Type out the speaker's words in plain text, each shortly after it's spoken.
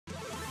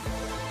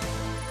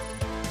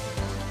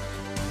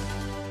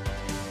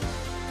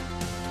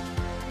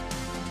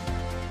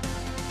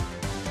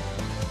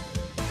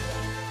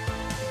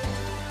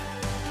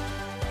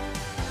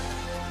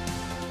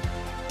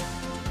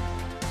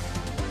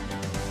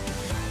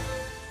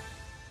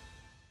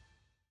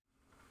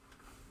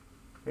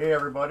Hey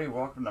everybody,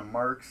 welcome to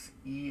Mark's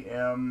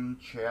EM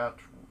Chat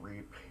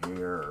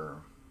Repair.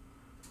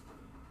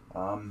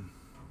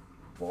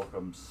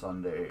 Welcome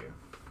Sunday.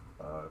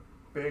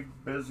 Big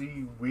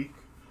busy week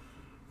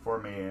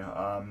for me.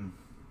 I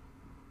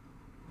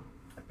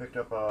picked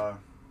up a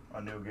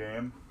new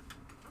game.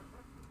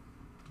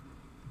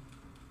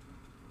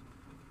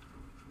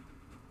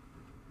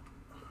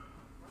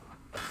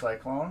 A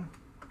Cyclone.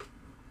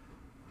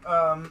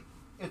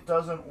 It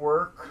doesn't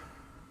work.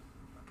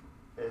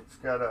 It's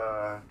got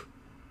a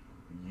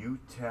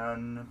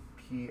U10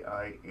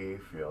 PIA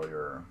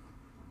failure.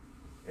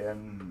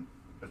 And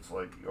it's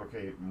like,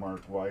 okay,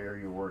 Mark, why are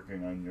you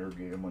working on your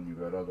game when you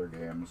got other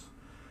games?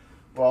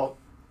 Well,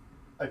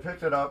 I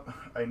picked it up.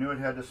 I knew it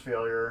had this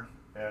failure,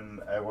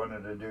 and I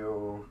wanted to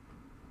do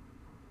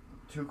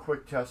 2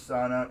 quick tests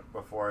on it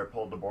before I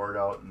pulled the board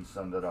out and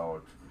send it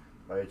out.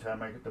 By the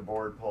time I get the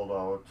board pulled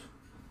out,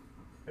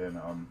 and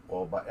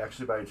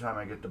by the time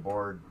I get the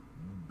board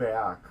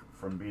back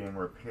from being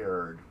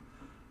repaired,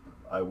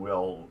 I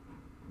will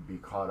be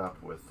caught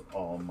up with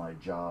all my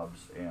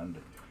jobs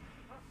and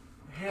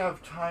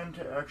have time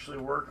to actually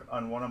work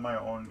on one of my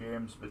own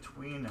games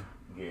between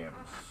games,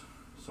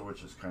 so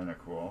which is kind of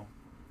cool.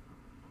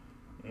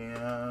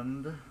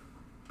 And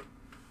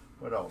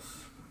what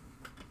else?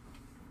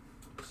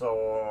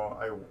 So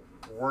I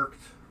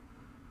worked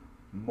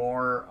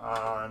more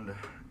on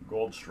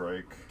Gold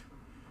Strike.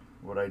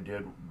 What I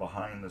did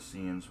behind the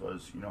scenes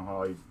was, you know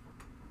how I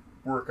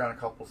work on a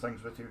couple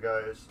things with you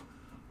guys,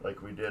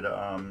 like we did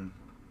the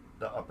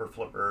upper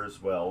flippers.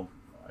 Well,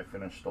 I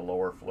finished the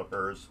lower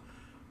flippers.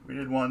 We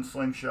did one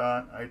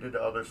slingshot, I did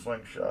the other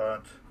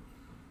slingshot.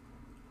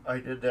 I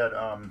did that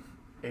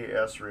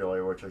AS relay,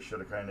 which I should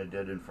have kind of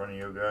did in front of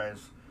you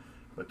guys,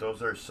 but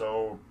those are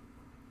so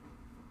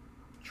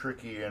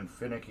tricky and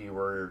finicky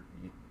where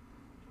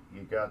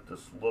you got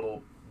this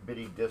little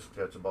bitty disc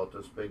that's about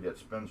this big that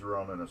spins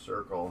around in a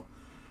circle,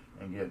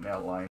 and getting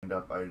that lined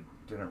up, I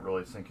didn't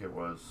really think it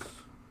was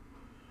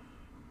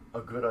a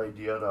good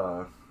idea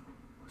to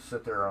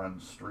sit there on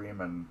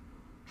stream and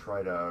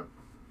try to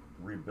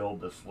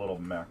rebuild this little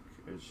mech.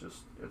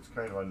 It's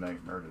kind of a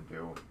nightmare to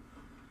do.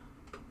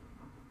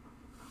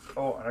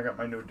 Oh, and I got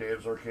my new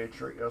Dave's Arcade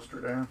shirt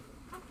yesterday,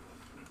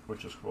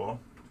 which is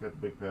cool. It's got a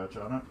big patch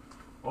on it.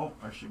 Oh,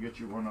 I should get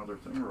you one other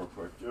thing real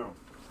quick too.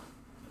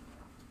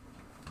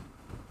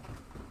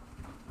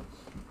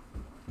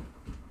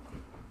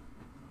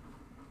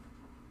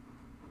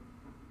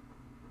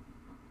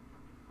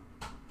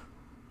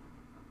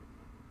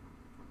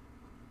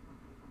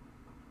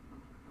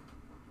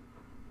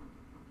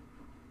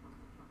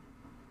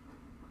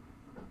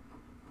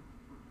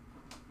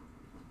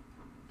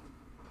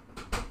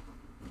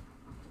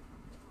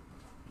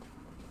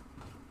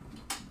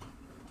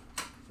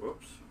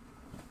 Whoops.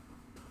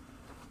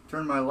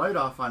 Turned my light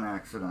off on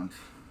accident.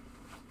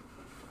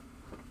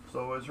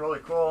 So it was really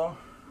cool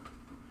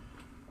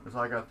because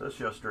I got this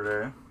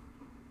yesterday.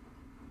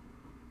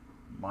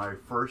 My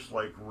first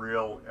like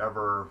real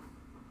ever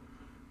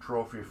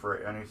trophy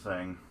for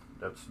anything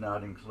that's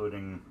not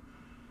including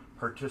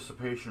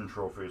participation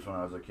trophies when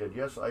I was a kid.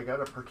 Yes, I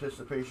got a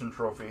participation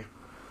trophy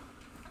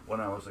when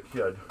I was a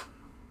kid.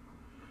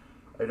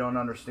 I don't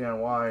understand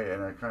why,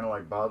 and it kind of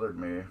like bothered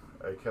me.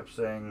 I kept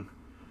saying,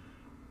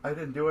 I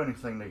didn't do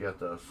anything to get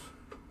this.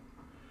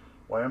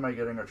 Why am I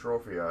getting a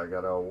trophy? I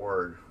got an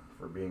award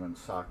for being in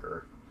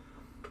soccer.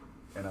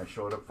 And I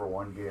showed up for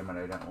one game and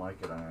I didn't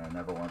like it and I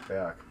never went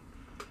back.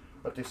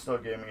 But they still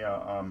gave me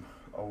a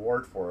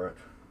award for it.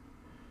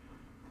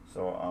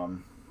 So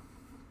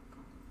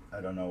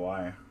I don't know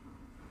why.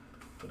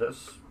 But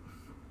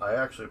I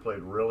actually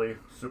played really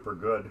super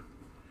good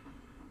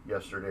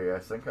yesterday. I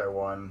think I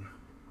won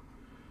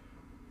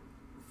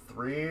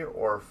 3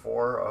 or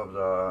 4 of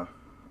the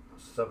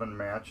 7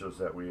 matches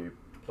that we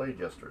played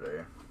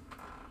yesterday.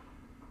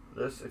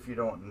 This, if you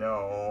don't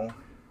know,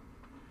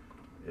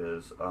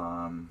 is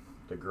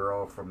the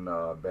girl from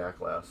the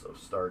backlash of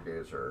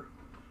Stargazer,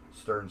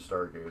 Stern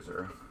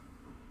Stargazer.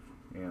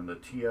 And the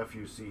TF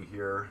you see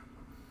here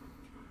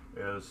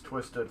is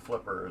Twisted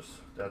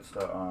Flippers. That's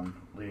the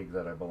league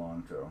that I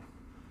belong to.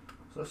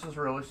 So this is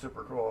really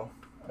super cool.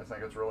 I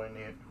think it's really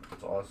neat.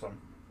 It's awesome.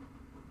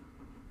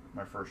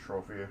 My first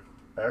trophy.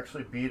 I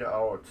actually beat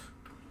out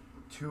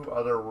 2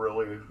 other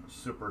really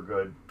super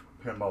good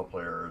pinball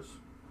players.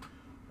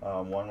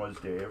 One was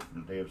Dave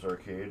from Dave's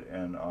Arcade,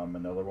 and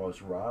another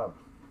was Rob.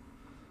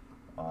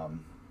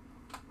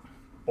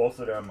 Both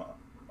of them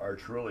are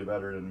truly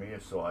better than me,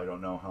 so I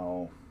don't know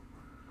how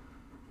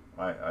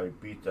I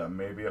beat them.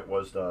 Maybe it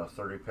was the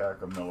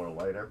 30-pack of Miller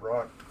Lite I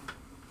brought.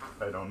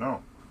 I don't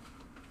know.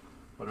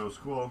 But it was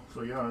cool.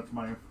 So yeah, it's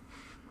my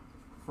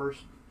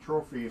first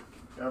trophy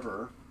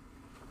ever.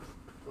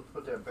 Let's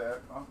put that back.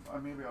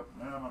 I'm going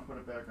to put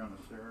it back on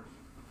the stairs.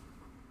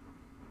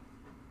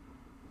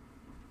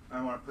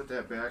 I want to put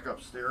that back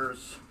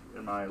upstairs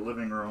in my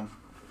living room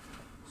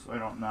so I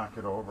don't knock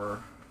it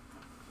over.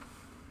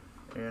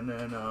 And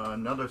then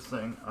another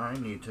thing I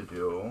need to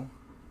do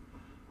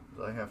is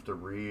I have to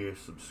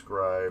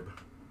resubscribe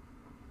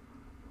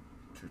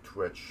to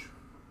Twitch.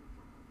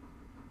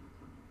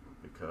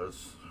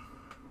 because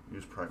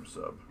use Prime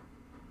Sub.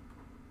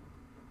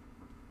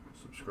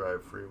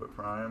 Subscribe free with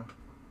Prime.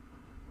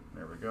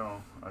 There we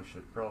go. I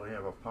should probably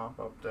have a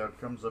pop-up that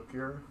comes up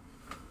here.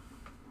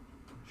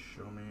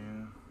 Show me.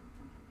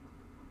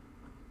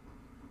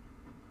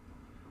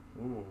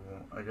 Ooh,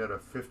 I got a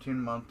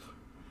 15-month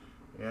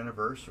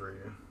anniversary.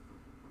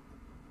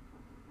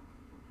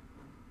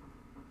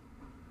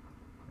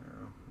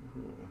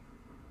 Ooh.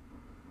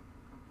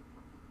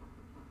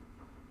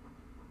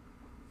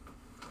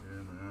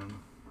 And then,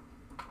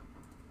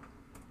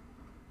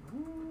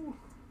 ooh.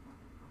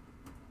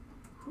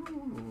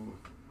 Ooh.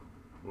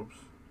 Whoops.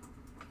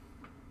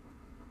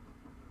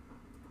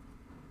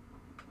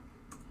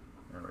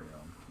 There we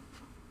go.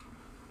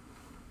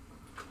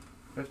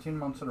 15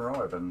 months in a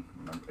row I've been,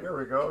 here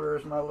we go,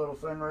 there's my little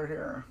thing right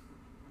here.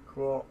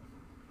 Cool.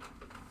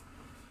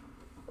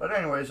 But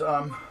anyways,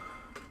 ding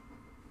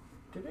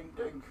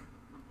ding.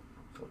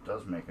 So it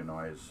does make a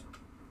noise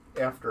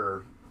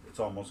after it's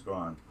almost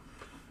gone.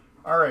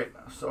 Alright,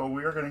 so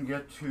we are going to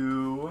get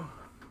to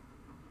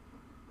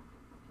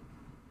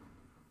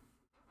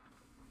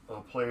the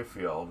play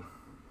field.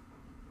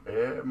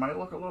 It might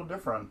look a little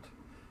different.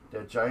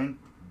 That giant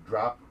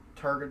drop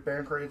target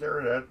bank right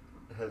there, that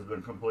has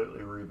been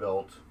completely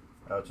rebuilt.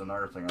 That's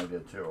another thing I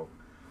did too.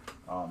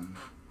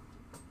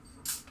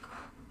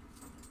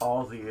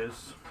 All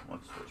these,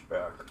 let's switch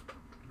back.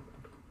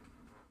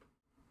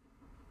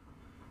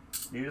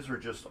 These are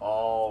just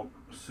all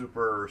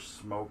super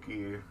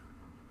smoky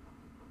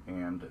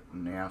and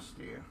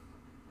nasty.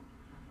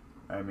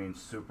 I mean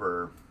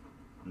super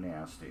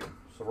nasty.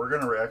 So we're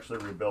going to actually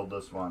rebuild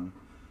this one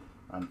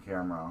on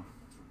camera.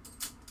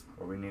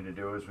 What we need to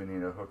do is we need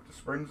to hook the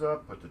springs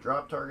up, put the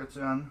drop targets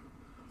in,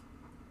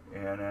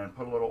 and then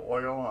put a little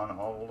oil on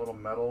all the little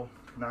metal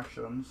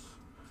connections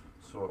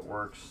so it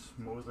works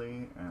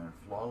smoothly and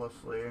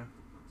flawlessly. And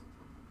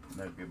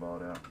that'd be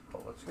about it.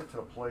 But let's get to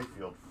the play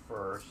field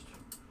first.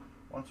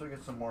 Once we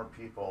get some more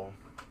people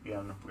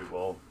in, we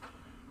will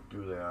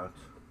do that.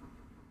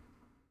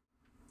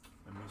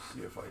 Let me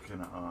see if I can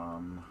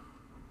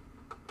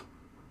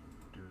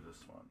do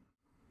this one.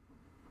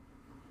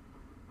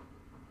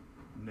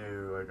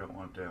 No, I don't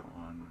want that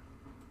one.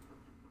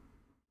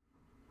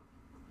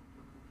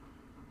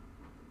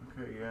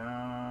 Okay,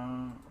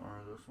 yeah,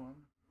 or this one.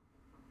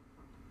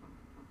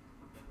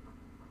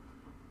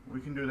 We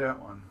can do that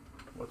one.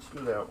 Let's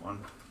do that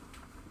one.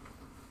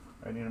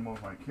 I need to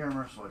move my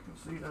camera so I can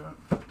see that.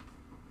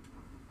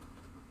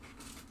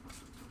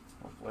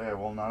 Hopefully I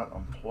will not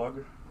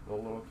unplug the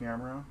little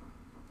camera.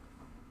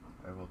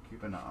 I will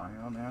keep an eye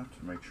on that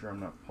to make sure I'm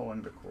not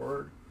pulling the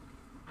cord.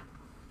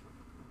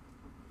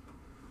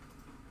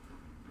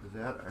 Because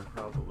that I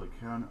probably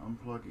can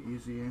unplug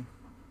easy.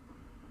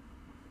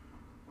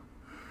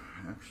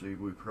 Actually,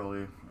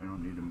 I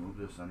don't need to move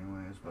this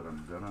anyways, but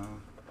I'm gonna.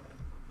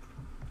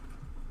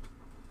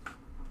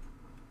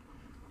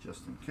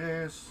 Just in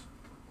case.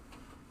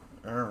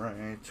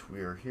 Alright,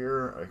 we are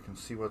here. I can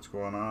see what's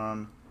going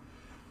on.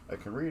 I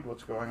can read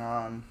what's going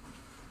on.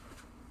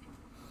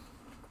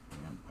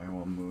 And I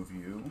will move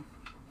you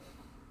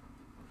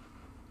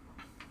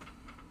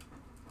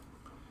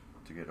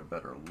to get a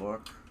better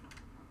look.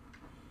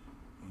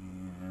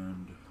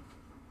 And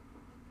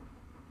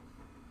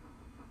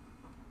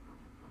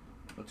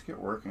let's get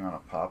working on a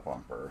pop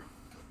bumper.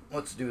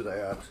 Let's do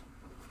that.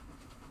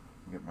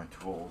 Get my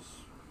tools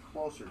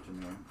closer to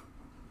me.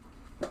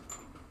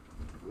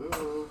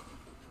 Ooh.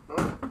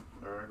 Oh,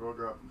 there I go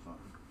dropping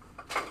something.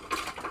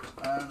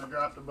 And I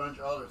dropped a bunch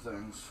of other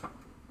things.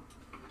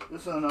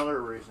 This is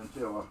another reason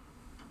too.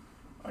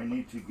 I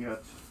need to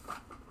get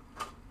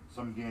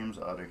some games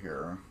out of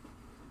here.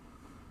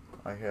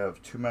 I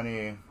have too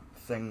many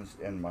things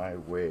in my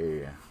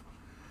way.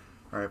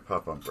 Alright,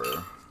 pop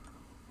bumper.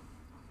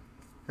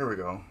 Here we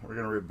go. We're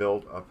going to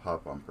rebuild a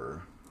pop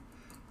bumper.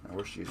 I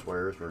wish these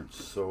wires weren't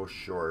so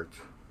short.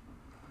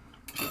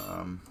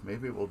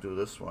 Maybe we'll do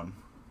this one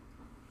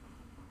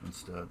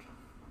instead.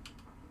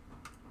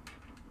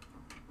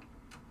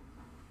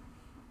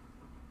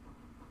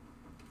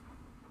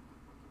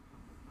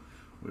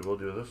 We will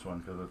do this one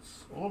because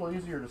it's a little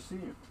easier to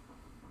see.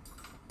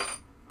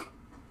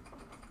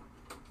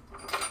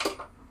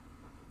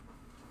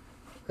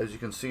 As you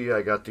can see,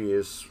 I got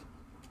these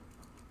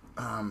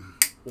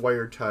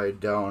wire tied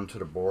down to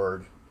the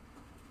board.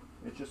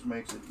 It just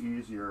makes it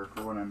easier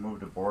for when I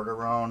move the board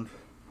around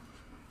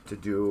to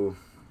do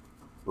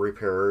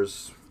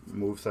repairs,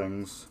 move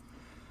things,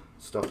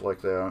 stuff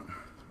like that.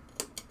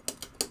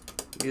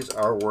 These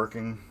are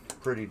working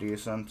pretty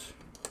decent.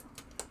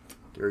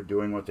 They're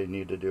doing what they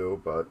need to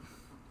do, but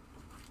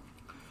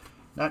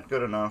not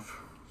good enough.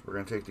 So we're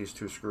going to take these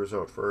two screws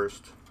out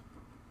first.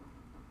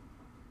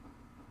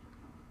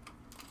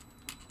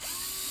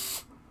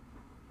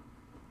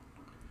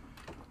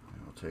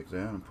 And I'll take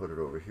that and put it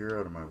over here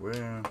out of my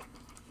way.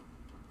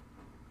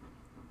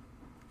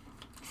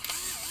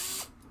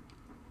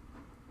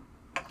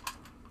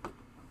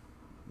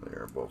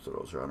 There, both of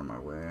those are out of my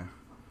way.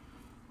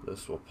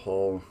 This will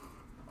pull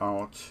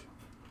out,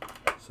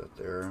 set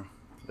there.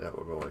 That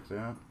will go like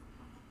that.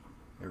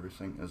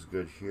 Everything is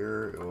good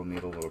here. It will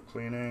need a little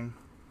cleaning.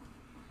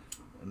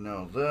 And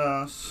now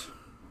this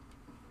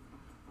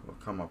will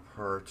come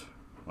apart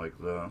like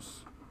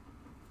this.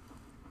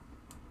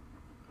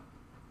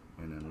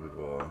 And then we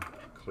will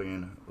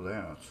clean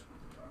that.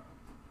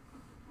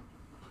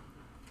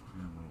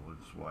 And we'll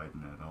just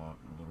widen it out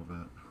a little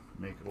bit.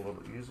 Make it a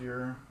little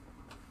easier.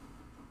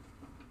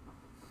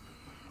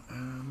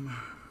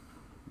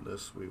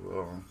 This we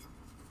will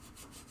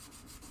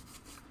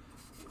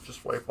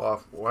just wipe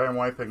off. Why I'm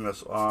wiping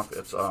this off,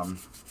 it's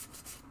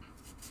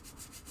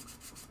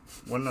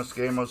when this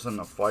game was in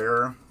the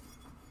fire,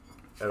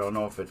 I don't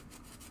know if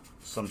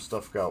some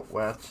stuff got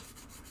wet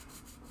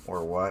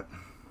or what.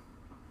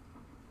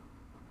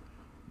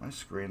 My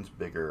screen's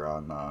bigger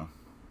on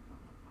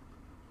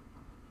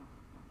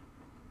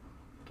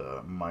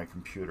my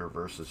computer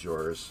versus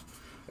yours.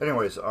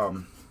 Anyways, I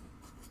don't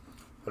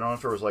know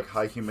if there was like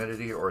high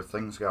humidity or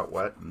things got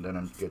wet and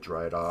didn't get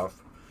dried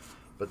off.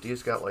 But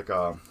these got like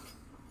a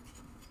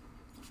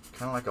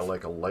kind of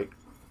like a light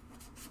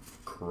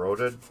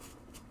corroded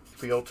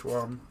feel to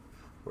them,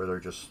 where they're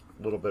just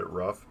a little bit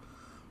rough.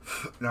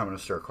 Now I'm gonna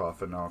start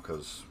coughing now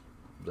because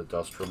the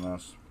dust from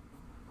this.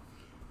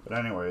 But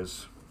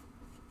anyways,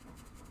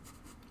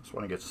 just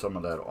want to get some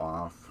of that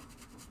off.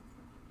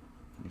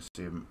 You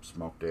see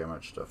smoke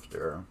damage stuff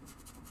there.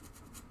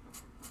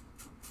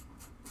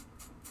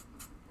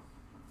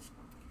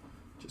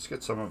 Just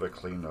get some of it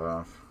cleaned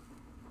off.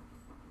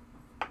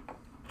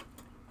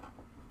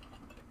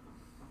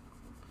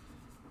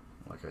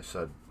 Like I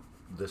said,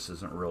 this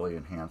isn't really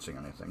enhancing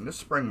anything. This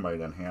spring might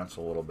enhance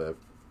a little bit.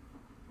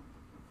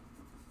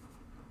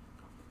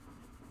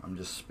 I'm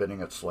just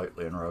spinning it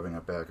slightly and rubbing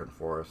it back and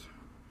forth.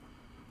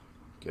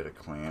 Get it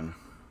clean.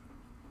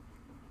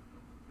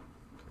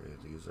 Okay,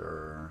 these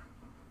are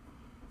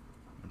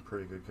in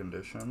pretty good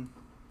condition.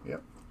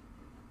 Yep.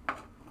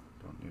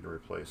 Don't need to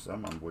replace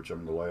them, which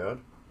I'm glad,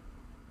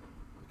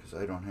 because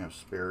I don't have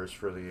spares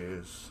for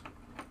these.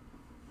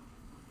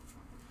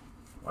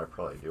 Well, I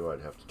probably do.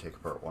 I'd have to take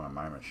apart one of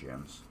my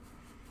machines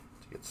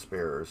to get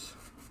spares.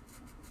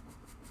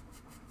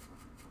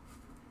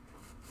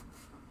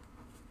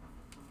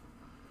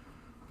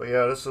 But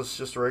yeah, this is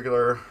just a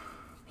regular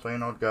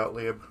plain old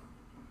Gottlieb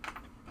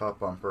pop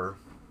bumper.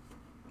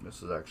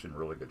 This is actually in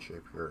really good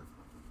shape here.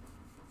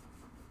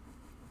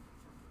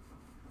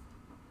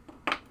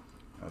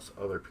 This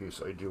other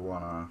piece I do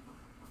want to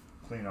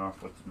clean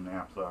off with some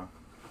naphtha.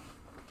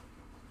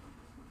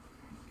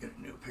 Get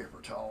a new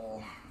paper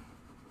towel.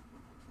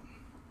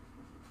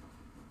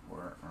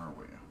 Where are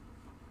we?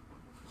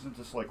 Isn't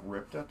this like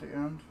ripped at the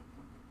end?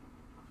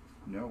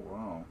 No,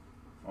 wow.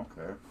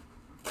 Okay.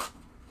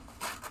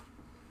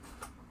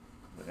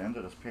 The end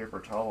of this paper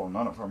towel,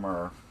 none of them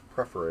are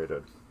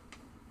perforated,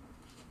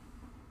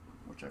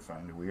 which I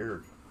find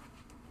weird.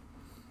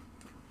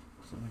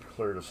 So let me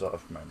clear this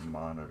off my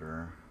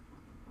monitor.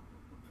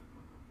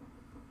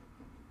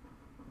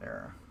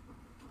 There.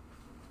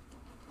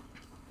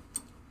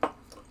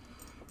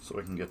 So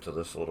we can get to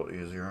this a little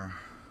easier.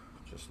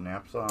 Just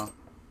naphtha.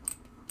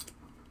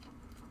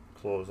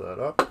 Close that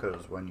up,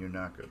 because when you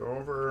knock it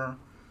over,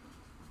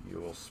 you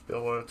will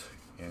spill it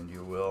and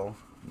you will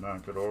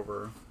knock it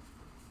over.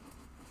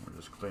 We're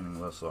just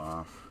cleaning this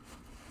off.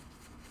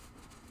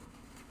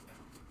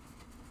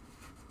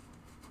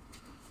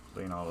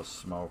 Clean all the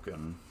smoke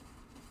and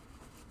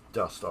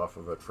dust off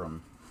of it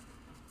from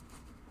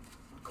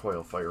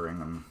coil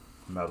firing and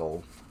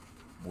metal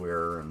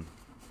wear and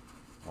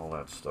all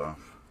that stuff.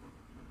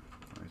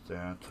 Like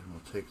that.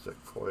 We'll take the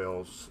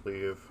coil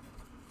sleeve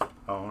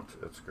out.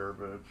 It's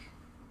garbage.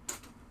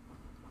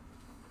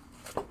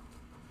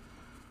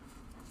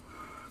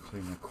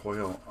 Clean the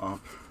coil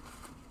up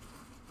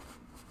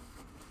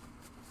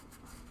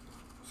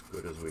as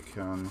good as we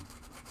can.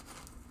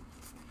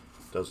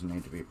 Doesn't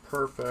need to be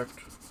perfect.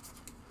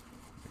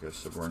 Like I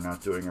said, we're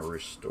not doing a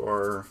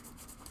restore.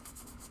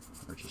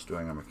 We're just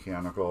doing a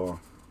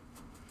mechanical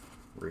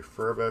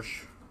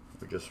refurbish.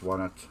 We just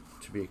want it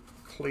to be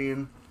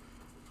clean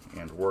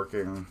and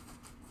working.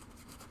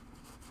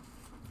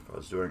 If I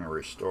was doing a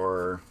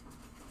restore,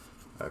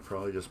 I'd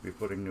probably just be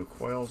putting new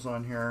coils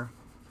on here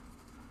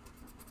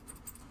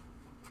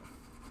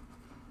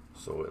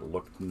so it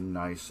looked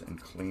nice and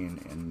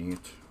clean and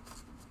neat.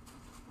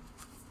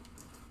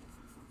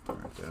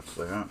 Alright, that's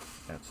that.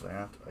 That's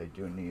that. I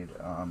do need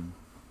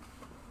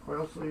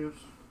coil sleeves.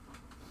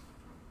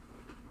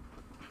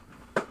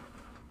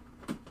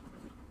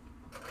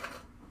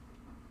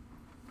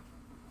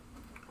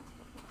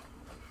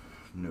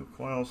 New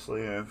coil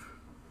sleeve.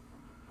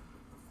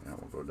 And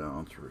we'll go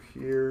down through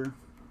here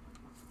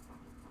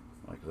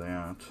like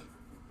that.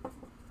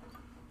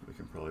 We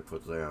can probably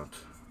put that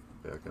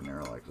back in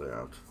there like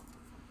that.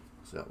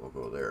 So that will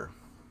go there.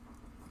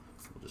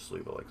 We'll just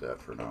leave it like that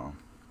for now.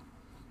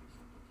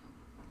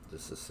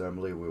 This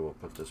assembly, we will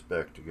put this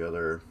back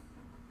together.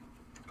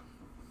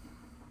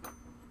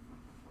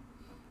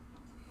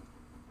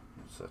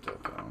 Set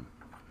that down.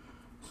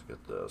 Let's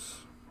get this.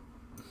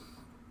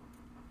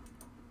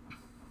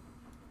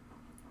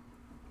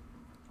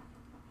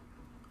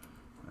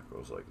 That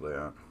goes like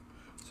that.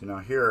 See, now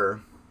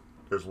here,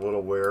 there's a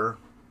little wear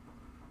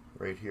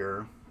right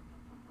here.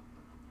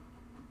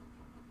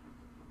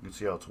 You can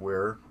see how it's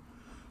wear.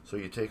 So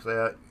you take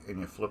that and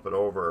you flip it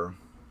over.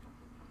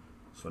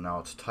 So now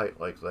it's tight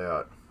like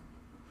that.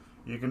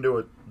 You can do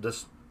it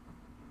this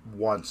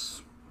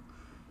once,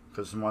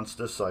 because once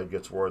this side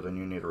gets wore, then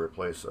you need to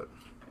replace it.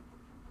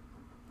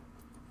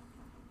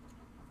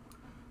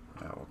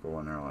 That will go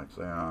in there like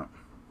that.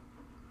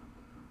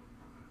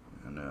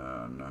 And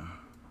then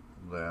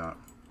that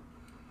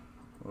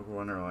will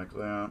go in there like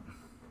that.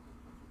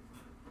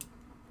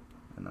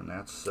 And then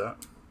that's set.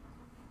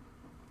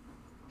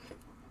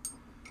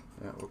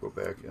 That will go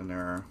back in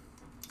there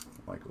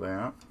like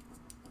that.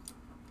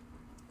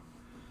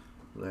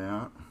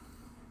 That.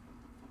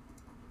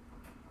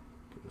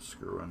 Get a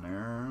screw in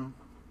there.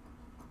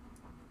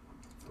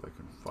 If I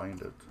can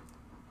find it.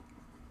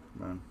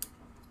 Come on.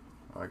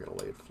 Oh, I gotta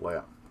lay it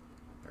flat.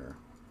 There.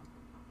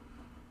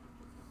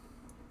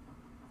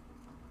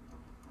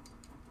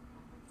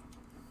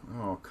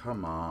 Oh,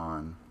 come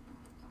on.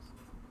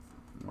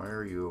 Why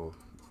are you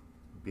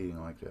being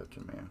like that to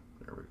me?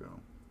 There we go.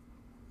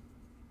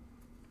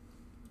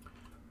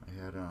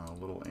 I had a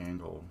little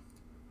angle.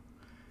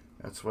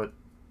 That's what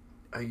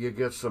you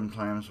get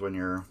sometimes when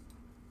you're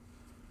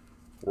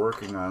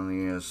working on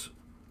these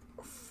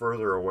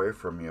further away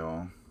from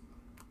you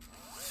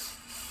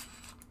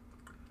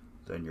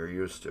than you're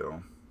used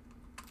to.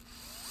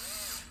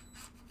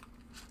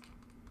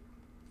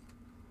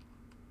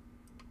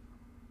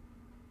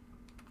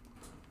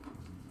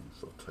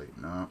 So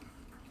tighten up.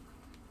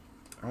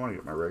 I want to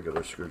get my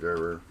regular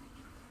screwdriver.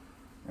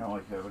 I don't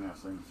like having that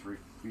thing 3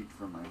 feet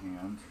from my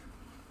hand.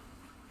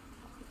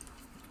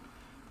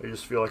 I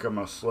just feel like I'm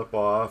going to slip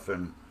off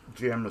and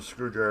jam the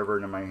screwdriver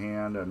into my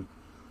hand and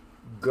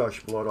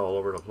gush blood all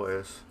over the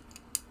place.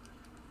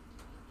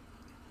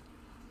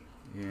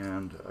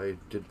 And I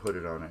did put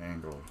it on an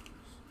angle.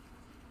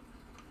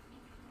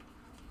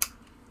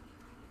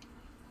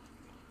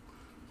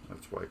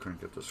 That's why I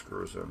couldn't get the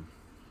screws in.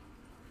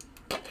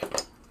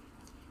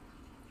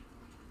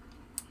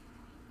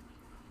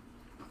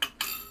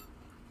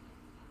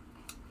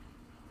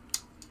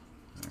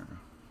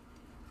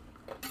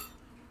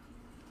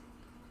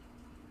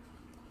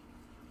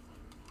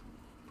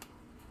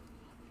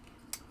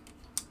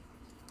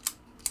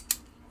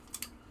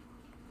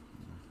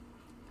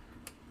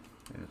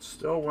 It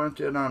still went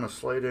in on a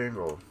slight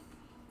angle,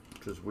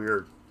 which is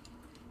weird.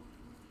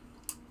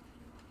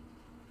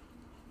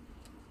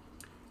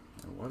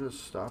 And what is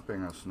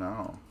stopping us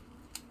now?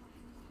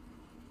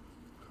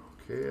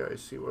 Okay, I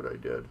see what I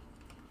did.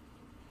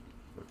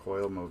 The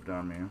coil moved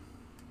on me.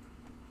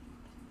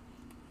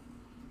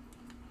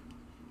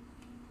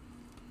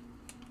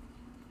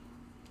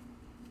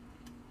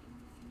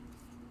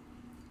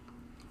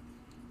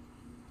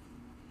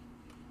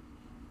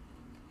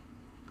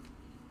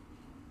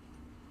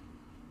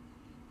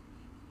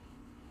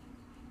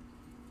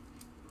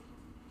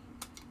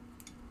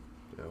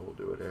 We'll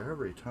do it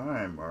every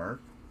time,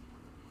 Mark.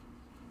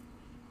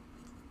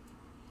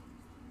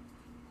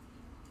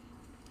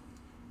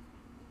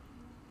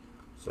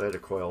 So I had to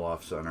coil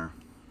off center.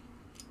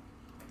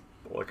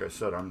 But like I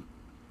said, I'm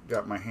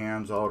got my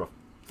hands out a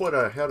foot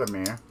ahead of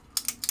me. There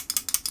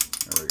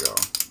we go.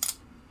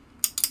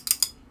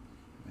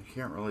 I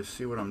can't really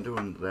see what I'm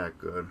doing that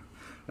good.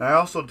 And I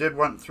also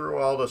went through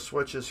all the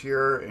switches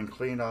here and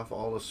cleaned off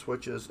all the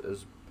switches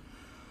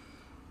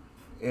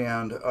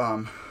and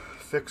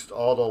fixed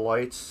all the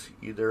lights.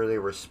 Either they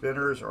were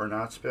spinners or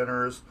not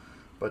spinners,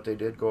 but they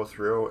did go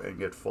through and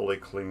get fully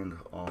cleaned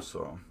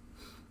also.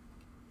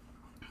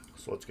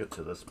 So let's get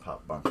to this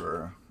pop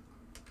bunker,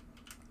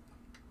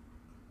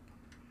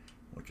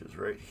 which is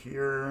right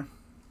here.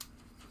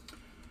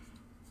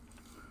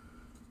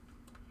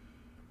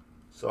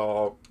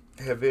 So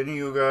have any of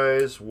you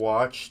guys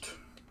watched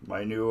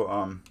my new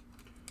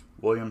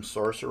William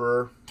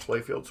Sorcerer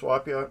playfield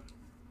swap yet?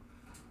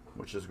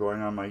 Which is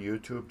going on my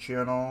YouTube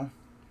channel.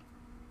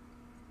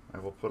 I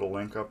will put a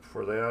link up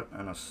for that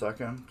in a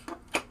second.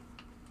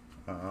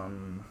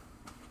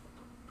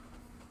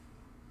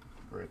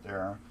 Right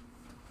there.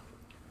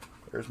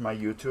 There's my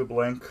YouTube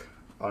link.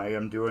 I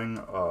am doing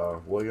a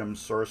William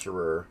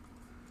Sorcerer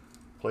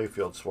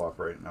playfield swap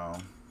right now.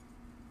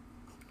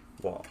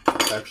 Well,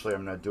 actually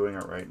I'm not doing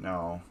it right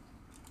now.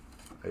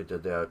 I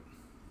did that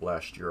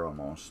last year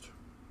almost.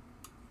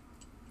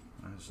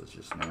 This is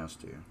just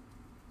nasty.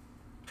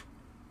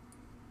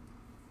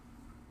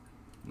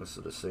 This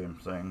is the same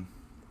thing.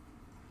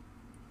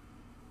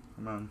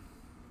 Come on.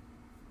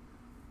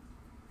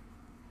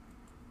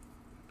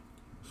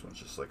 This one's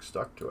just like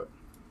stuck to it.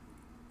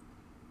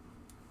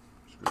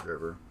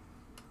 Screwdriver.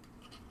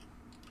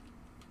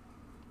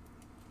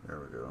 There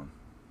we go.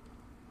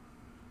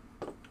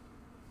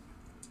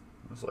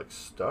 It's like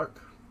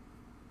stuck.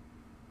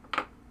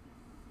 Get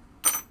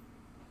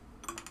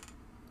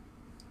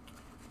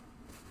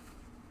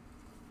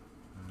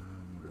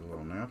a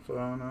little naphtha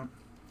on it.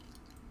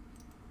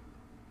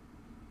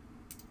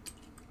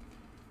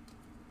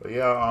 But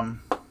yeah,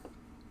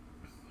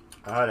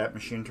 that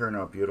machine turned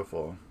out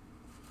beautiful.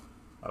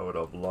 I would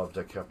have loved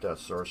to have kept that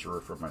sorcerer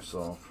for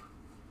myself.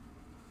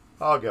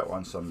 I'll get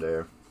one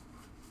someday.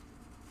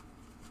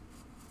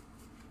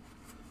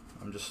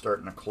 I'm just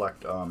starting to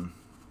collect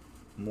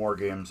more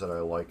games that I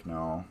like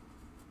now.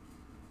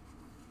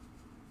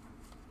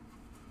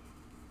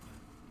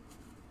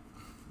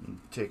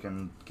 I'm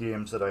taking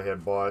games that I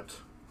had bought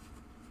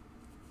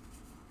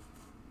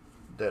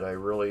that I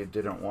really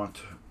didn't want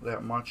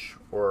that much,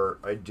 or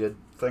I did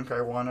think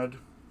I wanted,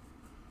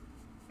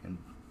 and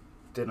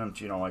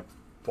didn't, you know, like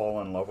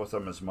fall in love with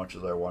them as much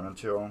as I wanted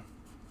to.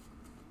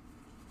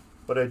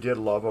 But I did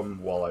love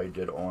them while I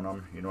did own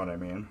them, you know what I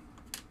mean?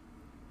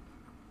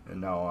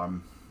 And now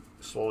I'm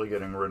slowly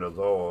getting rid of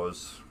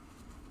those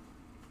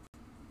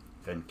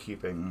and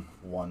keeping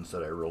ones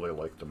that I really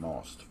like the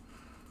most.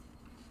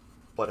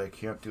 But I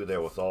can't do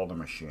that with all the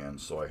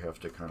machines, so I have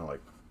to kind of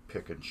like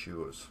pick and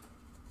choose.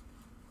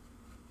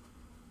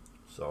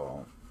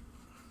 So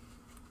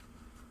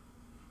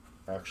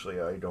actually,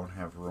 I don't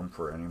have room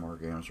for any more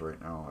games right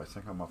now. I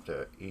think I'm up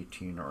to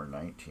 18 or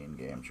 19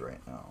 games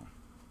right now.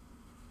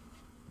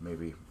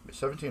 Maybe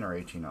 17 or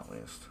 18 at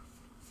least.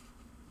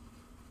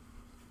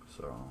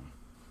 So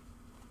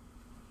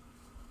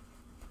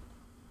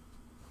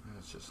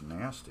it's just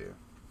nasty.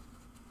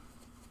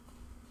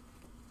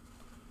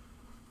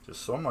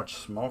 Just so much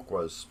smoke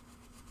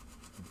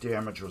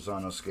damage was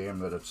on this game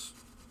that it's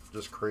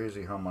just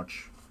crazy how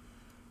much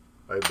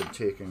I've been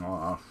taking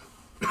off.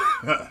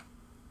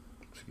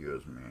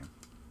 Excuse me.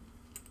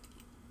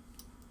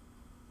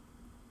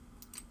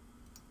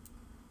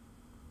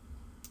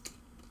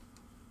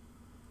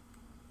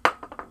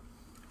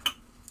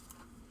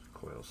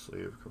 Coil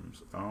sleeve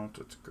comes out.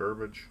 It's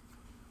garbage.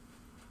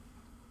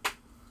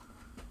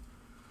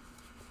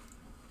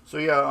 So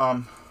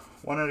yeah,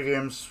 one of the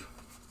games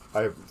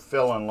I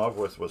fell in love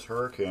with was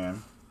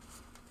Hurricane.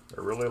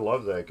 I really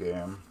love that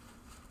game.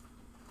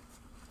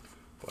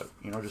 But,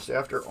 you know, just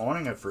after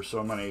owning it for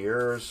so many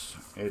years,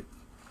 it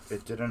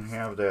didn't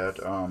have that,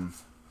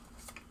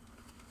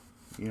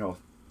 you know,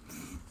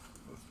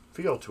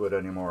 feel to it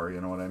anymore, you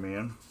know what I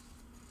mean?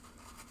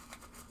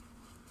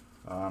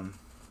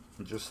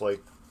 Just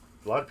like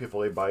a lot of people,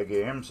 they buy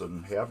games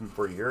and have them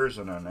for years,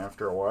 and then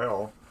after a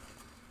while,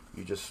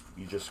 you just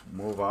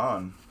move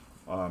on.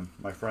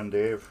 My friend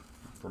Dave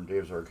from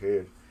Dave's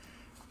Arcade,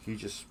 he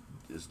just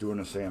is doing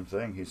the same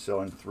thing. He's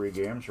selling 3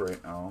 games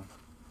right now.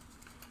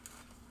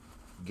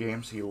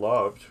 Games he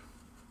loved,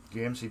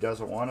 games he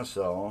doesn't want to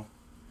sell,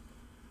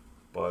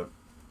 but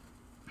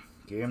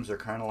games are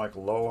kind of like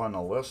low on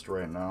the list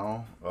right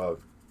now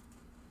of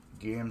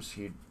games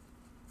he'd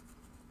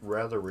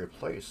rather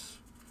replace.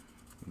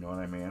 You know what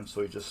I mean?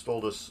 So he just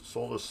sold his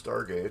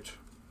Stargate.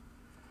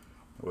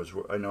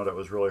 I know that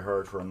was really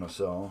hard for him to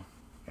sell.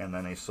 And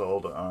then he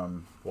sold,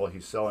 well,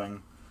 he's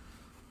selling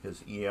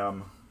his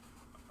EM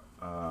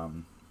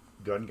gun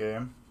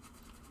game.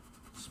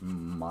 It's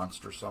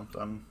Monster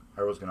something.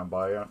 I was going to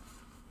buy it,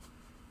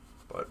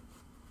 but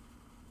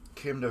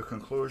came to a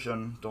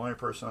conclusion the only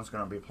person that's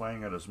going to be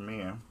playing it is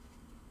me.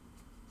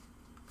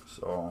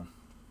 So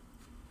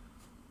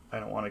I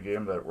don't want a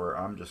game where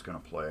I'm just going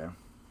to play.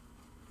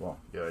 Well,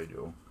 yeah, I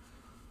do.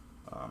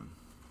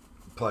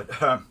 But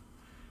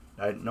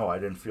I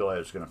didn't feel I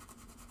was going to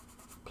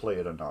play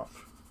it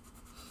enough.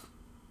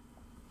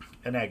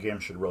 And that game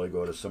should really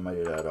go to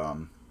somebody that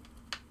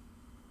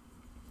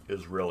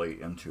is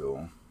really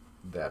into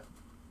that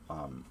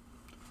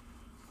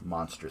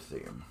monster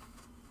theme.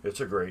 It's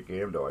a great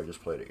game, though. I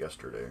just played it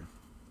yesterday.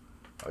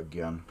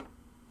 Again.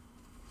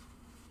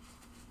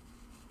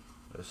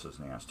 This is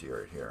nasty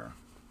right here.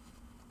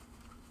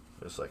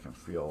 This I can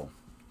feel.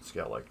 It's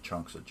got like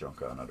chunks of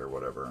junk on it or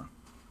whatever.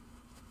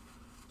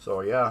 So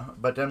yeah,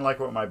 but then like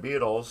with my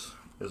Beatles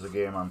is a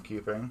game I'm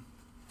keeping.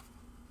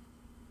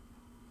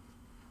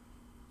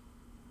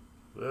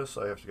 This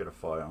I have to get a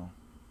file.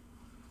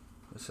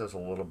 This has a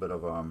little bit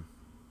of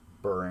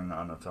burring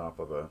on the top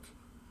of it.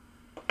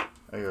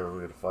 I gotta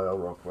get a file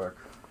real quick.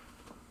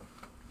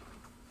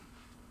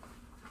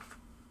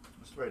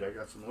 That's right, I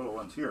got some little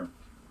ones here.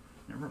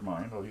 Never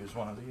mind, I'll use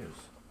one of these.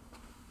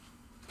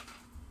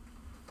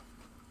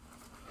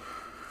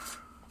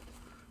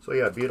 So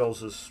yeah,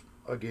 Beatles is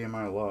a game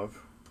I love.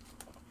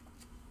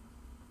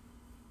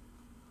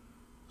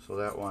 So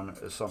that one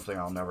is something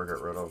I'll never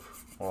get rid of.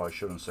 Well, I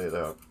shouldn't say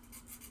that.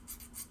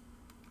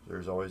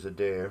 There's always a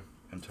day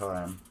and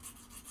time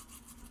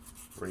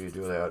where you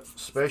do that.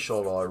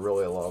 Spatial, I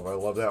really love. I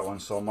love that one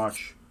so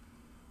much.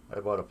 I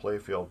bought a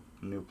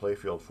new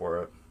playfield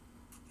for it.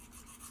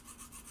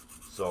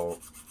 So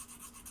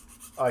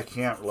I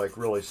can't like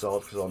really sell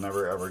it because I'll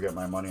never ever get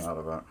my money out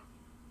of it.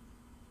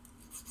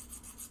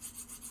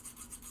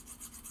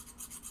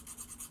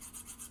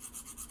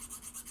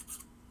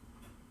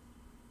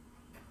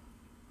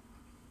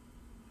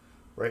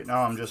 Right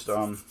now I'm just I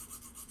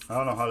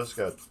don't know how this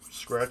got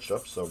scratched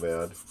up so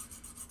bad.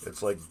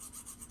 It's like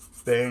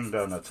banged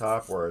on the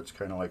top where it's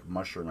kind of like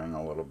mushrooming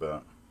a little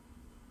bit.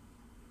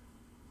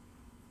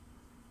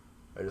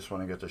 I just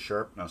want to get the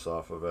sharpness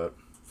off of it.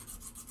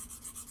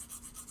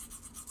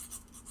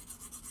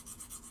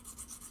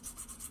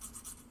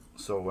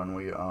 so when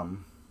we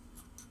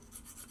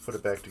put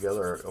it back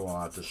together, it will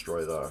not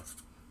destroy the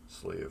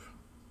sleeve.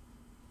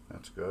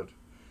 That's good.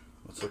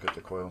 Let's look at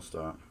the coil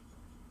stop.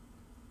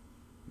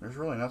 There's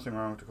really nothing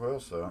wrong with the coil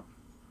stop.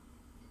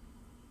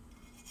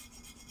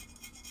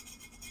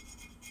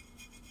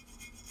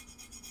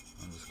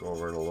 I'll just go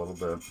over it a little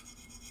bit.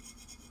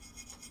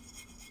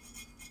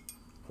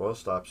 Coil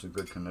stop's in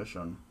good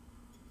condition.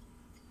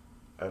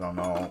 I don't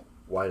know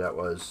why that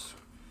was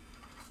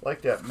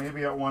like that.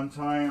 Maybe at one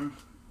time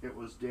it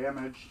was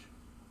damaged,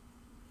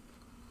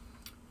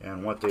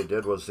 and what they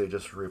did was they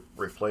just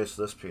replaced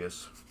this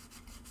piece.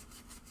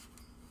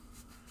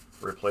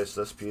 Replace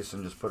this piece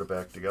and just put it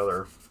back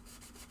together.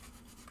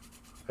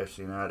 I've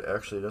seen that.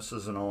 Actually, this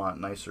is in a lot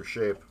nicer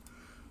shape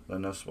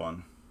than this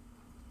one.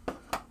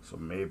 So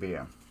maybe,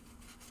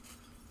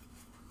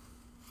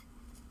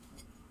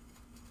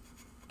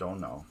 don't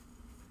know.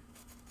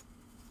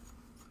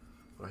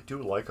 What I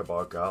do like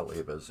about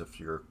Gottlieb is if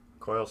your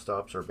coil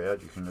stops are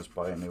bad, you can just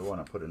buy a new one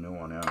and put a new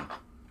one in.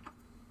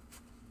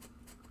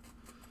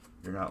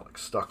 You're not like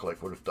stuck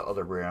like with the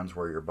other brands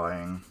where you're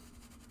buying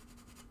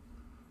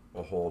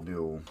a whole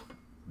new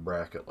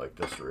bracket like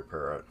this to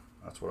repair it.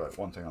 That's what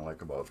one thing I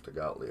like about the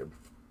Gottlieb.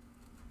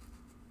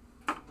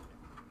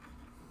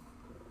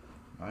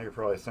 Now you're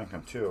probably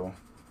thinking too,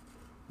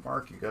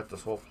 Mark, you got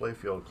this whole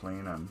playfield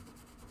clean and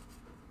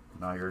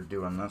now you're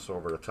doing this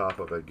over the top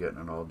of it, getting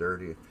it all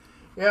dirty.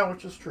 Yeah,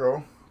 which is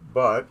true,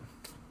 but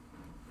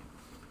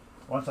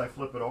once I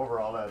flip it over,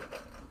 all that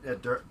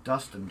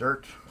dust and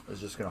dirt is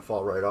just going to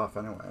fall right off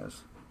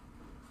anyways.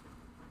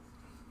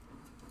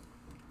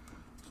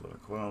 So the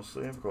coil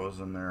sleeve goes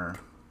in there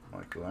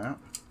like that.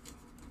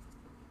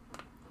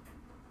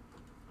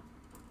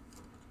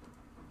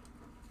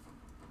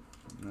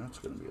 And that's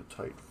going to be a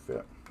tight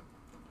fit.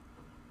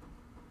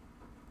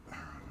 There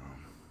we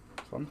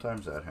go.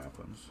 Sometimes that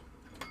happens.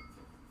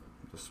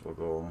 This will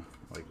go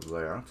like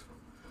that.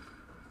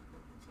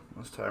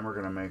 This time we're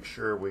going to make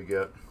sure we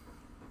get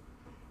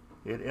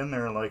it in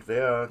there like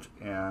that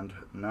and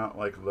not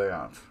like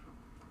that.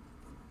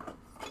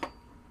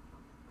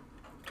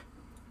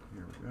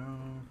 Here we go.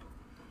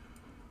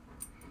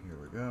 Here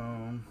we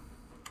go.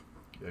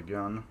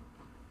 Again,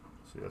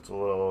 see, that's a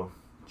little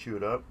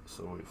chewed up,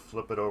 so we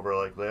flip it over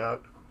like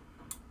that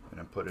and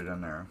then put it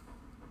in there.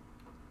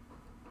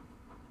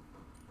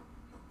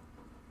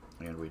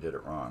 And we did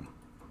it wrong.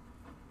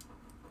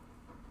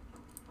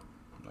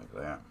 Like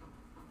that.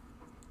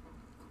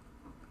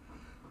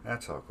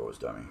 That's how it goes,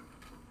 dummy.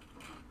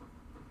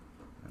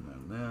 And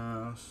then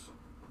this.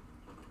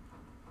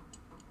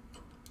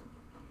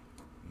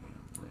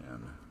 And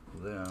then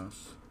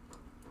this.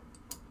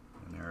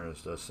 And there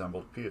is the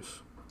assembled piece.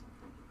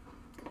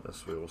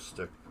 This we will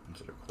stick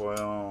into the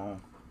coil.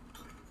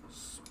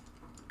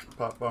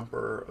 Pop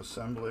bumper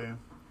assembly.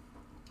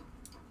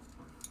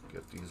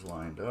 Get these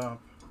lined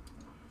up.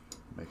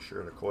 Make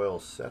sure the coil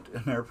is set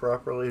in there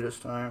properly this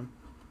time.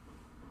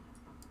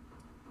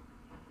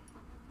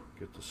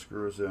 Get the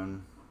screws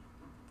in.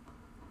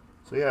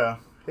 So yeah.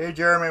 Hey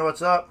Jeremy,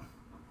 what's up?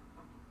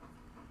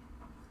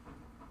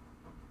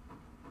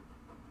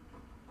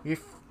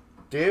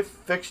 Dave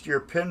fixed your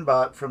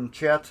Pinbot from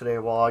chat today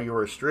while you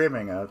were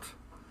streaming it.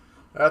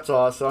 That's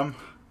awesome.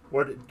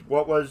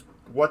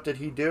 What did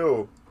he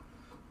do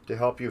to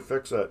help you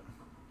fix it?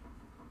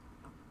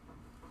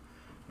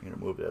 I'm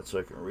gonna move that so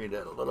I can read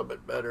it a little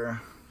bit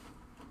better.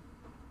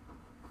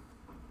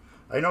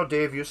 I know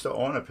Dave used to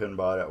own a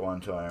Pinbot at one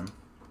time.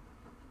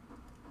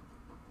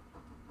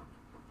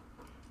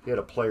 He had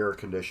a player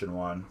condition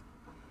one.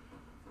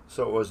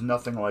 So it was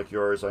nothing like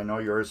yours. I know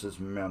yours is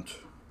mint.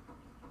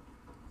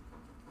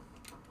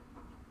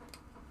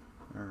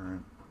 Alright.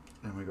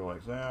 Then we go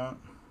like that.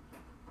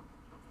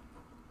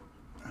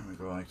 And we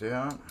go like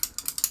that.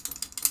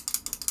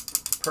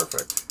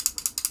 Perfect.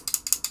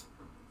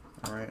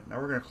 Alright,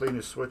 now we're going to clean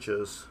the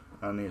switches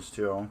on these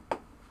two. I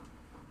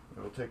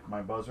will take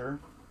my buzzer.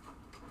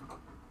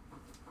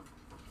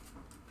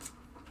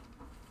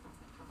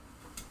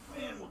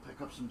 And we'll pick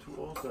up some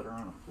tools that are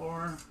on the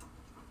floor.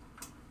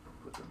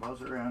 Put the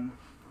buzzer in.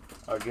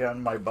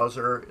 Again, my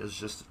buzzer is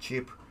just a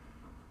cheap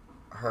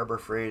Harbor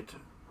Freight.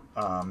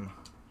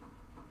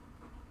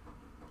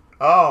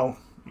 Oh,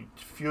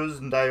 fuse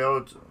and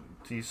diode.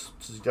 These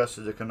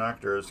suggested the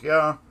connectors.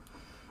 Yeah,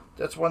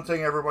 that's one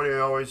thing everybody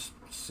always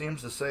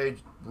seems to say.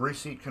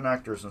 Reseat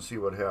connectors and see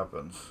what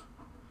happens.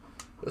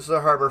 This is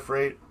a Harbor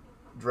Freight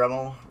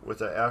Dremel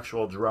with an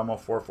actual Dremel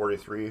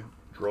 443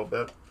 drill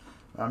bit.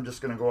 I'm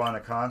just going to go on the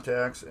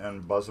contacts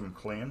and buzz them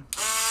clean.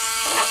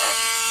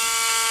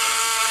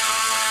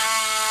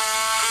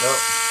 Oh,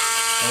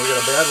 and we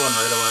got a bad one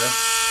right away.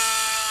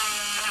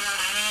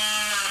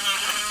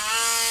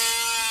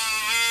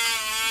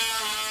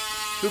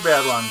 Two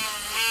bad ones.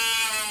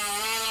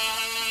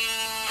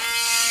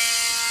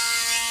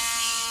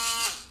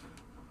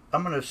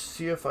 I'm going to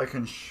see if I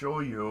can show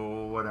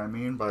you what I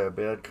mean by a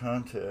bad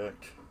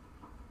contact.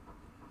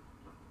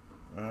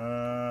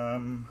 I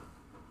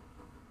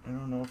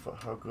don't know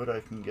how good I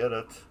can get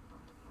it.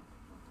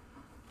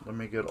 Let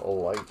me get a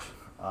light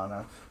on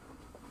it.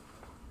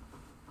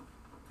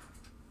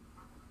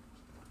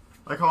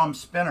 I call them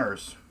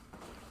spinners.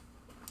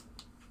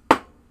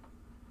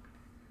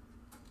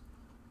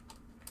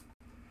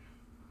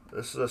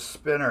 This is a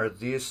spinner.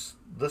 This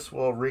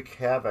will wreak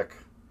havoc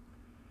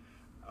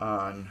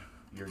on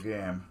your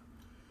game.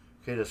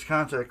 Okay, this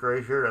contact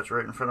right here, that's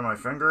right in front of my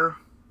finger.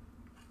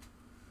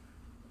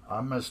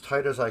 I'm as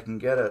tight as I can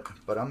get it,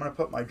 but I'm going to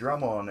put my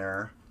Dremel in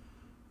there,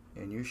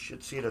 and you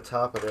should see the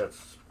top of that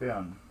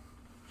spin.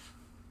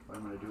 What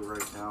I'm going to do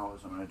right now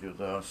is I'm going to do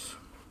this.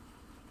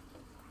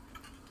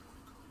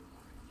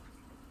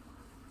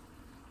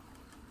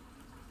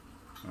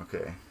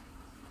 Okay.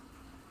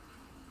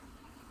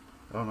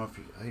 I don't know if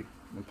you,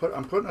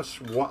 I'm putting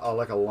a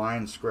like a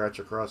line scratch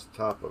across the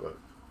top of it.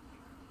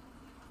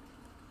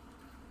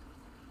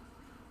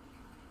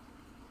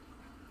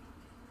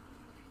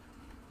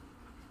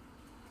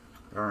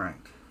 All right.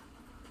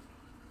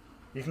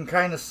 You can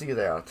kind of see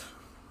that.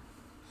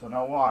 So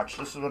now watch.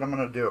 This is what I'm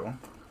going to do.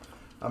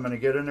 I'm going to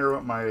get in there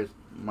with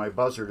my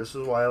buzzer. This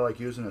is why I like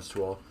using this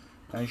tool.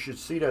 And you should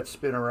see that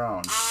spin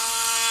around.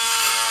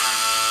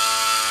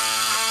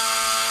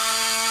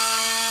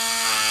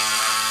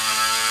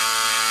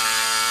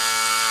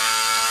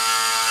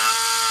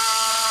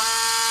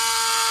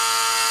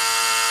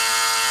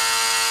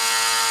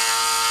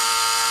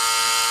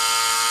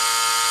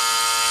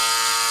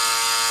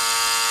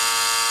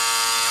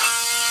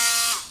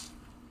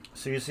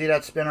 So you see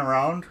that spin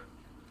around?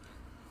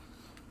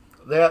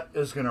 That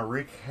is going to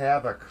wreak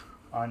havoc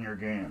on your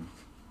game.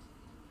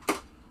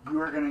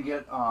 You are going to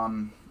get,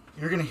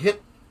 you're going to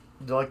hit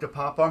like the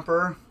pop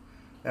bumper,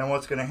 and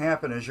what's going to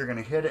happen is you're going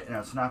to hit it and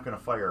it's not going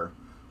to fire.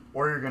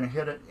 Or you're going to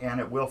hit it and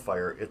it will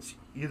fire. It's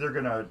either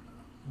going to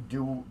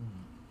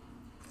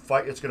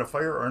it's going to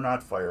fire or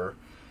not fire.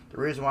 The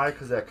reason why,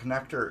 because that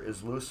connector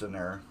is loose in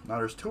there. Now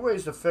there's two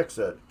ways to fix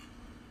it.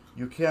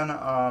 You can,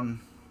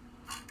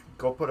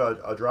 go put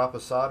a drop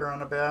of solder on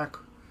the back,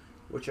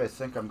 which I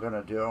think I'm going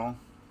to do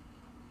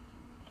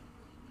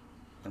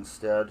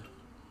instead.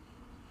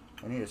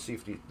 I need to see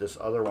if this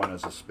other one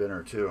is a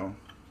spinner too.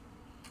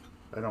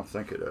 I don't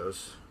think it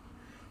is.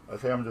 I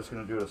think I'm just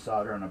going to do the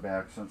solder on the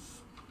back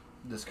since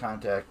this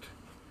contact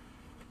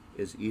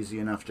is easy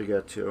enough to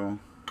get to.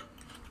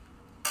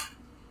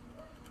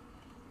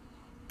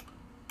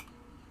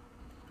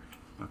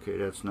 Okay,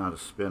 that's not a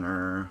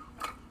spinner.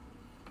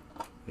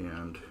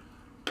 And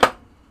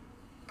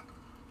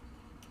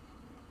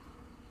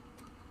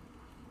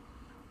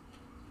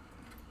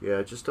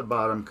yeah, just the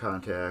bottom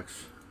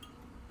contacts.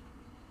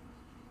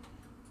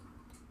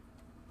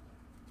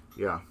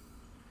 Yeah.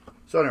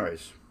 So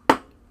anyways.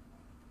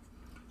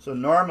 So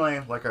normally,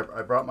 like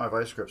I brought my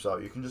vice grips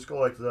out, you can just go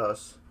like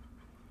this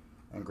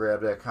and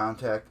grab that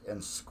contact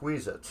and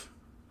squeeze it.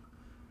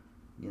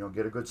 You know,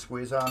 get a good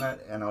squeeze on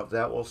it, and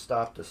that will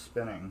stop the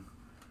spinning.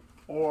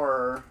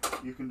 Or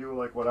you can do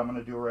like what I'm going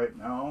to do right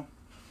now,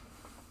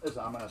 is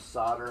I'm going to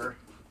solder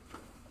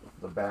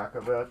the back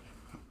of it.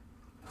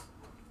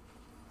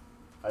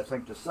 I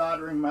think the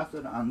soldering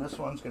method on this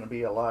one's going to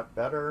be a lot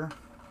better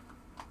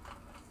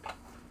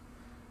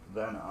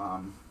than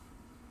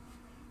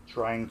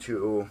trying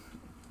to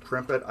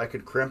crimp it. I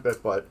could crimp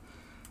it, but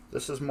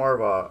this is more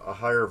of a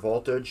higher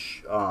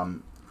voltage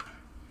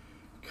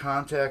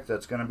contact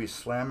that's going to be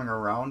slamming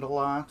around a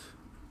lot.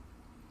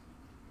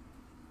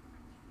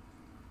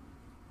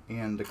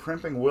 And the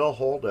crimping will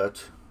hold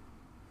it,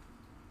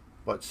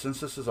 but since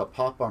this is a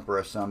pop bumper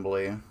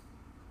assembly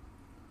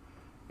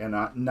and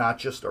not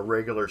just a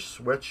regular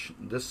switch,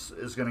 this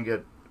is going to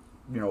get,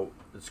 you know,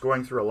 it's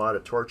going through a lot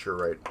of torture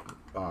right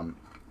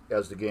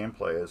as the game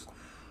plays.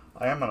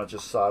 I am going to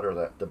just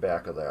solder the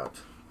back of that.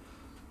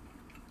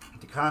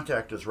 The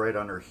contact is right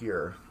under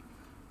here,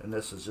 and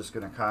this is just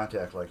going to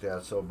contact like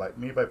that. So by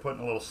putting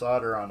a little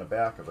solder on the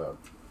back of it,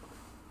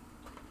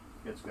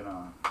 it's going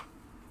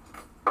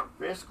to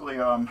basically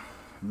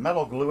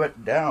metal glue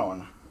it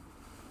down.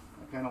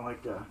 I kind of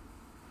like to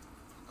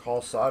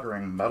call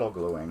soldering metal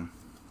gluing.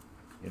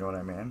 You know what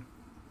I mean?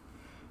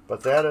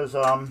 But that is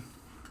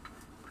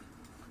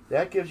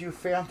that gives you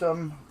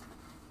phantom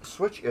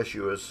switch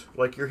issues.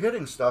 Like you're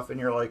hitting stuff and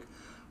you're like,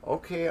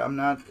 okay,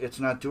 it's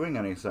not doing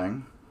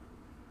anything.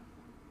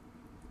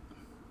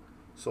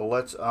 So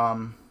let's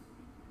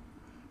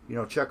you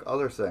know, check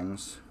other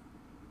things.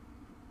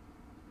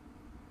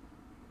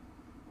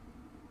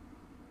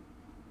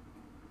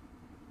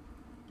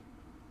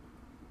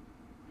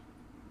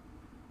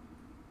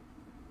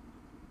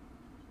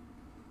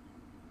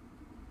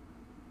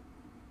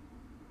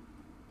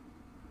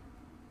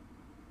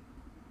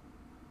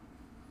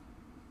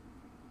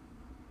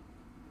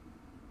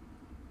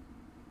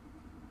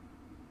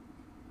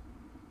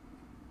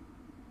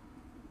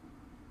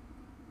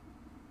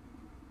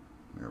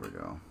 There we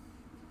go.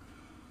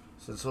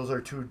 Since those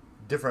are two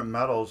different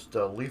metals,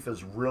 the leaf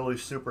is really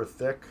super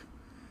thick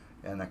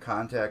and the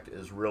contact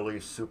is really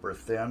super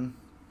thin.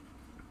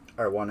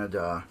 I wanted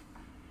to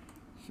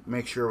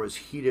make sure it was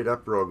heated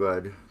up real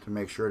good to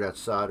make sure that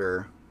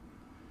solder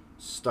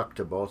stuck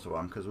to both of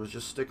them, because it was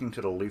just sticking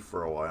to the leaf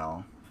for a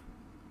while.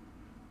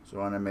 So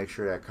I wanted to make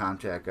sure that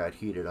contact got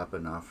heated up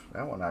enough.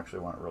 That one actually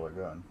went really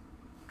good.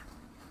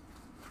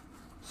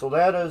 So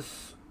that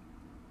is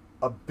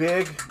a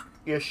big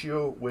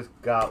issue with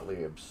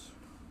Gottlieb's.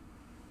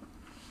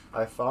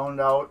 I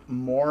found out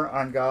more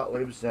on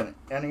Gottlieb's than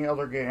any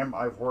other game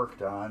I've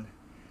worked on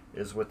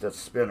is with that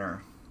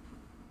spinner.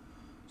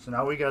 So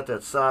now we got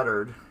that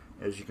soldered,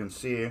 as you can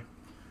see.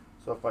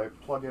 So if I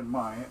plug in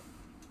my,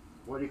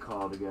 what do you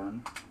call it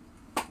again?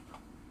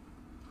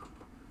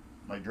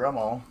 My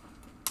Dremel.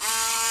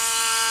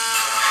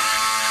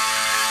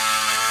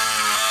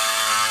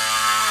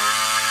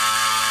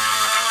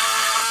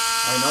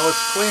 I know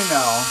it's clean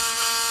now.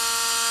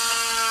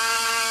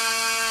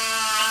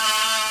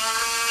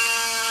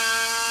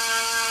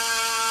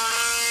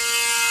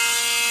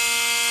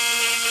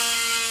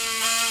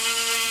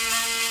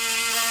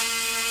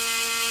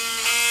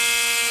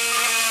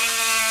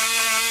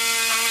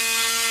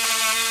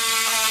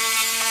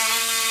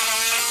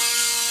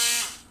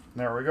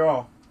 There we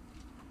go.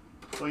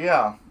 So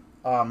yeah,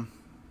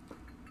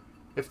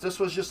 if this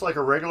was just like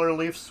a regular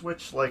leaf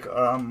switch, like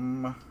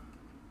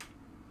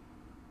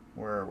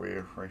where are we?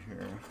 Right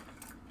here.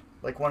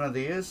 Like one of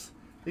these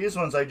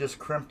ones I just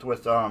crimped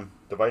with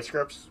device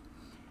grips.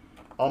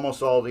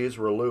 Almost all these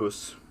were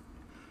loose.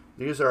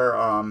 These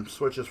are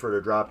switches for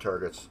the drop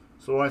targets.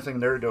 So the only thing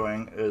they're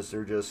doing is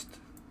they're just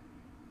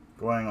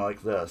going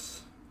like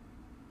this.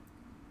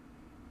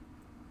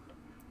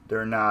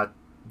 They're not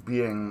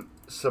being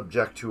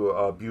subject to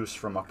abuse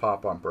from a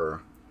pop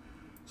bumper.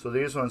 So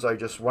these ones I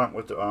just went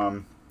with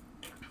the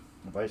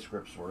vice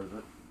grips. Where is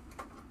it?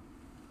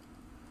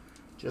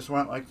 Just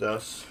went like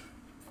this,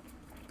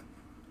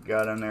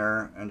 got in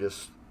there and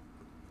just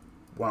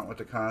went with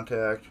the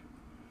contact,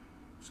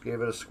 just gave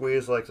it a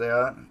squeeze like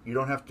that. You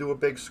don't have to do a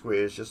big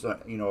squeeze, just a,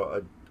 you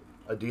know,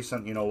 a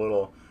decent, you know,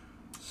 little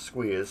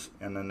squeeze,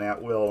 and then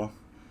that will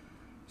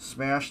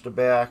smash the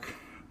back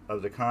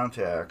of the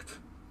contact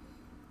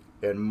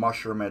and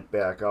mushroom it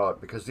back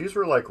out, because these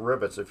were like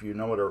rivets. If you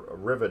know what a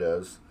rivet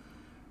is,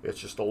 it's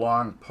just a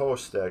long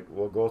post that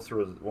will go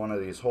through one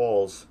of these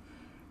holes,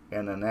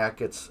 and then that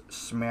gets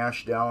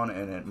smashed down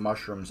and it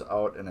mushrooms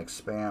out and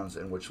expands,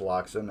 and which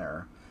locks in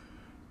there.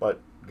 But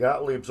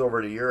Gottlieb's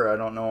over the year, I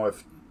don't know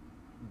if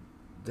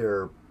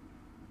their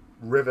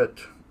rivet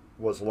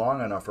was long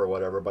enough or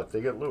whatever, but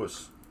they get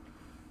loose.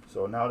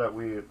 So now that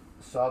we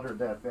soldered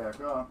that back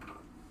up,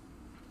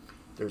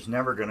 there's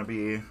never going to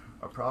be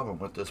a problem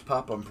with this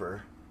pop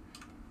bumper.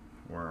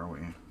 Where are we?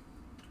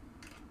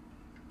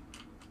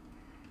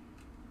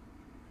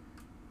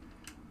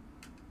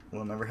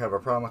 We'll never have a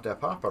problem with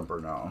that pop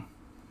bumper now,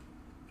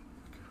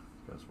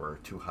 because we're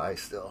too high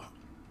still.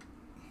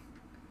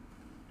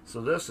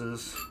 So this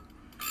is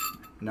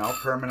now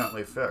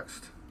permanently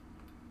fixed.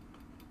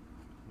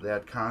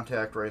 That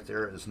contact right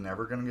there is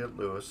never going to get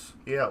loose.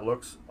 Yeah, it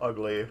looks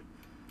ugly,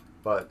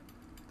 but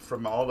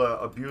from all the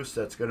abuse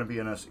that's going to be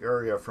in this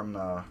area from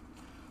the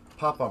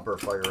pop bumper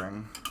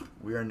firing,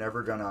 we are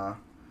never going to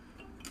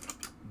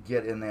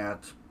get in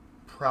that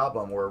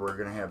problem where we're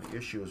going to have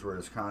issues where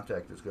this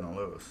contact is going to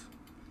lose.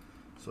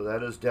 So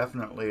that is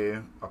definitely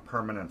a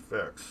permanent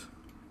fix.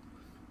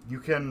 You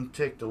can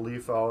take the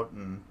leaf out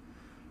and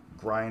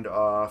grind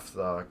off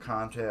the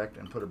contact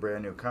and put a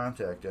brand new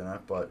contact in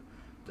it, but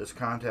this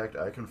contact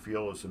I can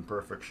feel is in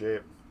perfect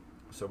shape.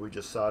 So we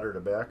just soldered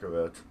the back of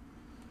it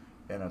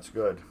and it's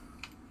good.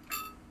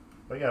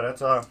 But yeah,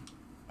 that's a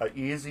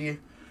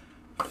easy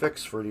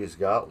fix for these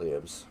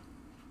Gottlieb's.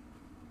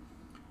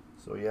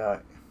 So yeah.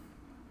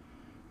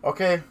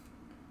 Okay,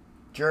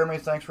 Jeremy,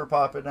 thanks for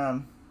popping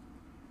in.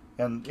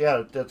 And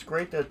yeah, that's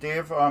great that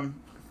Dave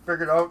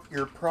figured out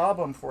your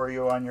problem for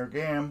you on your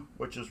game,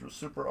 which is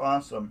super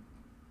awesome.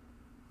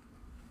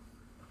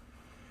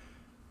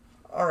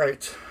 All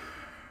right,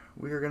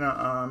 we are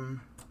gonna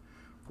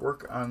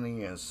work on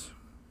these.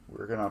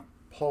 We're gonna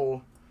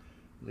pull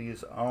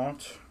these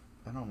out.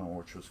 I don't know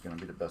which was gonna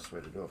be the best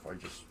way to do it. If I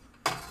just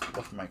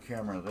left my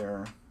camera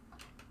there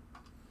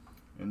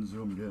and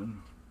zoomed in.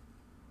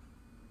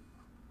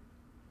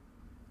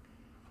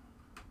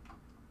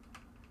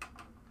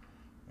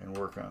 And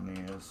work on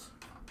these.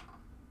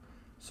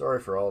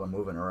 Sorry for all the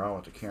moving around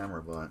with the camera,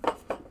 but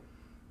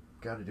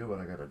gotta do what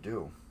I gotta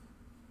do.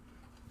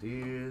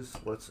 These,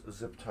 let's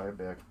zip tie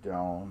back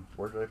down.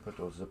 Where did I put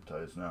those zip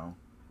ties now?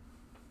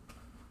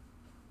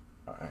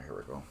 Alright, here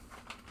we go.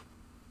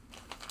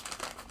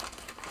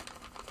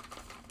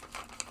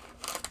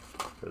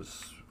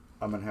 Because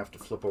I'm gonna have to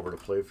flip over to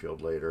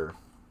playfield later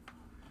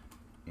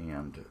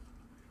and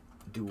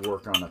do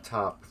work on the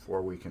top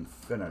before we can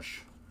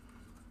finish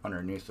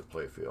underneath the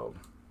playfield.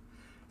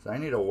 So I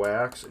need to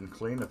wax and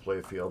clean the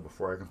playfield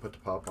before I can put the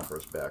pop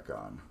bumpers back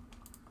on.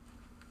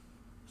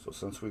 So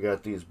since we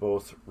got these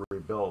both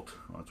rebuilt,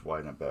 let's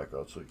widen it back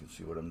out so you can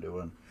see what I'm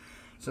doing.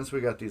 Since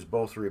we got these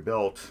both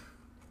rebuilt,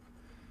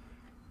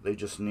 they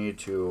just need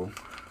to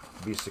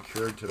be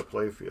secured to the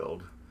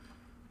playfield.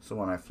 So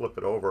when I flip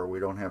it over,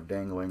 we don't have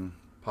dangling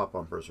pop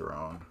bumpers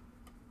around.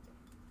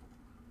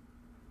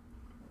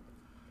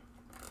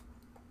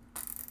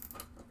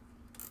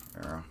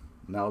 There.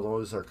 Now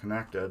those are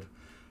connected.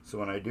 So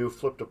when I do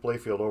flip the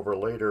playfield over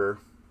later,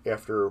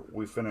 after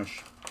we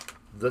finish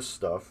this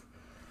stuff,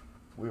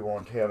 we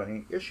won't have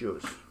any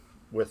issues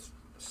with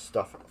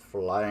stuff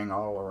flying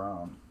all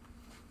around.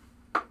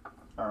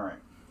 Alright,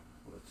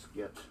 let's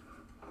get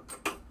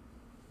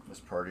this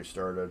party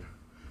started.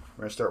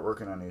 We're going to start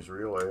working on these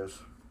relays.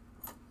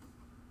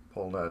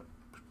 Pull that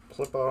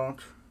clip out,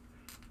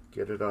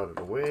 get it out of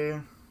the way.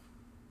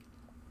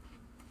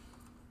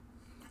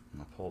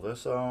 I'll pull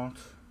this out.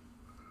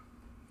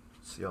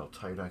 See how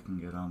tight I can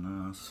get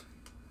on this.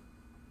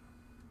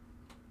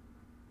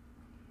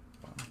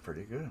 Well,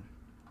 pretty good.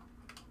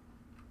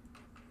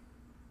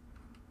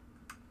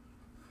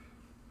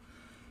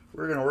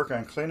 We're going to work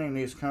on cleaning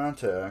these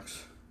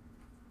contacts.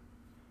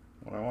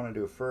 What I want to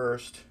do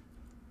first,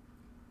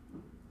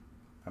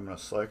 I'm going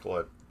to cycle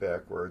it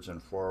backwards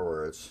and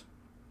forwards.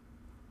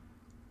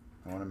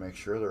 I want to make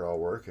sure they're all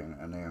working,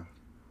 and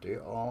they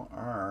all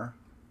are.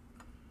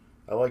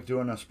 I like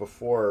doing this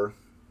before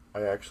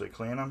I actually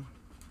clean them.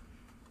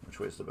 Which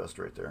way is the best?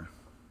 Right there.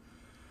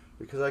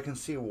 Because I can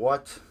see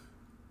what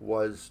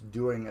was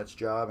doing its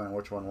job and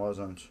which one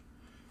wasn't.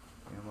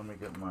 And let me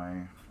get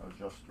my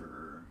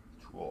adjuster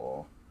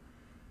tool.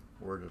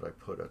 Where did I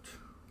put it?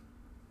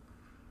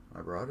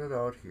 I brought it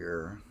out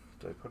here.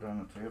 Did I put it on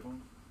the table?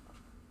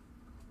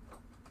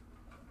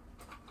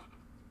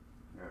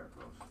 There it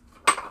goes.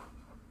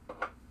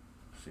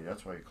 See,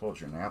 that's why you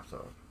close your naps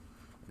out.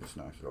 You just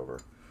knocked it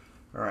over.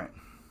 Alright.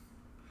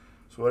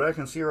 So what I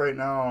can see right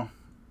now,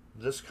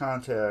 this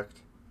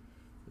contact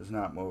is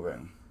not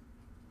moving.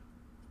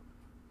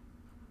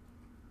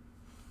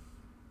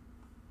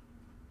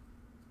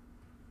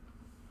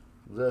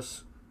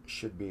 This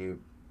should be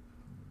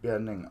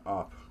bending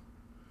up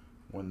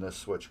when this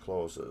switch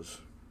closes.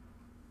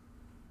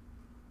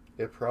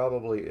 It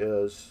probably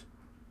is.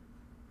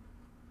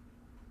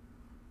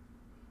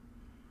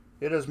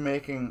 It is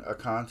making a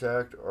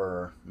contact,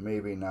 or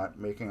maybe not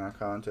making a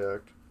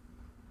contact.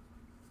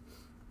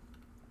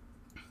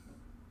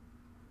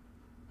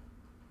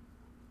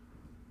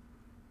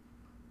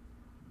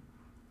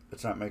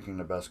 It's not making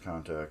the best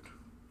contact.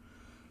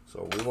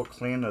 So we will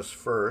clean this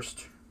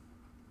first.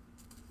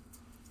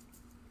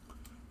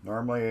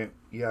 Normally,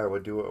 yeah, I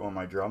would do it on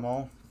my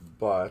Dremel,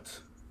 but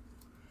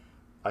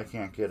I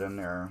can't get in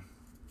there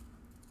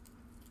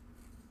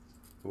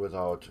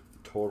without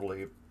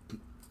totally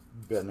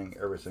bending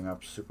everything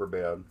up super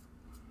bad.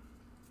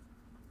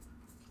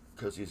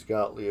 Because these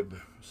Gottlieb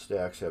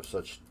stacks have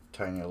such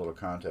tiny little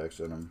contacts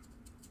in them.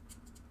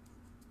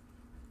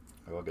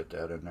 I will get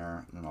that in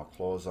there, and then I'll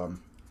close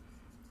them.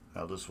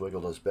 I'll just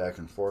wiggle this back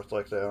and forth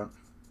like that.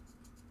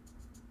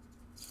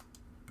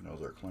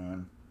 Those are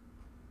clean.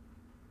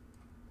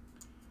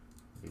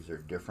 These are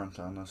different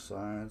on the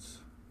sides.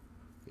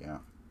 Yeah.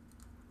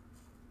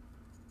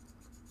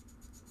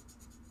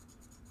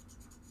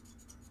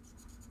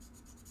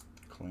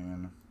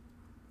 Clean.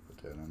 Put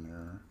that in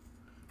there.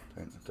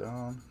 Tighten it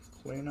down.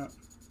 Clean it.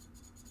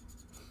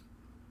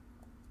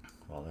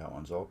 While that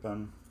one's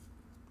open,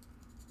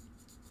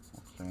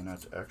 I'll clean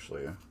it.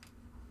 Actually,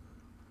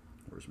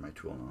 where's my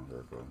tool now? There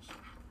it goes.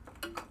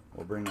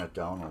 We'll bring that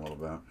down a little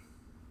bit.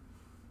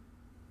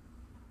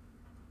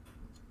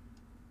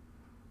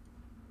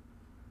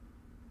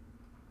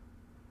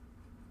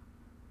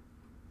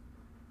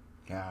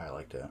 Yeah, I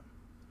like that.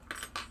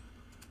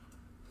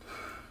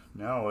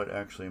 Now it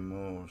actually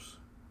moves.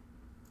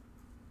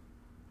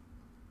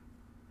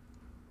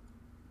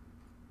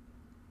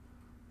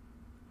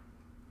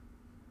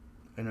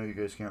 I know you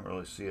guys can't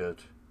really see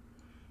it,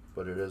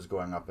 but it is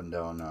going up and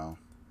down now.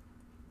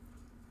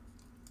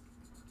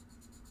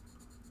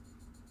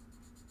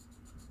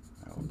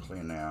 I will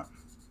clean that.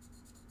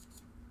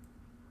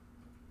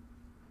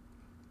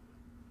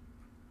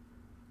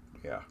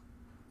 Yeah.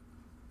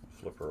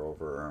 Flip her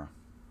over.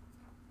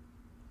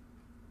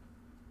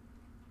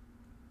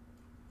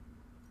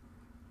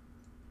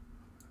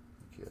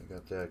 Okay, I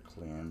got that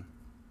clean.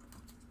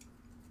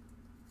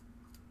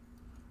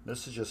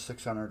 This is just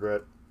 600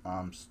 grit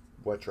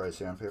wet dry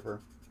sandpaper.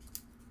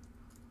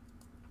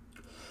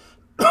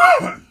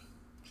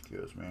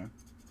 Excuse me.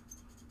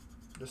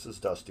 This is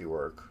dusty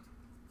work.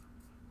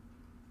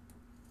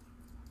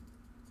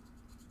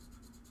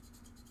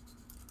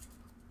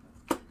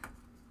 Now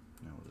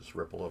we'll just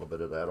rip a little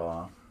bit of that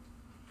off.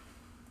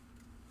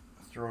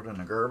 Throw it in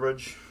the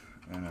garbage,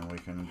 and then we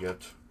can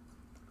get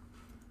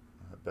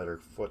a better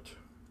foot,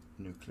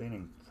 new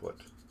cleaning foot.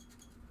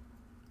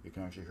 You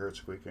can actually hear it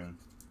squeaking.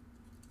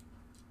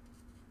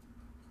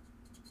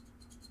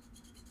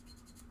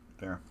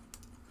 There.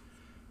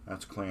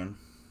 That's clean.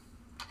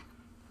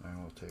 I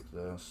will take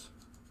this.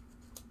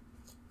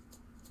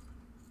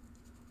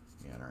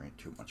 Yeah, there ain't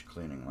too much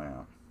cleaning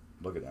left.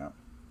 Look at that.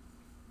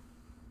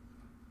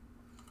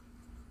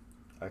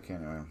 I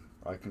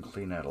can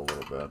clean that a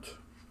little bit.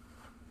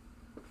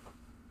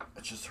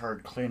 It's just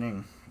hard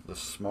cleaning the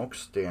smoke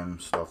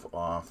stand stuff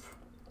off.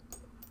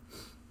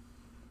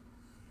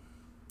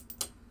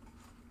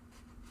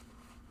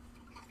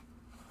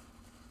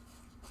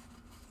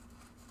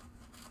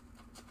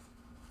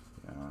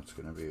 It's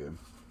going to be, it's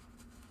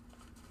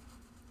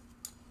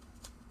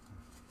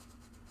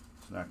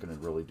not going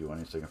to really do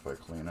anything if I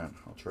clean it.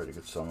 I'll try to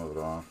get some of it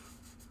off.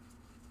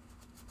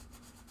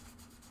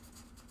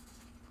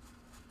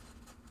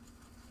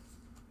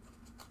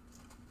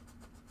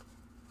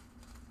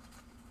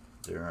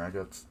 There, I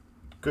got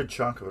a good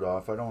chunk of it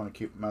off. I don't want to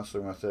keep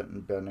messing with it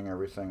and bending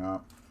everything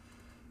up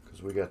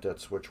because we got that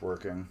switch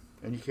working.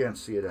 And you can't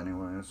see it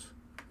anyways.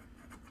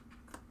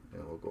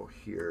 And we'll go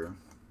here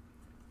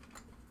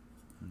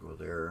and go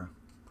there.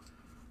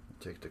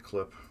 Take the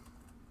clip,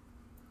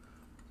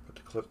 put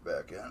the clip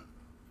back in.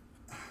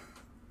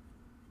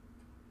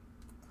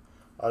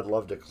 I'd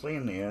love to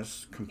clean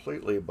these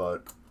completely,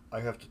 but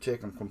I have to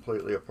take them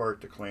completely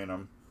apart to clean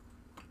them.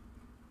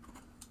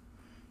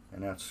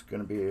 And that's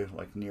going to be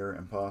like near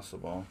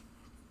impossible.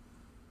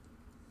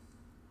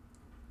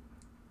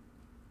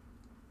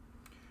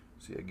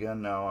 See,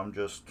 again, now I'm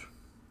just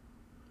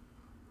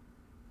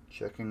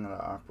checking the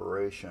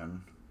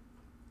operation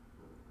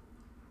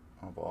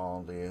of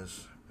all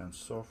these, and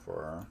so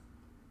far,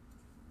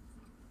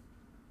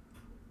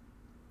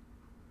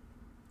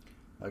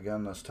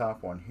 again, this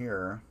top one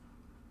here,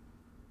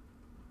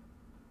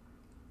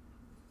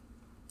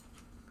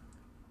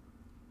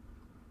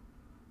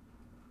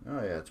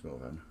 oh yeah, it's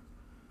moving.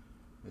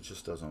 It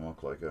just doesn't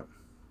look like it.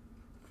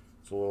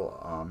 It's a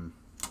little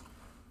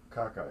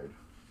cockeyed.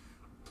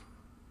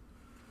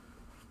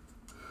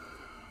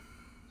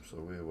 So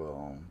we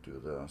will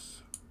do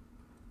this.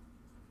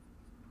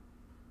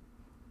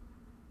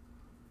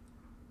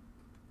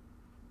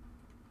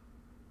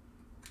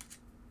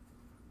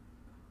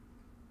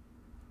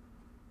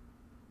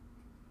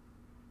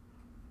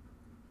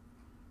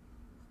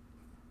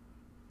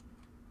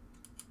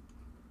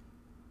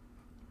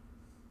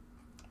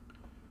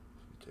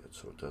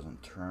 So it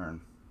doesn't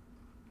turn.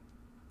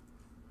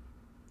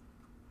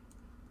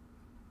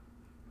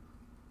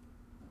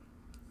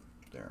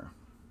 There.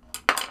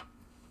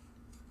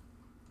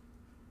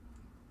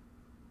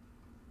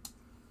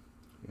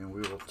 And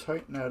we will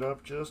tighten that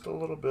up just a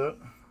little bit.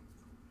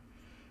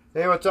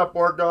 Hey, what's up,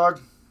 Borg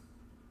Dog?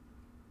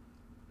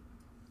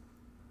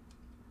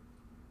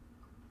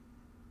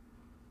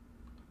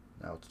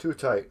 Now it's too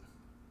tight.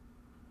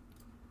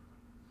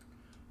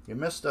 You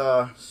missed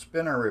a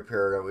spinner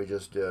repair that we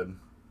just did.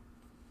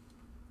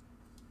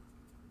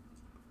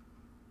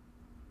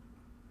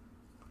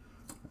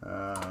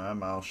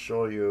 I'll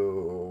show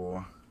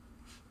you.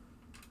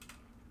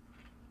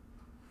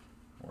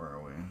 Where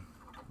are we?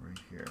 Right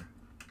here.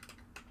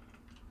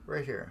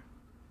 Right here.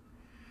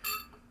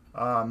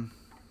 You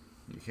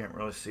can't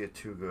really see it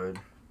too good,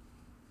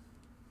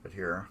 but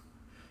here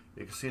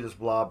you can see this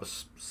blob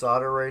of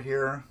solder right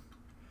here.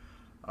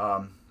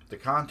 The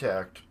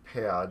contact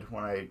pad,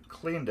 when I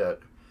cleaned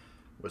it,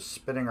 was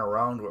spinning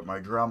around with my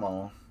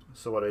Dremel.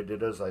 So what I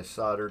did is I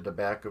soldered the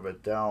back of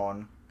it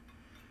down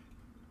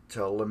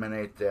to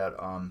eliminate that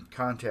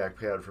contact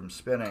pad from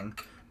spinning,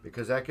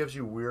 because that gives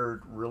you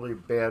weird, really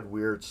bad,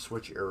 weird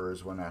switch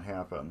errors when that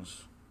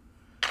happens.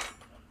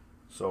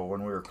 So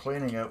when we were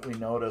cleaning it, we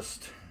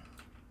noticed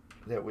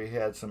that we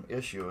had some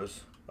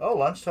issues. Oh,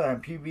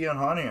 lunchtime, PB and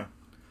honey.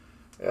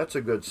 That's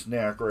a good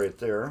snack right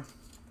there.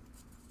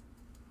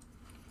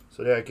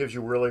 So yeah, it gives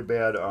you really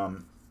bad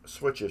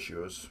switch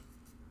issues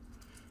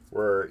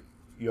where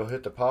you'll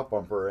hit the pop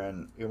bumper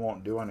and it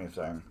won't do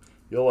anything.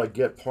 You'll like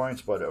get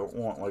points, but it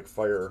won't like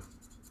fire.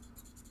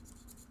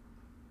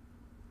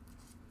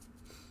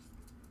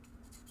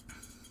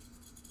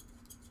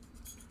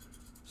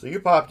 So you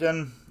popped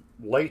in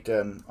late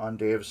then on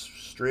Dave's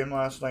stream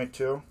last night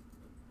too?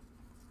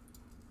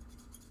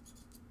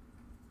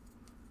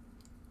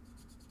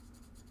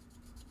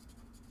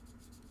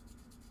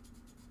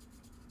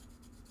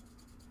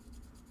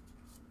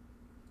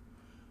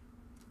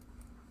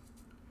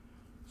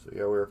 So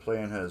yeah, we were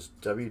playing his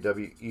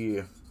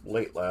WWE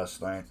late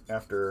last night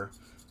after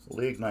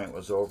league night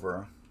was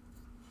over.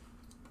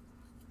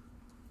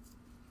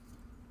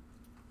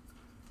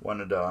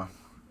 Wanted to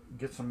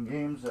get some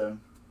games in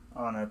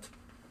on it.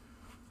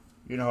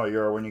 You know how you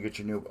are when you get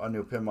a new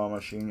pinball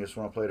machine, you just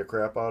want to play the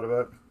crap out of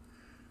it.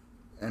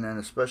 And then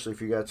especially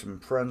if you got some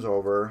friends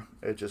over,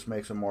 it just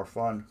makes it more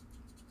fun.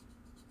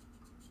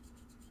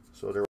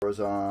 So there was,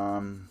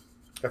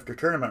 after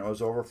tournament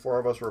was over, 4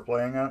 of us were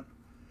playing it.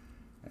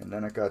 And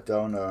then it got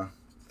down to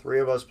 3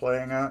 of us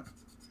playing it.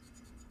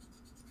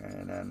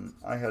 And then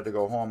I had to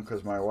go home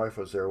because my wife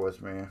was there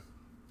with me.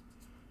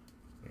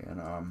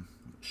 And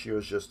she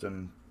was just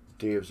in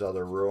Dave's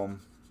other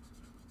room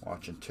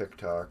watching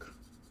TikTok.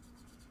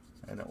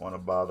 I didn't want to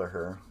bother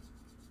her.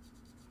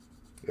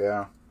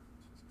 Yeah.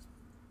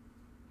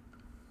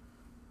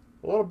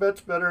 A little bit's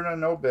better than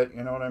no bit,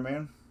 you know what I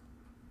mean?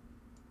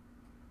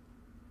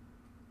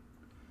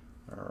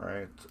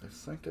 Alright, I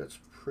think that's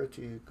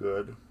pretty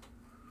good.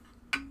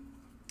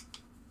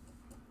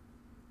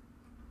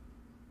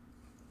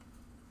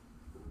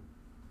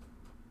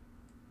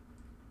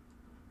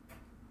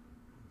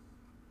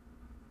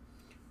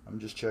 I'm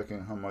just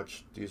checking how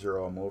much these are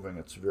all moving.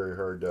 It's very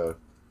hard to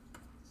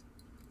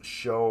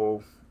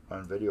show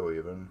on video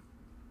even.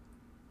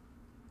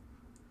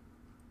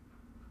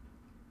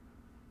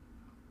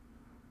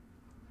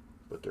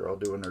 But they're all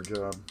doing their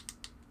job.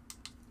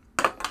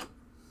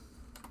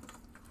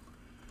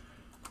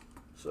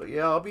 So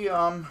yeah, I'll be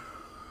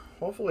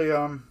hopefully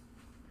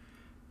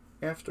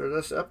after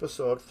this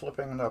episode,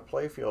 flipping the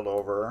playfield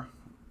over,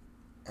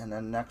 and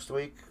then next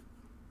week,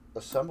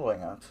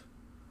 assembling it.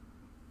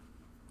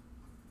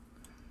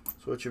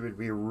 So which would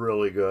be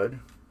really good.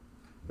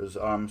 Because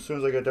as soon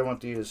as I get done with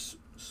these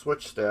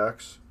switch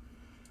stacks,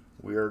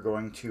 we are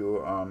going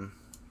to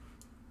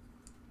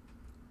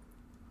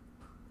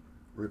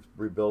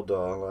rebuild the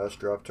last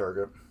drop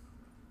target.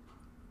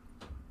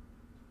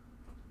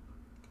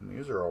 And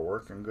these are all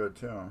working good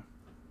too.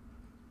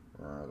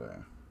 Where are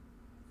they?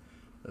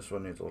 This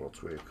one needs a little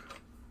tweak.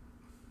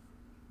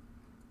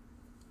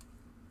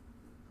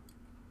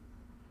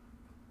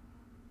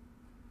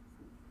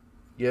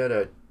 Yeah,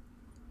 that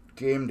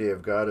game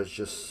Dave got is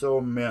just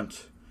so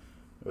mint.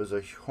 It was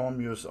a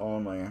home use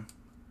only.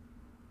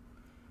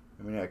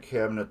 I mean, that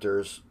cabinet,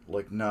 there's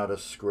like not a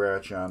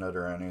scratch on it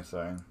or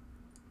anything.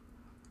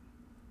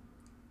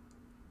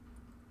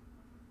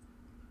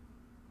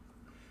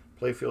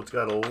 Playfield's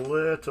got a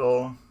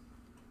little...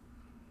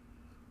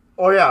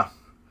 Oh yeah!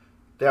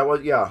 That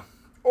was, yeah.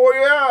 Oh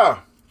yeah!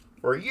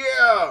 Or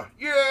yeah!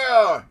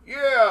 Yeah!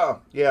 Yeah!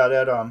 Yeah,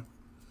 that,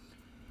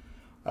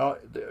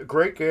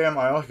 great game.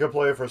 I only could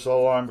play it for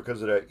so long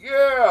because of that.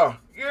 Yeah!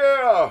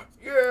 Yeah!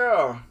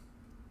 Yeah!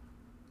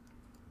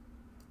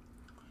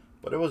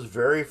 But it was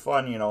very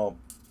fun, you know.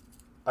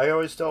 I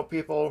always tell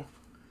people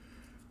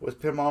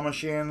with pinball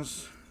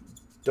machines,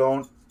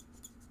 don't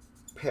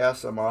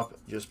pass them up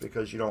just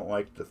because you don't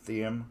like the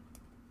theme.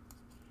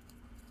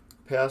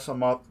 Pass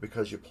them up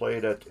because you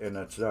played it and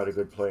it's not a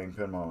good playing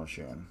pinball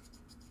machine.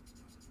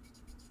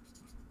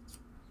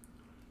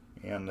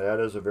 And that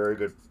is a very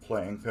good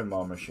playing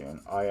pinball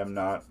machine. I am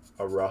not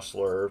a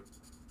wrestler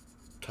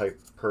type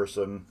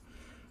person,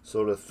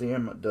 so the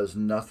theme does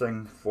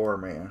nothing for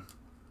me.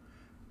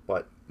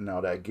 But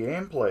now that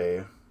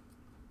gameplay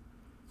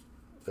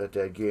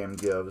that game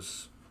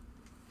gives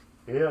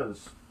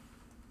is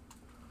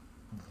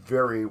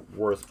very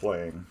worth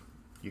playing.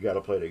 You got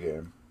to play the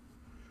game.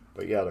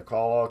 But yeah, the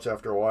call-outs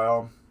after a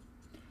while,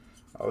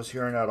 I was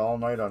hearing that all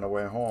night on the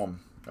way home.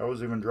 I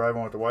was even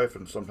driving with the wife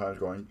and sometimes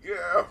going,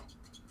 yeah!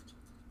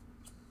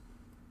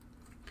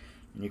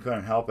 And you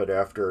couldn't help it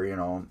after, you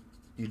know,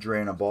 you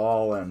drain a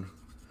ball and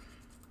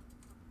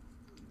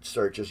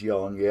start just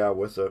yelling, yeah,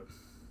 with it.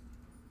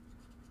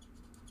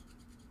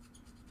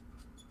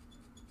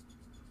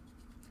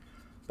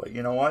 But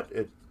you know what?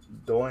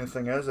 The only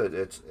thing is,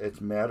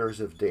 it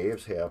matters if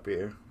Dave's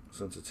happy,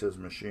 since it's his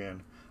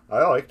machine.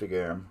 I like the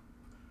game.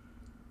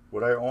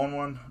 Would I own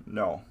one?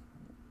 No.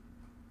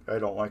 I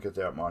don't like it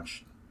that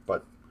much.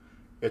 But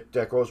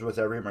that goes with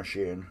every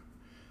machine.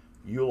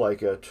 You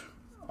like it.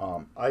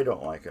 I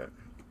don't like it.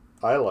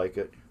 I like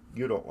it.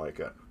 You don't like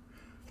it.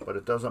 But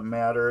it doesn't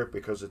matter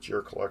because it's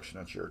your collection.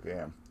 It's your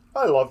game.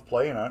 I love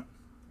playing it.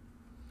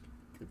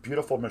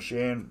 Beautiful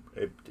machine.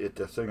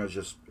 The thing is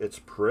just, it's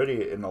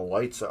pretty, and the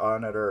lights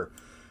on it are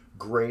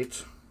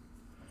great.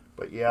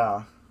 But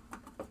yeah,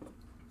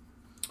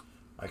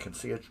 I can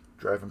see it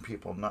driving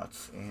people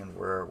nuts. And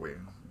where are we?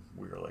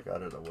 We are like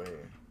out of the way.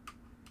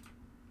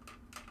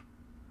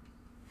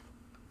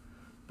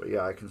 But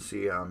yeah, I can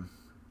see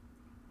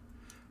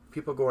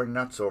people going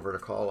nuts over the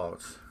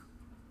call-outs.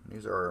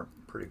 These are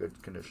pretty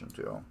good condition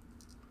too.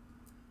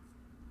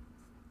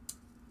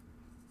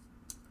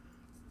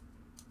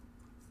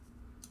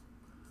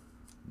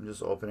 I'm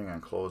just opening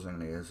and closing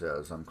these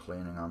as I'm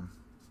cleaning them,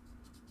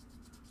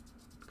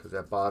 because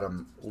that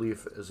bottom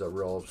leaf is a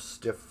real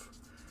stiff,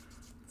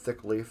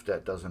 thick leaf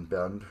that doesn't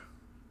bend.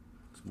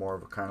 It's more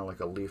of a kind of like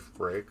a leaf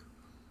break.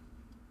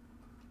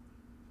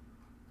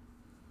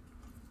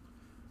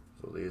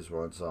 So these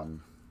ones,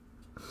 I'm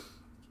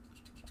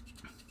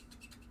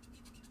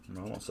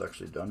almost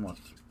actually done with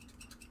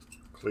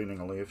cleaning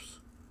the leaves.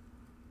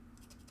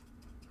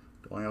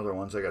 The only other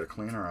ones I got to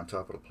clean are on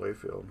top of the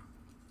playfield.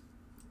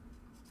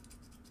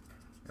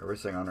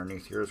 Everything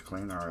underneath here is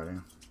clean already.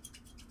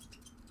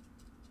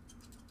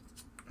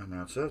 And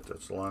that's it.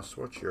 That's the last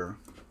switch here.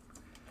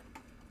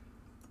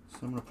 So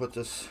I'm going to put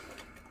this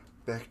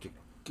back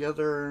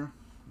together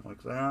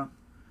like that.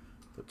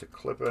 Put the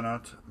clip in it.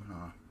 I'm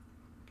going to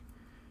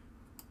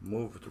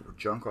move the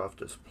junk off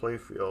this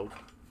playfield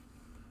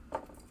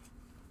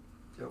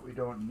that we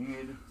don't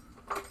need.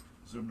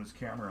 Zoom this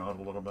camera out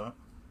a little bit.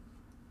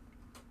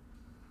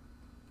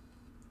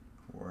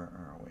 Where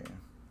are we?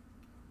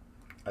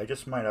 I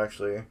just might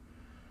actually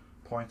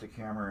point the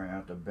camera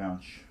at the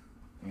bench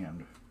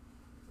and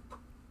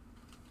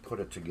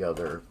put it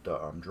together, the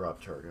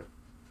drop target.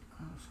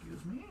 Oh,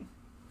 excuse me.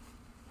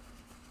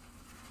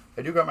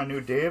 I do got my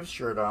new Dave's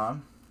shirt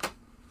on,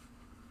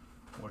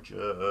 which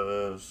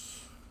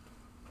is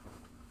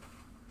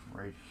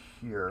right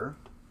here.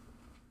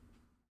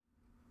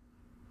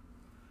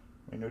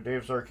 My new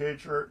Dave's Arcade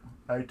shirt.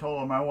 I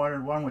told him I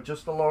wanted one with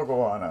just the logo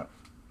on it.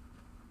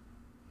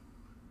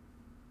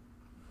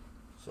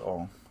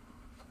 So,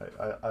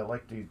 I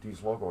like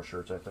these logo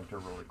shirts. I think they're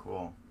really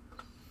cool.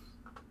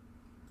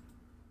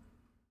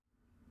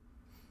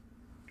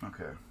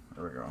 Okay,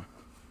 there we go.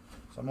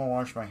 So I'm going to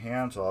wash my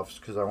hands off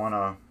because I want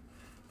to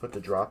put the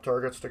drop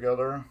targets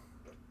together.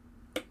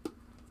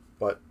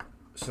 But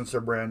since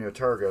they're brand new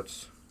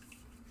targets,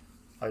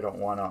 I don't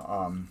want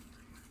to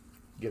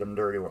get them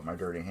dirty with my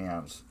dirty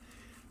hands.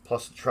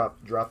 Plus the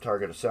drop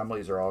target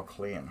assemblies are all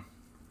clean.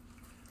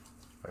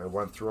 I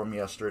went through them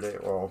yesterday,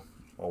 well,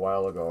 a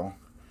while ago,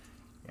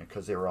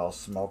 because they were all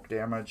smoke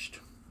damaged,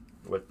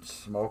 with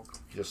smoke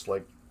just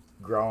like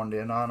ground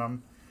in on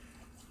them.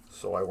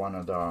 So I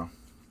wanted to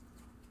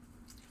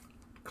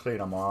clean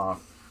them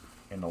off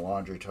in the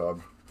laundry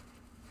tub.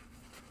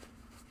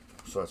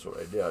 So that's what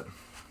I did.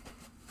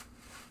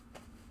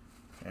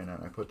 And then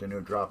I put the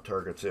new drop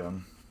targets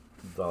in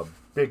the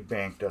big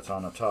bank that's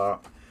on the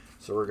top.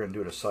 So we're going to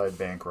do the side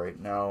bank right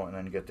now and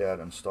then get that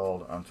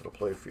installed onto the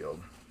playfield.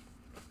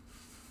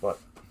 But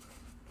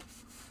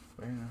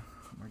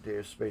my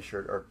Dave's space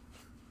shirt.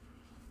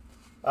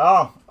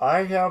 Oh,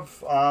 I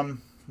have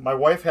my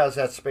wife has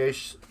that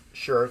space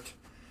shirt,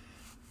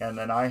 and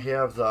then I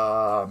have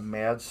the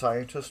Mad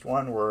Scientist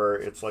one where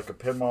it's like a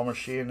pinball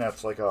machine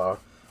that's like a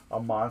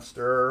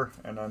monster,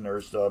 and then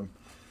there's the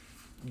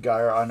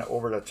guy on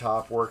over the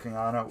top working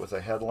on it with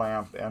a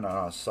headlamp and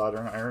a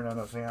soldering iron in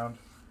his hand.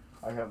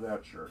 I have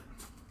that shirt.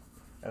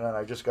 And then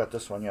I just got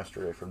this one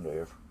yesterday from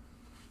Dave.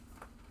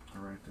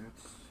 Alright,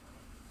 that's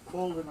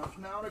cold enough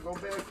now to go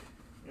back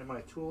in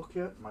my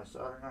toolkit, my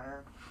soldering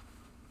iron.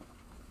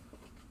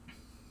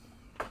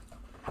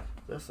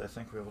 This, I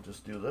think we will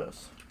just do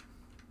this.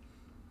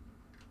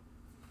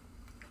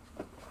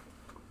 I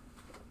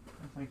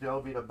think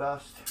that'll be the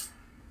best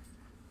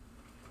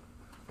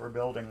for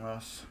building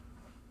this.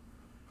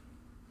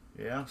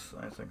 Yes,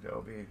 I think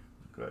that'll be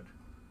good.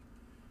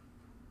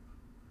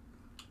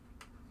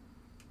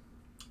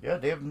 Yeah,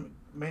 Dave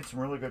made some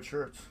really good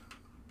shirts.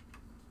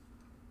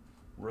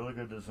 Really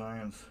good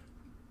designs.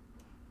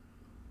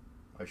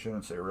 I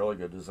shouldn't say really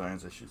good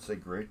designs, I should say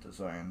great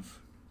designs.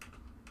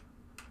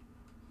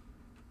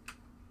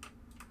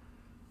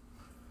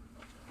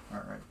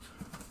 Alright.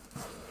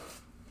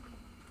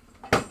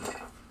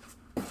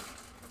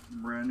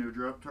 Brand new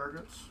drop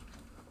targets.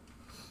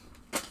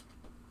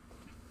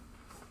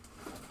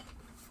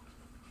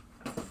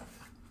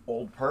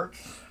 Old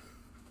parts.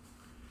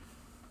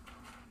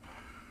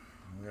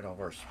 We got all of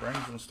our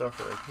springs and stuff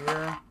right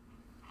here.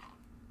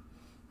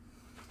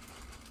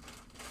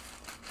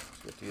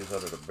 Let's get these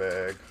out of the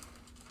bag.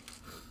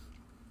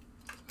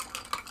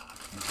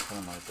 Put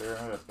them right there.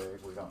 That bag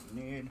we don't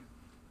need.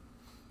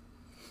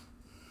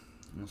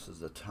 This is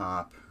the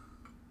top.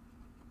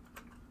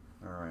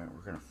 Alright,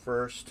 we're going to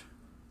first...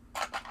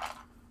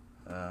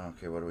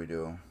 okay, what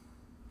do?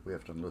 We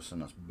have to loosen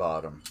this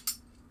bottom.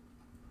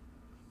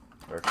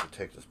 Or actually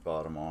take this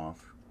bottom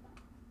off.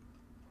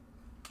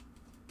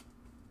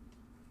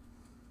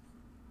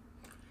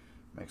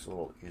 Makes it a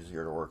little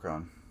easier to work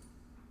on.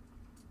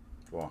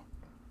 Well,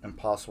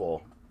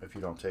 impossible if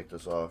you don't take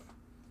this off.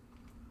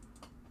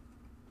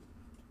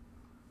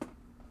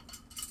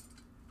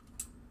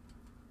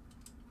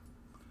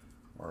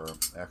 Or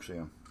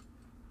actually,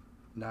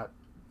 not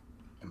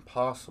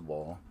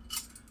impossible,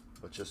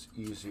 but just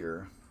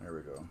easier. There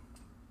we go.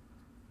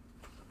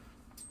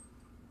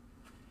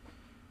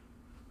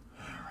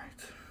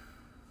 Alright.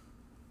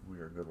 We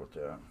are good with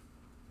that.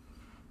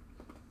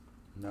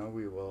 Now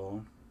we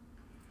will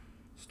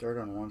start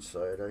on one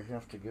side. I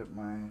have to get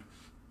my...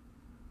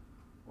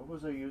 What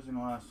was I using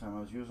last time?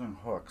 I was using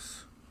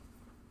hooks.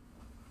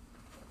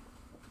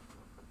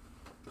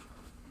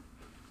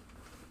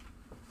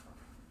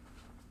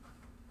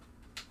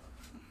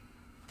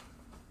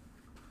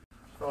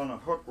 So a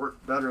hook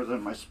worked better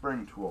than my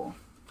spring tool.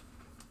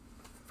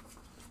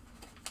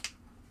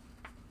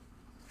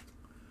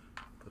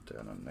 Put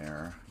that in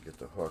there, get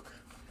the hook.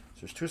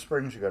 So there's two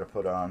springs you got to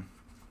put on.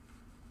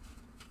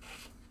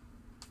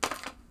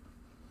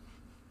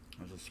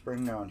 There's a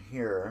spring down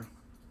here.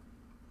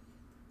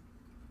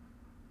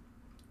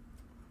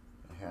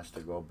 It has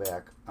to go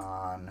back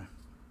on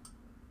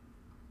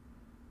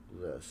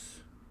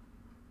this.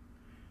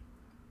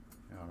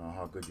 I don't know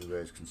how good you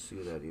guys can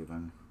see that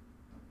even.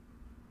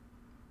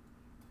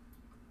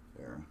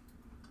 There.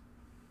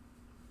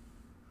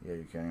 Yeah,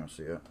 you can't even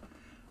see it.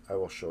 I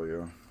will show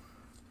you.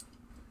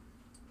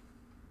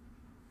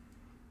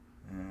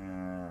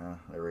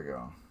 There we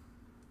go.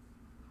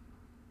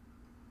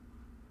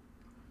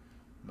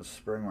 The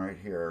spring right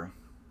here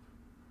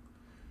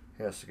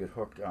has to get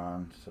hooked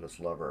on to this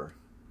lever.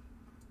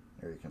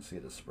 There you can see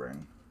the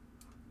spring.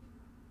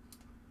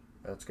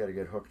 That's got to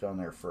get hooked on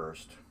there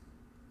first.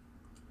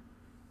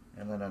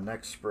 And then the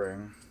next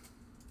spring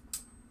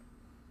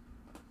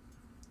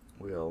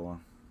will,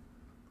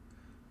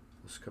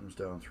 this comes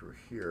down through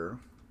here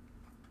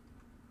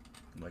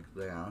like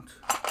that.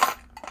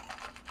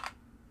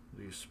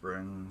 These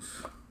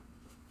springs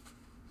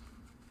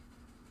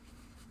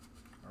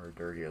are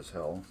dirty as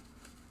hell.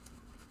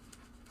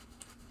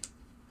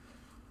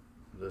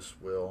 This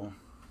will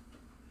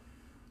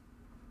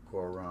go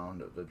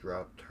around the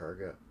drop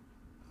target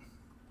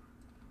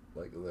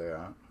like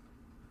that.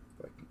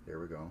 There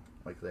we go,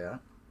 like that.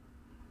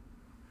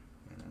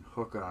 And then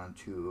hook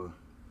onto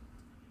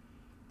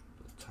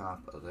the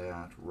top of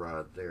that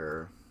rod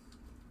there.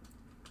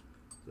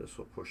 This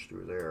will push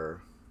through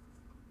there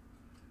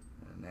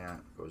And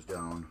that goes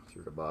down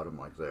through the bottom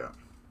like that.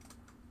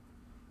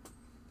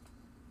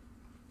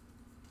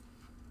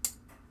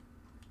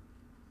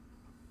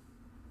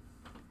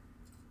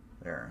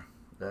 There,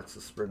 that's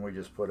the spring we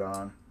just put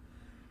on.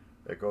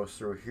 It goes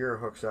through here,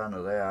 hooks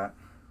onto that,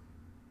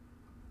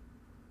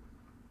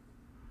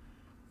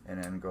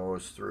 and then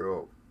goes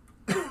through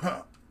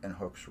and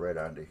hooks right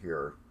onto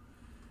here.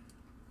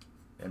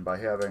 And by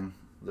having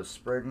the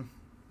spring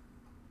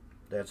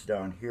that's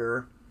down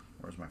here,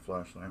 where's my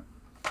flashlight?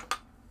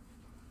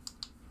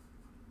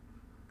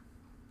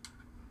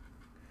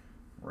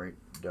 Right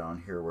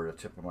down here where the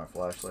tip of my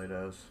flashlight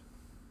is.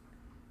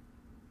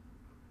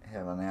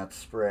 Having that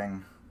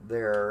spring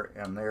there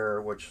and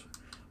there, which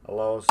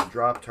allows the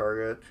drop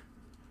target.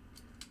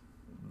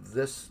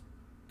 This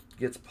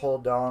gets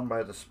pulled down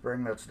by the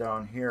spring that's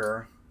down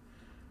here,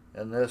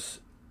 and this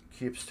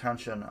keeps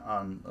tension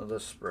on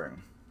this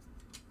spring.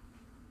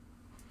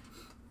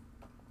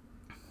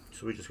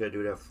 So we just got to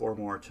do that 4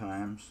 more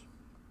times.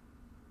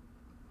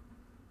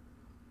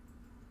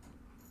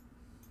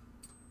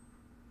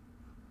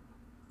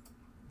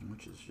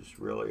 Which is just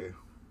really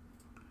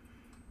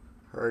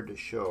hard to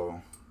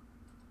show.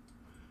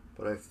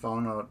 But I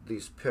found out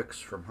these picks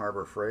from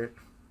Harbor Freight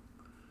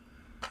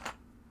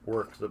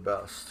work the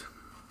best.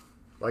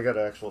 I got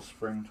an actual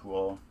spring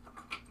tool,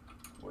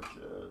 which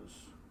is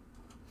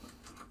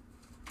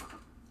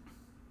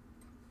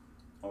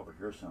over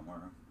here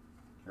somewhere.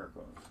 Here it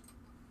goes.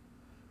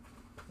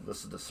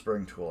 This is the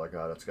spring tool I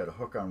got. It's got a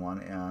hook on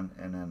one end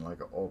and then like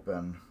an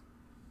open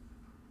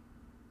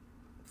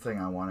thing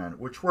on one end,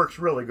 which works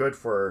really good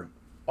for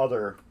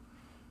other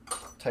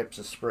types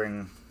of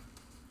springs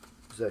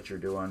that you're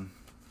doing.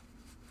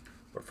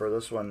 But for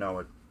this one, no,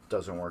 it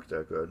doesn't work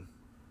that good.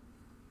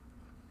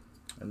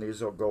 And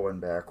these will go in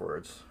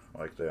backwards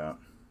like that.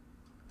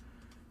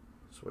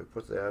 So we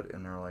put that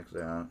in there like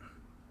that.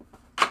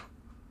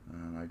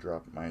 And I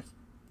drop my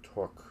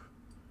hook.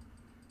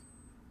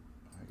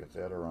 I get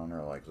that around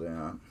there like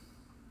that.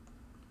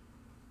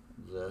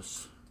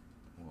 This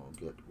will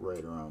get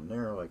right around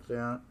there like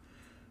that.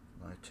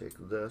 I take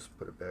this,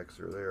 put it back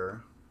through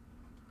there.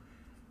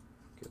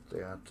 Get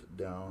that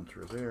down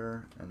through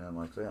there, and then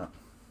like that.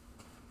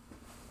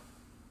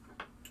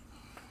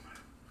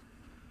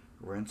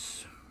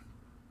 Rinse,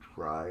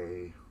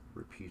 dry,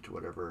 repeat,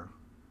 whatever.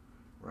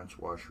 Rinse,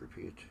 wash,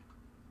 repeat.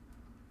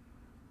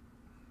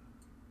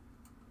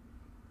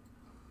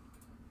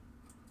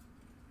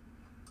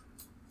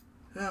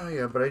 Oh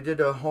yeah, but I did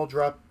a whole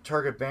drop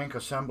target bank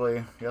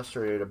assembly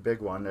yesterday, a big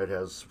one that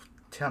has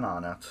 10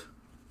 on it.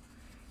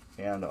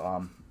 And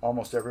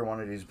almost every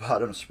one of these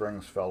bottom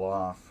springs fell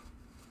off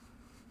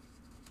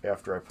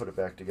after I put it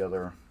back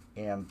together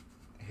and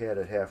had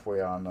it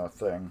halfway on the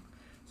thing,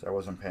 so I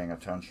wasn't paying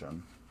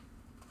attention.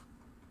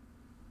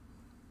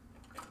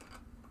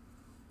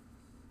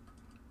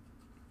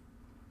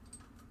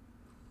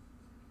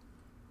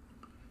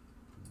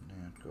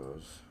 And that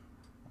goes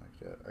like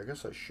that. I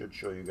guess I should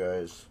show you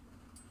guys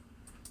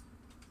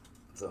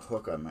the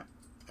hook I'm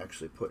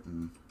actually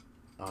putting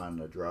on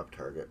the drop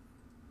target.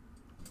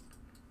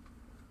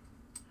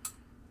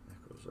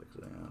 That goes like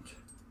that.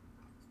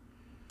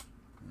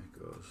 That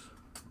goes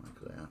like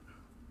that.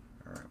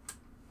 Alright.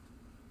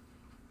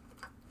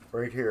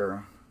 Right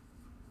here,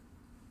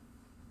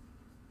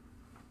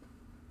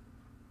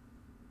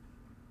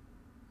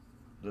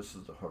 this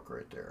is the hook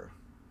right there.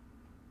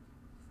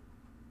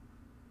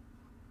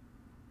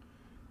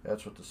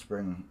 That's what the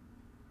spring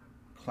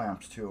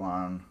clamps to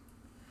on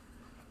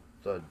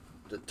the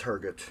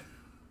target.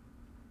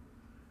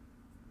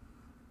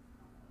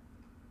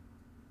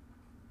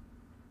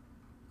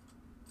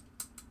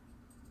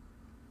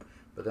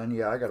 But then,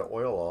 yeah, I got to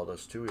oil all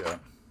this too yet.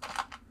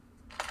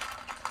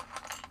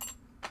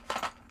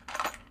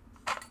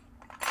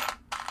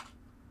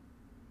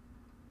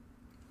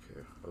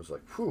 Okay, I was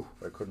like, whew,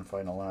 I couldn't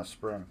find the last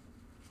spring.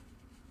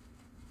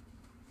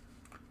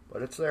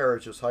 But it's there,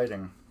 it's just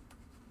hiding.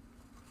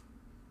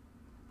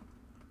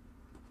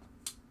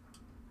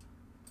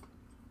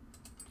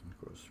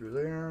 It goes through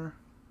there.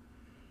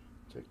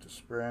 Take the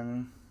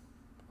spring,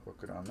 hook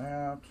it on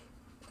that.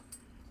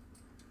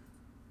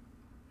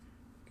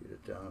 Get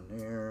it down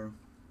there.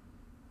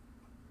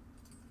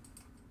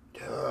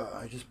 Duh,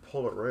 I just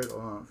pulled it right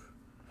off.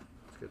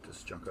 Let's get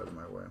this junk out of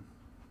my way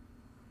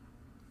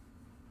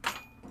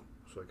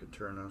so I can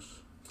turn this,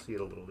 see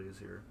it a little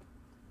easier.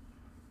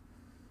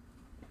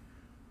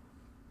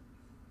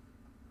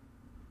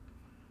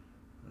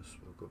 This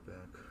will go back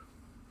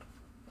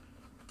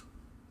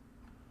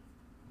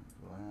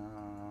like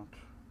that.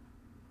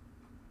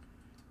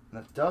 And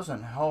it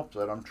doesn't help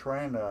that I'm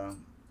trying to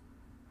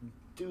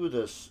do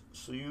this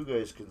so you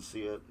guys can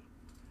see it.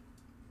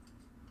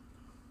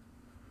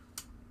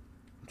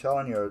 I'm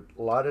telling you,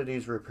 a lot of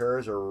these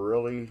repairs are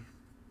really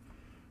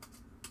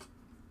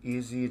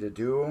easy to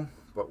do,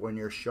 but when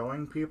you're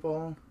showing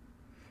people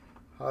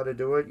how to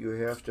do it, you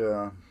have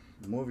to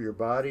move your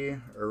body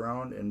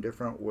around in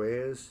different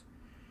ways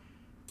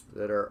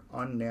that are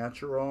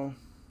unnatural,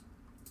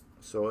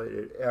 so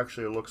it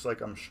actually looks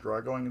like I'm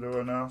struggling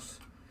doing this,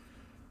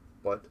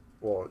 but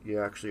Well,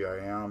 yeah, actually I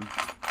am,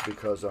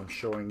 because I'm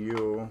showing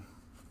you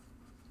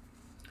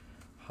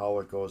how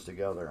it goes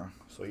together.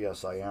 So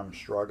yes, I am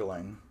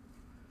struggling,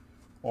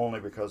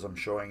 only because I'm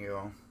showing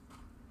you,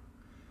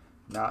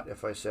 not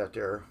if I sat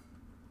there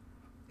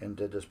and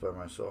did this by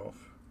myself.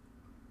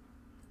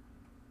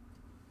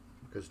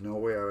 Because no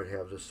way I would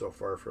have this so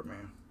far from me.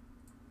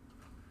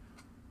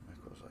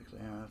 That goes like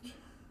that.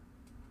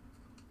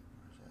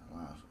 Where's that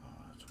last?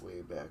 Oh, that's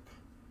way back.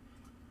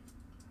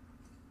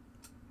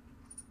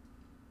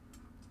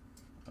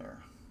 There.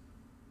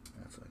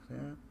 That's like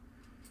that.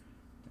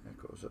 That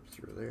goes up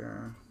through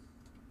there.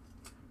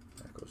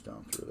 That goes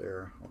down through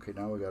there. Okay,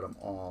 now we got them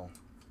all.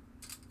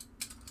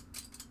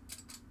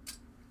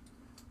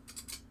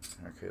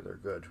 Okay, they're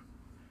good.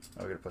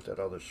 Now we're going to put that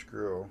other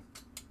screw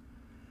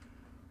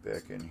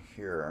back in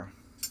here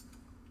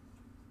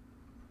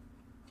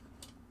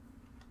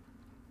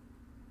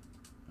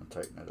and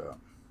tighten it up.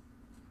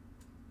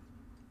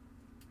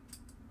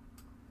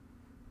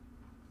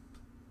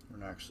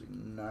 We're actually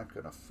not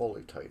going to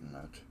fully tighten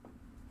it.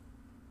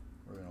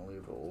 We're going to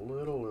leave it a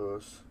little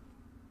loose.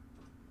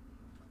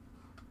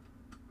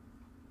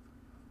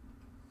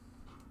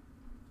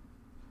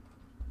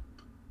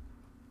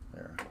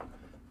 There.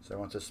 So I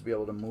want this to be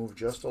able to move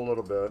just a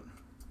little bit.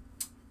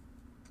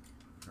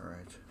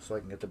 Alright, so I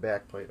can get the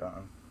back plate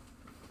on.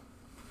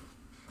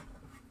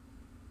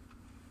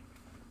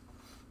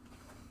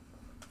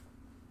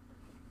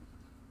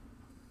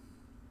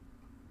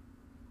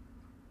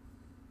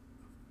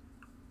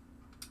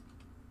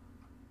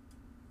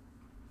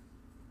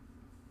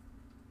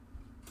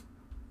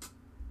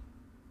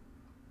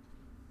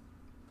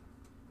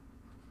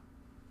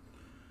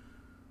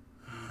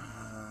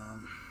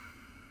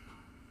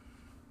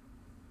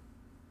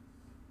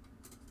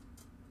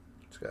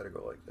 It's got to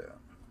go like that.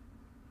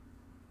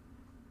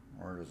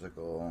 Where does it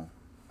go?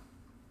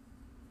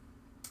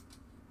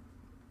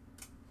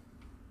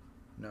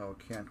 No,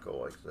 it can't go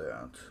like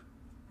that.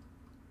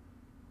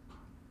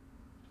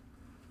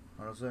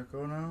 How does that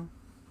go now?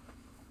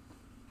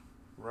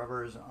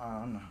 Rubber's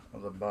on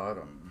the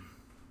bottom.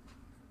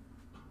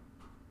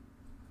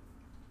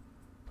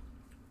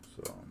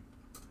 So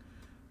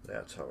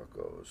that's how it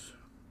goes.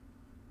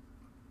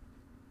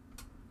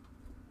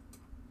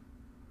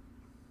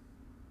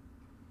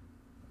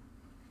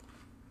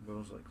 It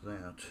goes like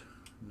that.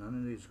 None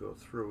of these go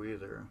through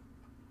either.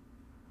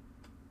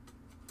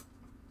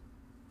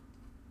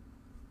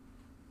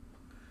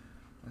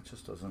 That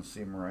just doesn't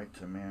seem right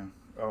to me.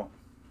 Oh,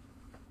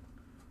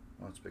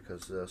 well, it's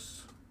because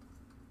this.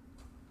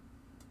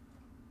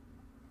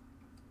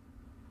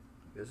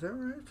 Is that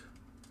right?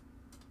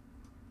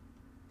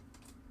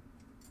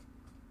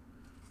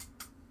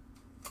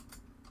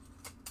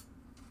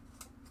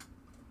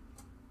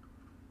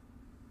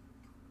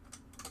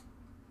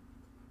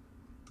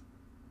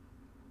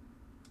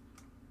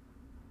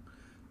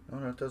 No,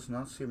 that does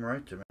not seem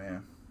right to me.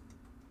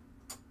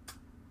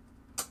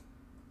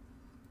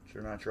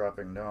 They're not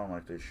dropping down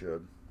like they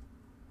should.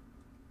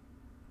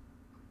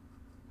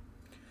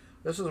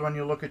 This is when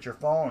you look at your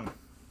phone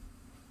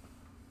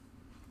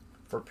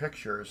for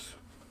pictures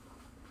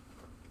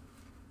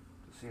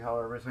to see how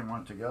everything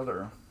went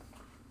together.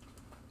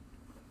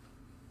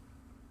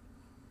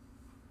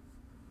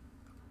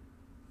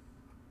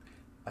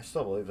 I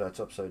still believe that's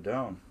upside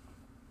down.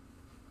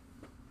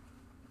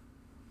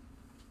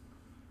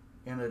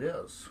 And it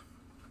is.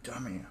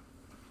 Dummy.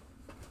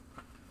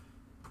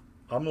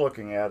 I'm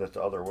looking at it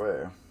the other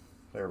way.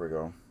 There we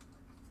go.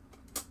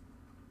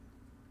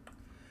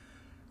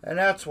 And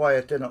that's why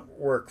it didn't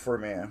work for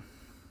me.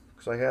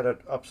 Because I had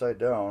it upside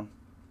down.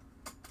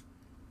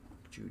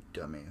 You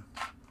dummy.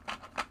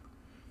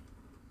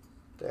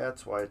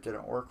 That's why it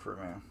didn't work for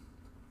me.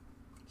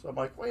 So I'm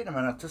like, wait a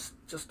minute, this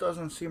just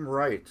doesn't seem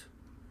right.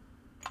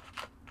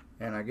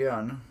 And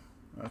again,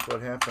 that's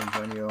what happens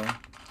when you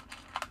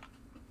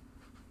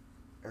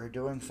are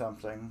doing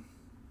something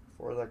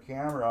for the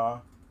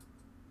camera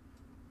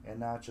and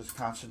not just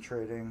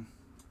concentrating.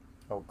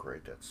 Oh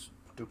great, that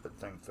stupid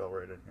thing fell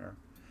right in here.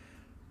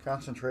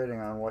 Concentrating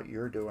on what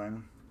you're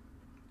doing,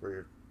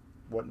 or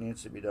what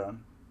needs to be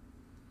done.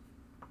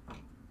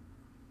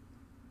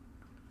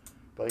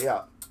 But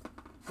yeah,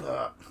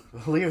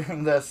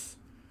 leaving this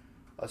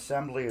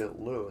assembly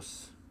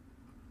loose,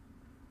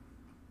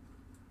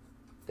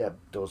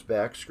 those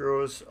back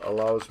screws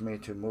allows me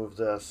to move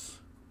this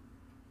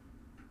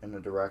in the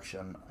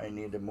direction I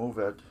need to move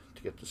it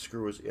to get the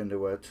screws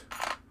into it.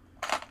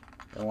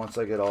 And once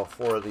I get all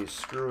 4 of these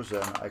screws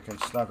in, I can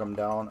snug them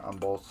down on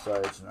both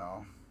sides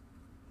now.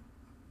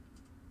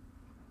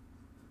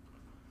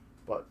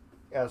 But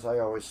as I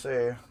always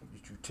say,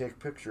 you take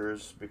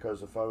pictures,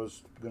 because if I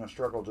was going to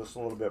struggle just a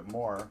little bit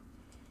more,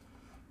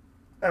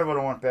 I would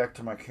have went back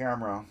to my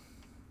camera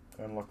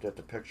and looked at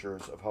the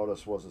pictures of how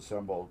this was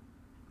assembled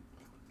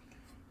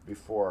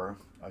before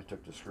I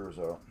took the screws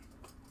out.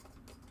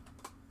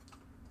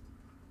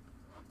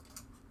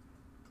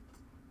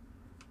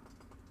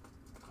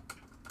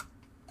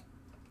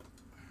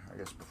 I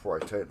guess before I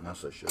tighten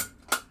this, I should.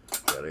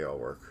 Yeah, they all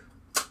work.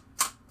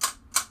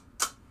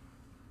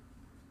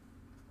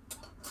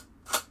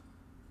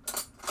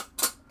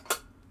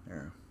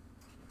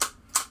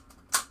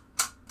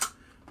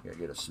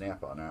 Gotta get a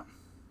snap on that.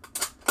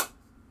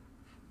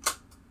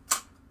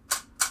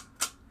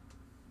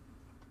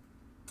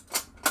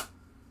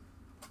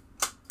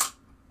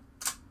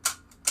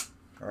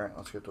 Alright,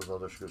 let's get those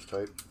other screws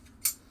tight,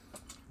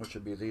 which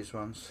would be these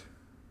ones.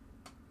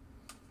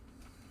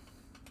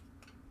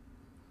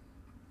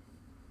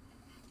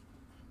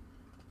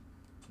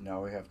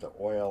 Now we have to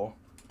oil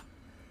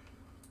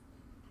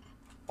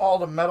all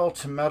the metal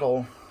to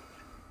metal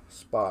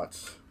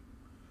spots.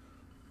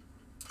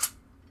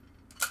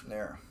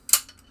 There.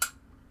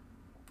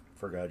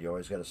 Forgot you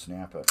always got to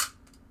snap it.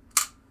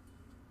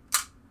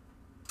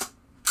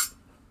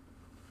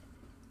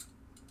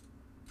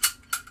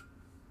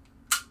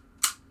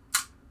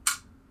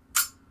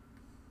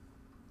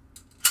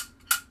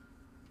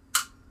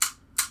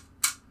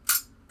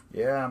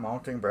 Yeah,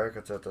 mounting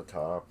brackets at the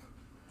top.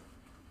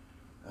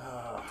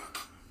 Yeah,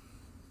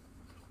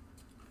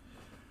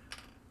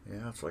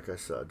 it's like I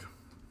said.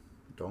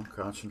 Don't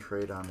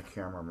concentrate on the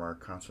camera,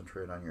 Mark.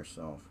 Concentrate on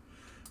yourself.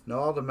 Now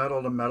all the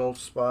metal to metal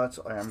spots,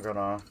 I am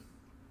gonna...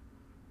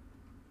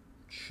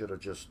 Should have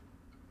just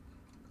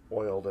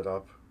oiled it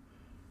up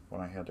when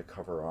I had to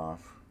cover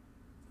off.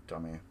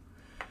 Dummy.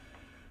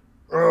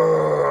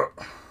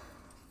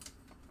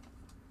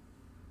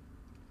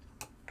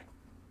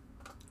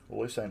 At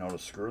least I know the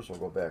screws will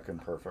go back in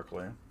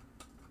perfectly.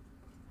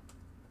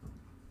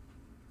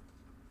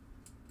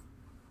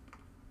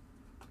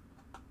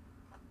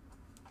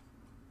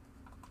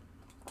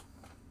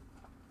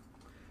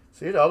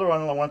 See, the other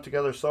one went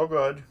together so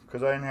good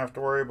because I didn't have to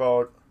worry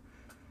about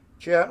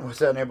chatting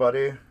with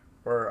anybody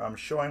or I'm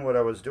showing what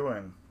I was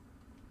doing.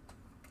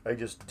 I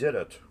just did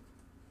it.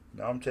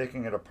 Now I'm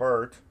taking it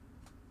apart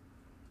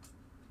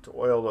to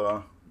oil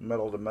the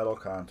metal to metal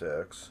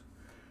contacts.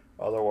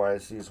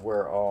 Otherwise these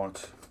wear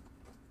out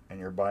and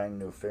you're buying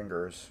new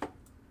fingers.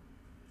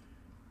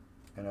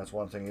 And that's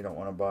one thing you don't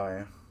want to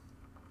buy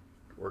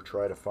or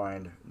try to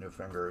find new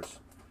fingers.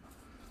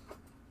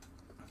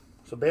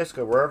 So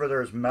basically wherever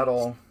there's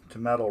metal to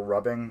metal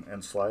rubbing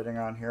and sliding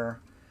on here,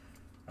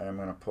 I am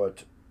going to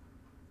put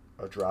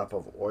a drop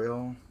of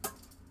oil.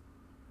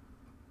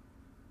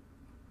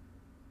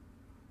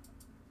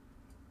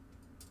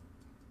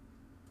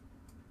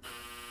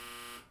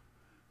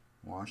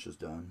 Wash is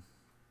done.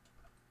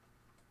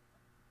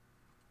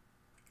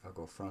 I'll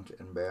go front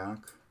and back.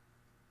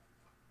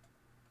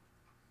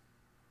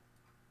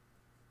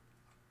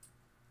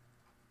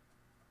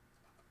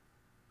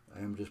 I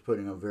am just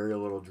putting a very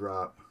little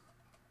drop.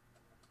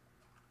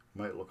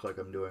 Might look like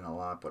I'm doing a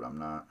lot, but I'm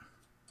not.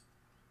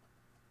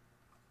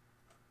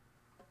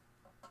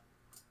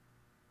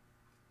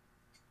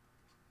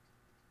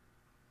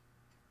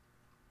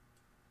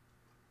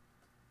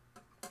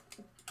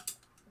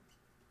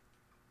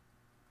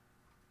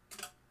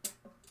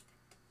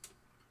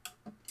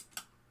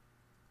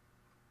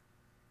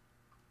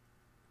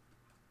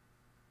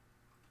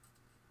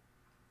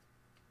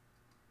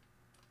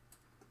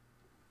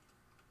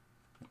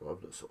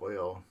 Love this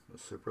oil, the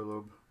super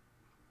lube.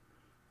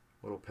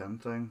 Little pen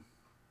thing.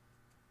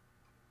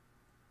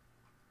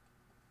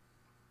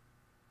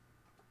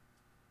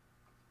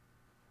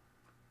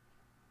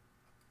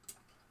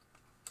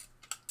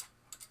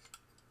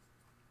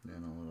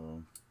 And a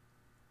little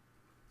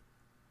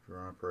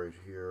drop right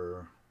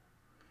here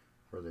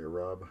where they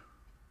rub.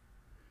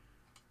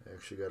 I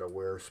actually got a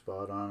wear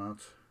spot on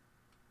it.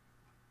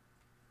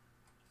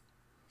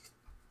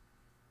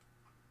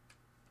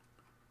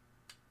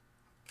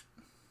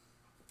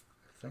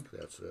 I think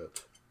that's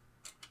it.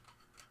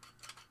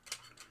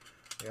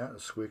 Yeah,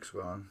 the squeak's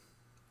gone.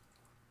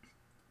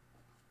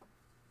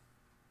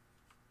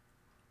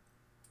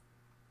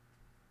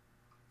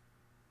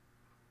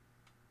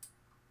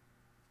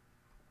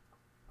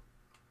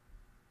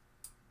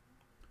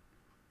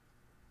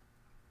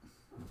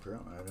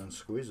 Apparently I didn't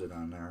squeeze it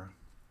on there.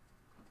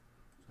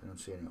 I didn't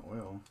see any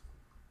oil.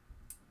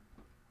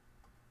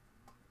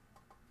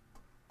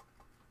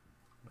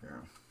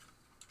 There.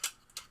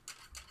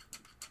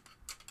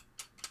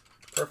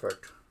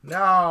 Perfect.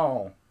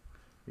 Now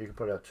you can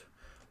put it.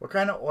 What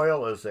kind of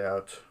oil is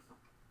that?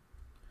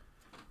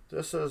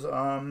 This is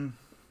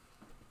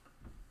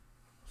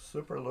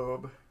super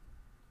lube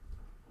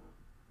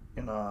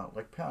in a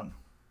like pen.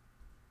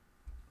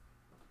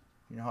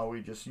 You know how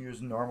we just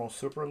use normal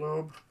super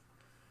lube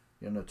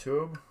in a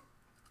tube?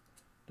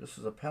 This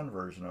is a pen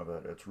version of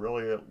it. It's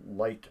really a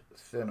light,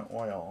 thin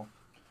oil.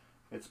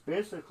 It's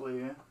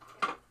basically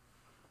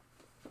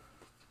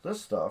this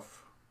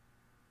stuff,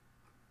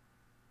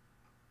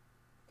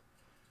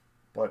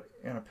 but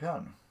in a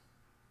pen.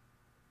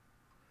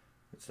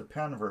 It's the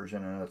pen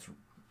version and it's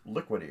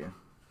liquidy.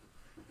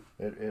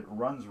 It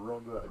runs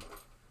real good.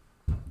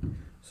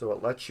 So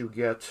it lets you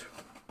get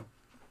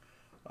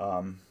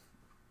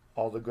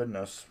all the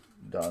goodness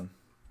done.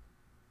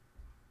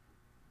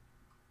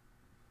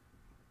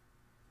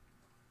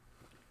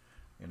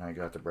 And I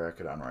got the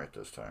bracket on right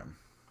this time.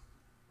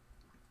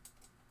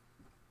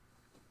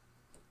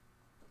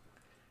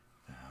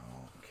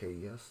 Okay,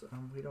 yes,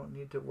 we don't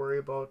need to worry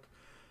about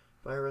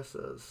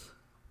viruses.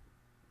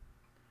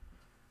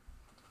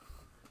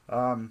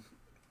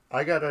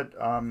 I got it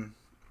on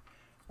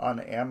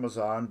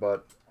Amazon,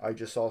 but I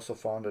just also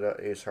found it at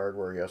Ace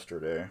Hardware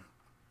yesterday.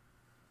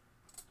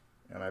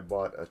 And I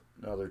bought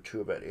another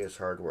tube at Ace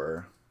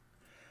Hardware.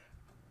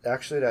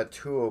 Actually, that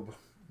tube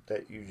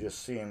that you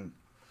just seen,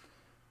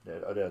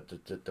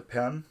 the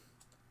pen,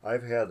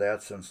 I've had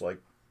that since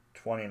like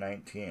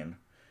 2019.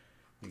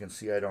 You can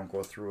see I don't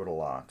go through it a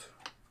lot.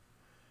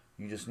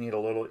 You just need a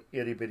little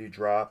itty bitty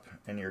drop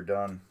and you're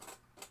done.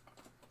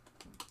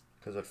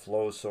 Because it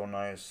flows so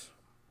nice.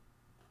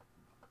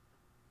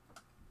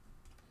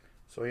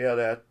 So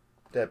yeah,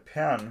 that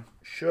pen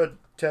should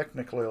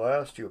technically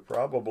last you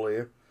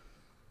probably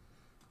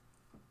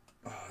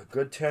a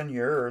good 10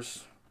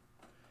 years.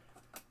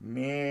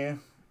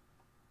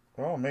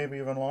 Well, maybe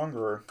even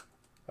longer.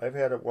 I've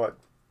had it, what,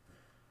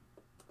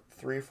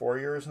 3-4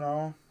 years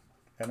now?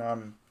 And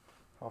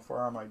how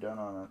far am I done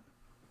on it?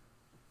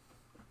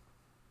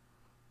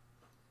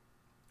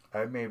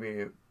 I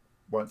maybe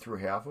went through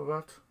half of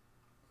it.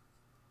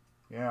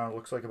 Yeah, it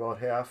looks like about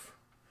half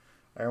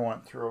I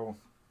went through.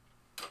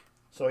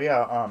 So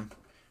yeah,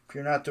 if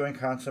you're not doing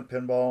constant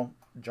pinball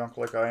junk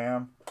like I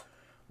am,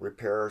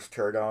 repairs,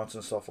 teardowns,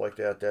 and stuff like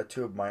that, that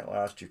tube might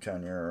last you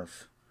 10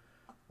 years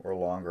or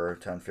longer,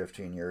 10,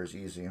 15 years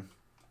easy.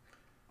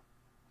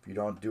 If you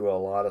don't do a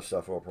lot of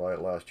stuff, it'll probably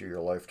last you your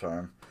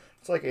lifetime.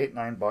 It's like $8,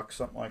 $9,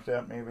 something like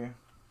that, maybe.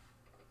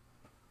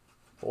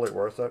 Fully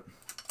worth it.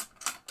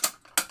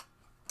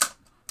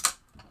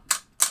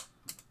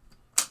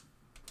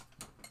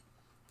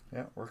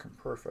 Yeah, working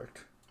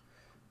perfect.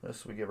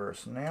 This, we give her a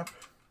snap.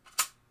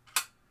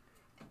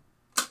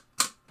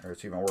 Or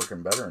it's even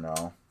working better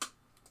now.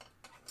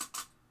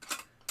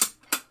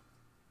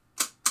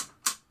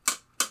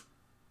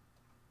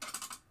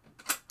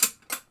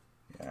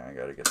 Yeah, I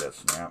gotta get that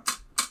snap.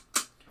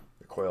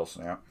 The coil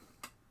snap.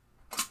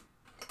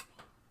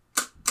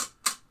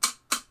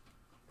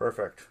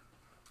 Perfect.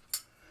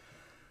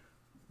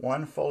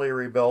 One fully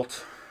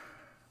rebuilt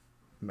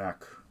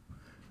mech.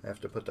 I have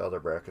to put the other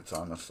brackets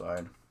on this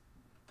side.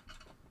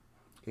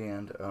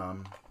 And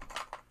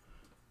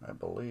I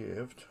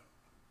believed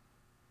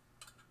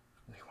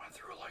they went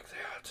through like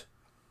that.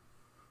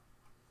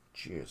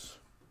 Jeez.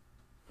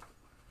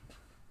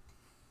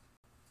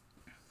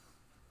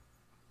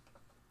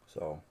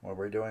 So, what are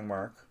we doing,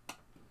 Mark?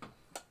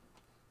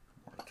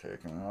 We're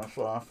taking this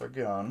off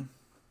again.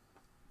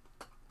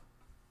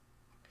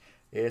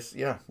 Ace,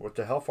 yeah, with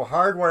the helpful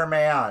hardware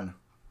man.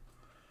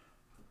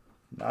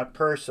 Not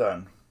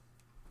person.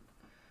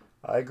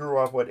 I grew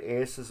up with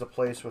Ace is a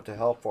place with the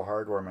helpful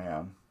hardware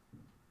man.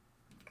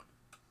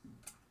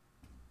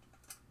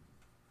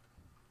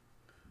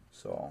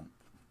 So,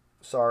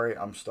 sorry,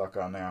 I'm stuck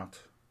on that.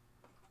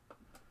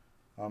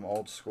 I'm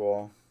old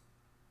school.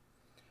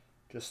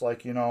 Just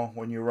like, you know,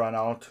 when you run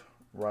out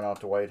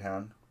to White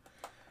Hen.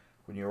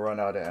 When you run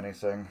out of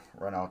anything,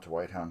 run out to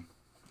White Hen.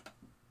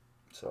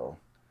 So,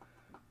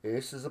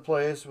 Ace is a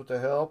place with the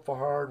helpful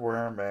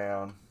hardware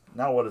man.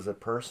 Now, what is it,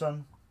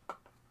 person?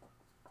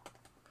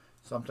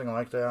 Something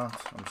like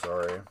that. I'm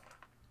sorry.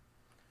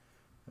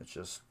 It's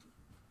just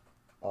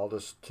all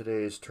this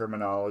today's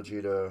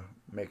terminology to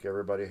make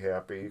everybody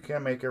happy. You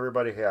can't make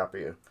everybody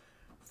happy.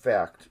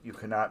 Fact, you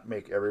cannot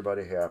make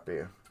everybody happy.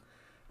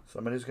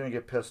 Somebody's going to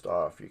get pissed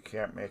off. You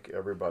can't make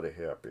everybody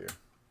happy.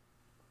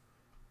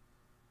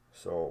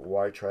 So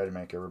why try to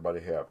make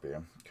everybody happy?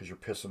 Because you're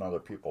pissing other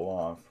people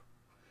off.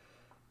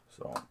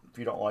 So if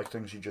you don't like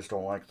things, you just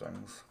don't like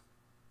things.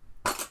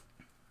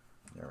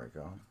 There we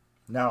go.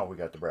 Now we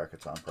got the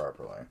brackets on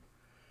properly.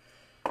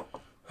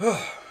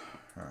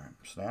 Alright,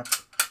 snap.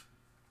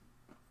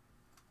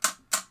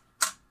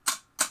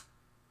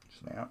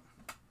 Snap.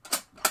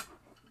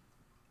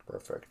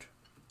 Perfect.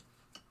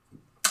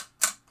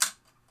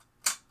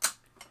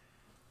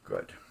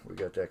 Good. We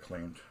got that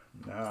cleaned.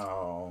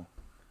 Now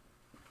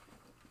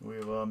we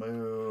will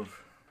move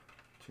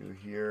to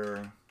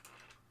here.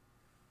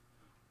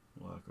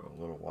 We'll go a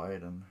little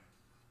widen.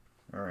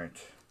 Alright.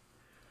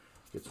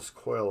 Get this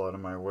coil out of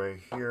my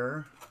way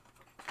here.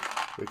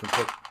 We can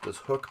put this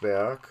hook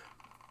back.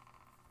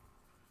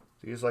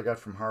 These I got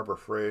from Harbor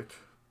Freight.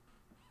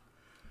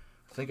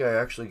 I think I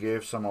actually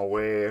gave some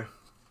away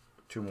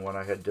to when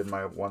I did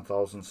my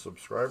 1,000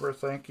 subscriber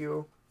thank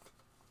you.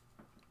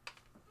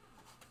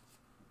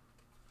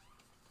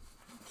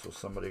 So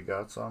somebody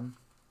got some.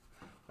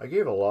 I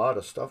gave a lot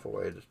of stuff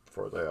away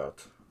for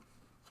that.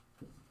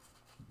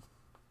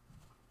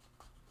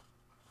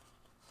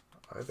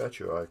 I bet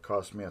you it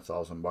cost me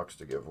 $1,000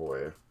 to give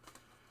away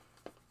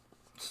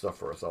stuff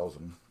for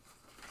 1,000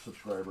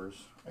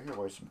 subscribers. I give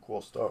away some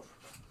cool stuff.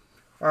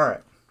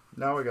 Alright,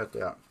 now we got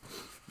that.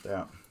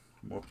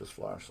 Move this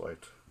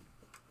flashlight.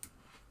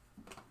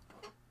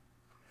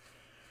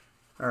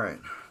 Alright,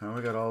 now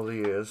we got all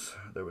these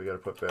that we got to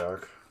put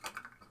back.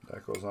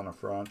 That goes on the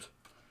front.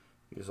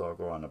 These all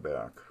go on the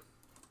back.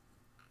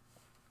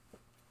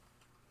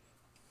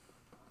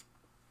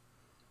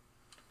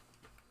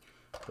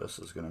 This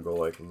is going to go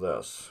like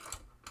this.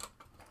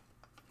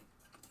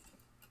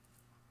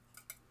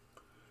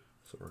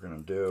 So we're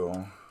going to do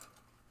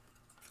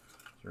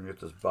So we're going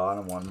to get this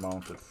bottom one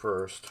mounted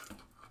first.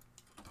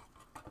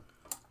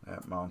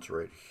 That mounts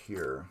right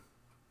here.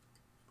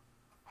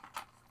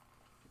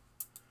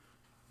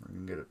 We're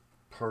going to get it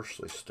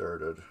partially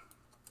started.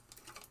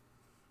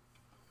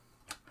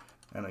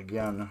 And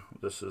again,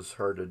 this is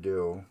hard to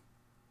do.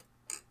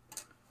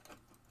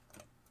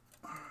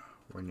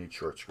 We need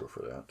short screw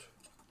for that.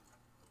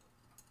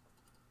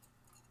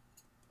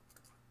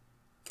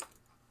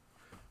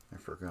 I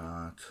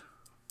forgot.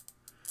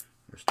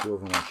 There's two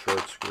of them with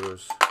short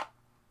screws.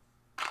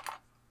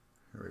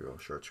 Here we go,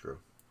 short screw.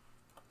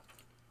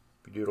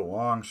 If you do the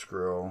long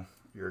screw,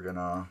 you're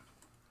gonna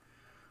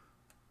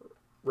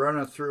run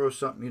it through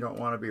something you don't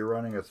want to be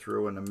running it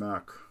through in the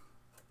mech.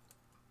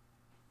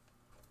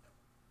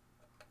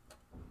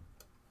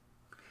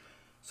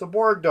 So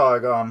Borg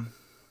Dog,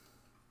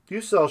 you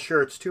sell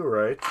shirts too,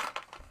 right?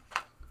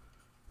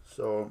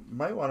 So you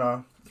might want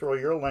to throw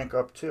your link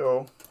up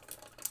too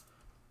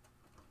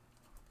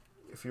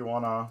if you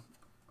want to,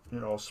 you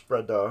know,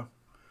 spread the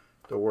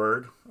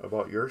word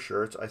about your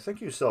shirts. I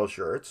think you sell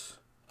shirts.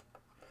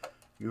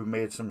 You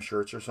made some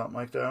shirts or something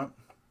like that.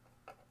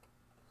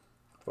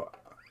 But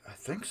I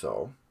think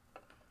so.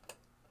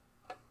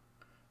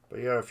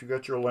 But yeah, if you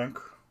got your link,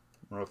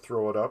 I'm going to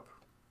throw it up.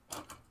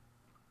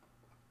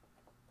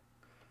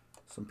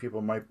 Some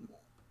people might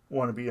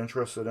want to be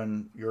interested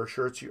in your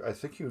shirts. I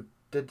think you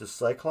did the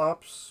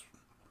Cyclops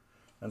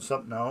and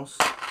something else.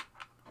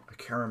 I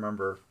can't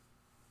remember.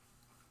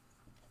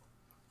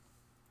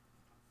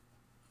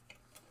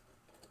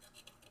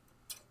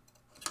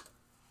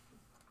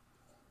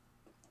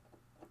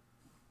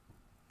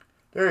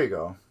 There you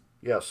go.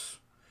 Yes.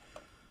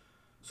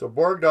 So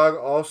Borg Dog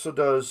also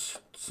does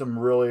some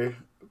really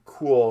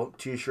cool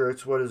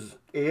t-shirts. What is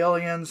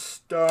Alien,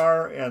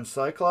 Star, and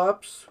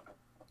Cyclops?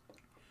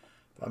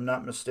 If I'm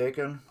not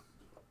mistaken.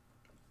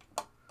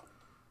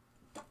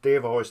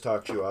 Dave always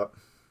talks you up.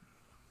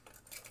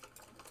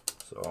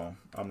 So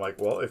I'm like,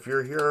 well, if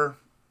you're here,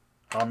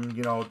 I'm,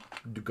 you know,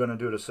 gonna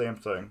do the same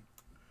thing.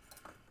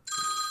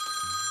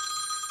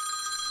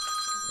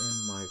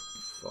 In my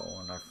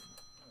phone,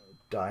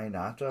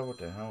 Dinata? What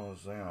the hell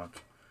is that?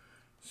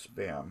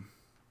 Spam.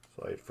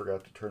 So I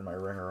forgot to turn my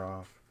ringer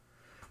off.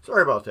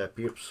 Sorry about that,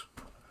 peeps.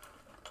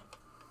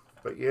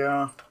 But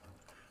yeah.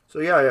 So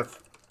yeah, if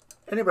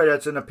anybody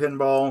that's in the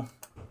pinball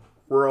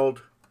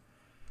world,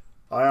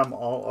 I am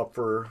all up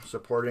for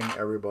supporting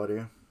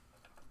everybody.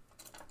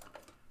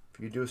 If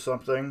you do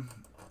something,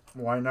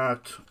 why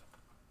not,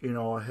 you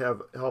know,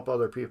 help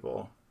other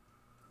people?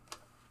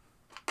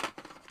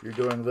 If you're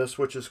doing this,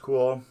 which is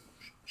cool,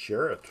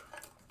 share it.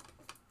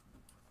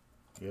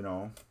 You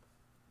know,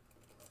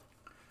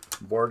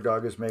 Borg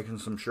Dog is making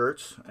some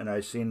shirts, and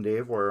I seen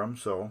Dave wear them,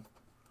 so,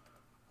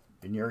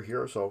 and you're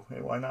here, so,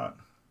 hey, why not?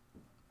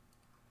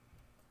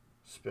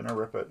 Spin or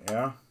rip it,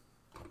 yeah.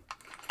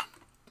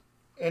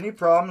 Any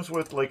problems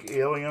with, like,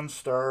 Alien,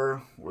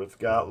 Star, with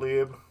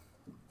Gottlieb?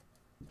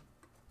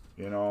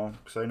 You know,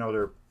 because I know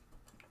they're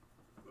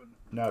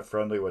not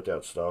friendly with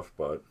that stuff,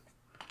 but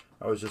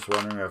I was just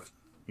wondering if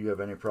you have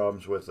any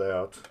problems with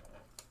that.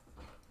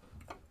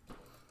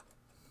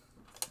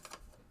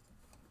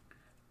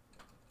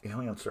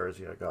 Alien Stars,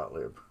 yeah,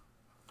 Gottlieb.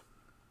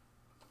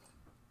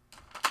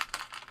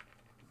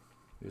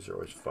 These are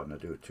always fun to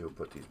do too,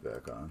 put these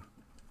back on.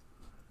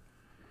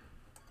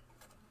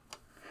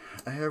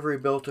 I have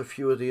rebuilt a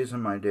few of these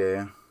in my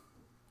day.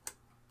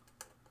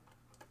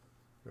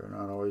 They're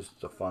not always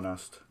the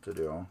funnest to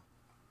do.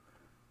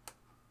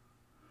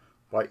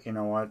 But you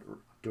know what?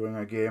 Doing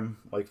a game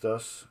like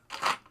this,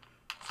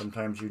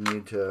 sometimes you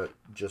need to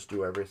just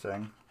do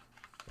everything.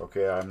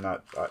 Okay, I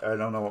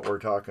don't know what we're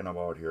talking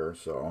about here,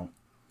 so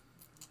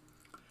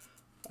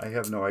I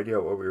have no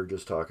idea what we were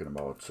just talking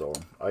about, so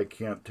I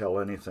can't tell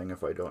anything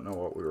if I don't know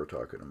what we were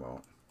talking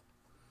about.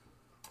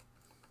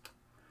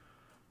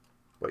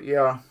 But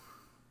yeah,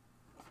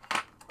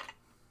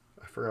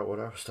 I forgot what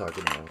I was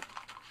talking about.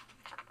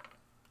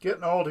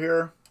 Getting old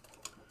here.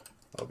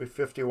 I'll be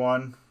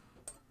 51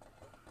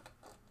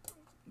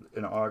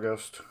 in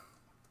August.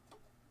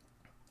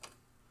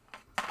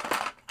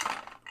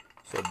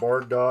 So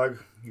Borg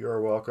Dog,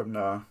 you're welcome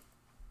to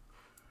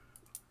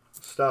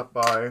stop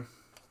by.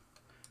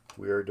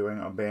 We are doing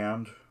a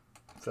band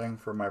thing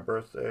for my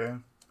birthday,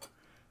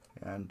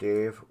 and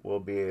Dave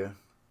will be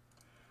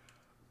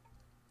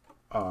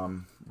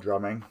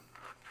drumming.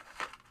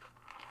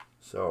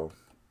 So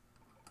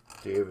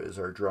Dave is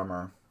our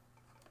drummer.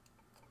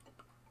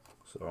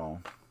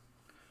 So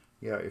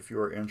yeah, if you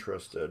are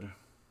interested,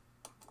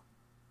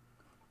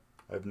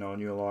 I've known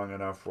you long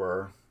enough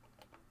where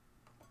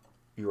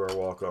you are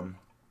welcome.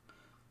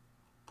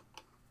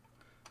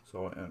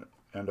 So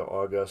end of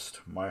August,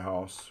 my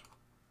house.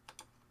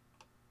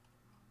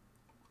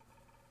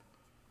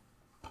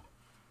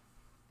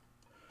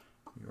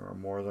 You are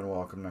more than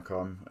welcome to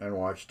come and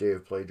watch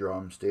Dave play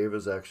drums. Dave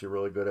is actually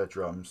really good at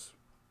drums.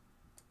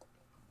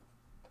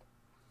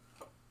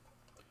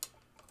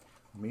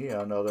 Me,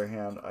 on the other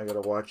hand, I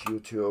gotta watch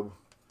YouTube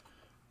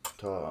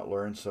to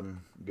learn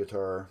some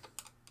guitar.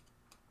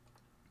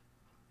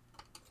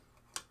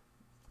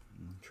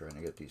 trying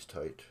to get these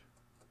tight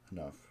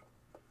enough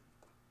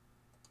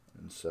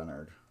and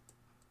centered.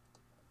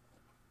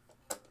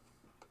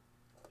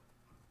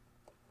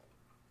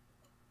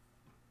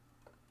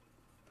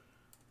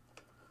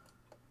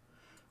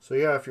 So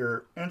yeah, if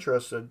you're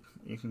interested,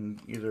 you can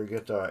either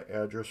get the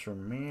address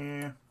from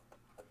me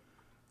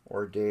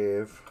or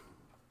Dave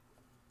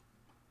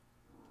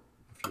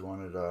if you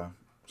wanted to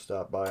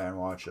stop by and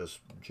watch us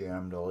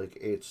jam to like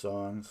 8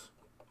 songs.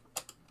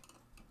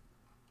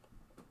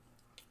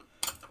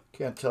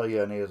 Can't tell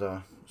you any of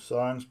the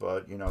songs,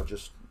 but you know,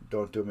 just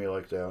don't do me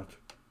like that.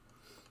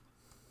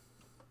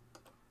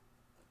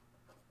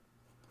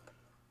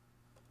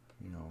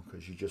 You know,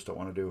 because you just don't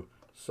want to do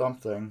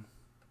something.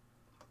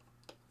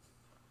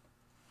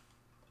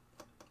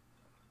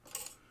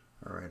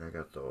 Alright, I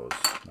got those.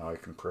 Now I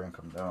can crank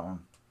them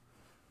down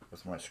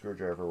with my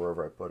screwdriver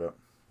wherever I put it.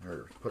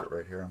 Here, put it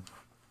right here.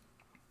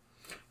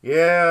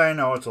 Yeah, I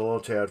know it's a little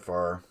tad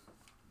far.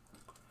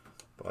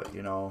 But,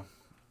 you know,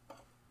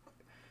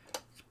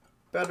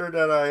 it's better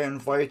that I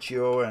invite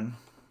you and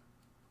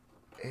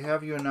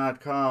have you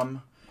not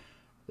come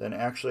than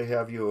actually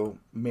have you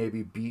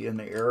maybe be in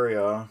the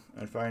area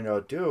and find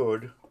out,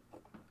 dude,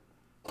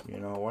 you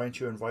know, why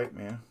didn't you invite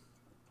me?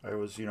 I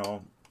was, you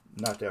know,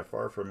 not that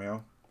far from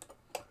you.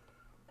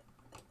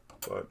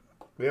 But,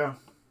 yeah,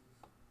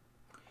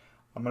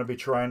 I'm going to be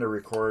trying to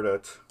record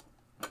it.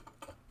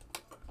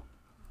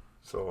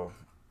 So,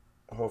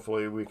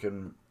 hopefully we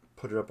can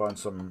put it up on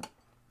some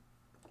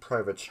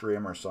private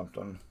stream or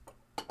something.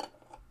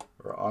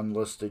 Or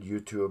unlisted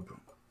YouTube.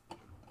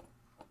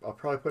 I'll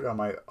probably put it on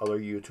my other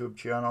YouTube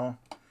channel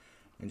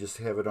and just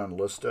have it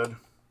unlisted.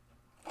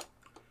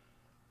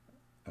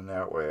 And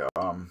that way,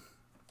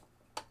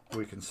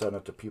 we can send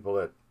it to people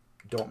that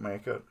don't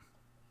make it.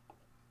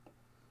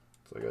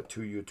 So I got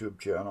 2 YouTube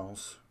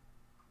channels.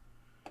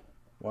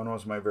 One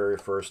was my very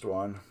first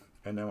one,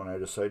 and then when I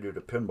decided to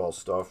do the pinball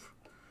stuff,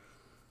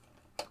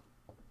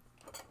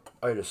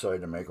 I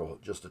decided to make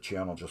just a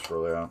channel just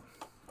for that.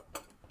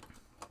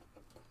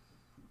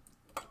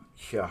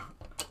 Yeah,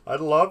 I'd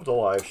love to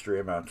live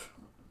stream it,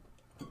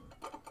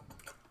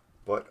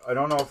 but I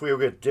don't know if we will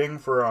get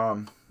dinged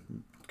for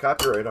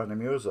copyright on the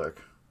music.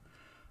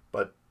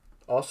 But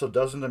also,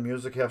 doesn't the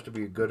music have to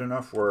be good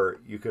enough where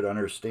you could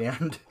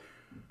understand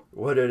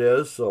what it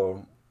is,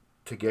 so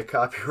to get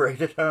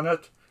copyrighted on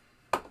it?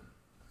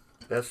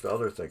 That's the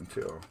other thing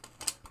too.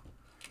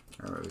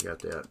 Alright, we got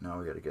that. Now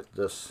we got to get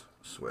this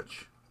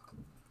switch.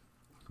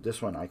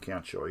 This one I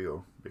can't show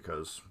you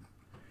because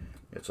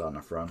it's on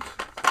the front.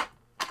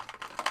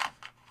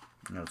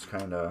 And it's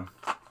kind of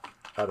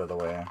out of the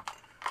way.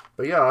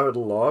 But yeah, I would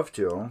love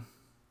to.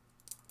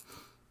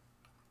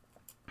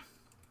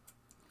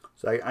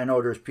 So I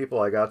know there's people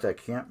I got that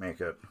can't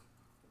make it.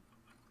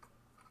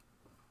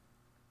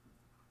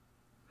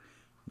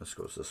 This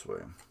goes this way.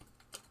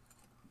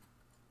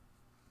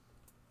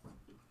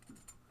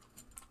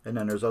 And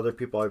then there's other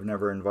people I've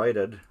never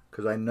invited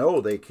because I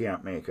know they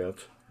can't make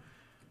it.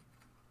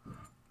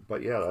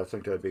 But yeah, I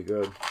think that'd be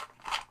good.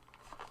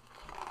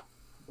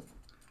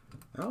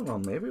 I don't know,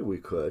 maybe we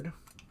could.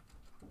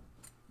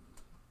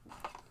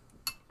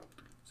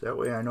 So that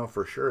way I know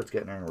for sure it's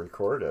getting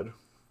recorded.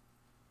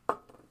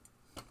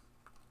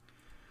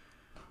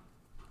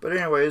 But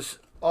anyways,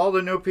 all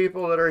the new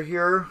people that are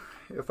here,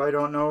 if I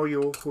don't know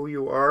who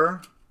you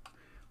are,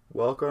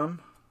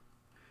 welcome.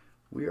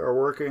 We are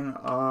working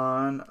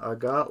on a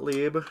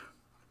Gottlieb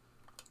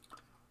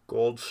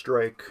Gold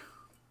Strike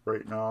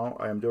right now.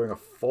 I am doing a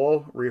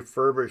full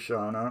refurbish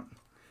on it.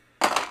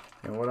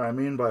 And what I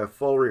mean by a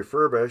full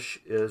refurbish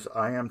is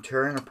I am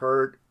tearing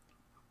apart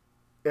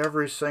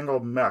every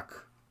single mech,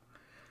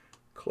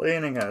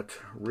 cleaning it,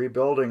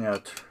 rebuilding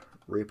it,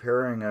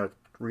 repairing it,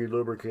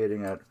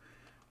 relubricating it,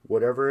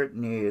 whatever it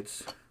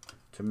needs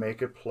to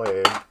make it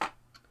play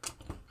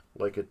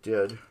like it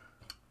did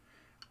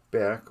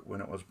back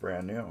when it was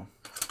brand new.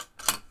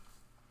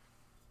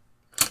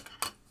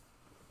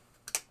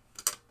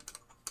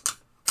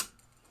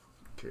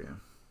 Okay.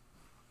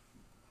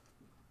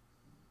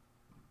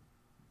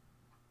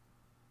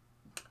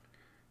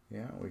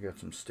 Yeah, we got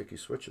some sticky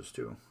switches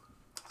too.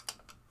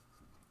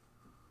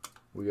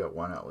 We got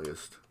one at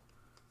least.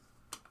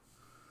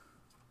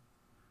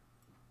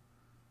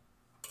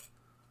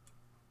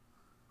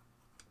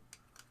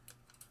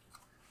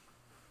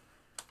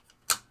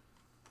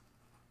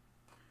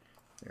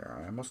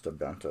 Yeah, I must have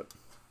bent it.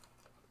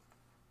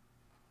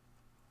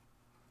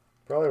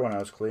 Probably when I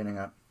was cleaning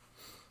it.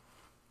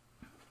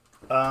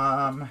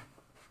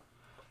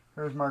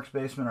 Here's Mark's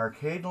Basement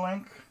Arcade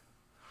link.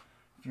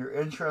 If you're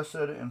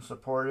interested in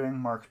supporting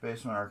Mark's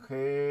Basement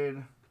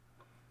Arcade,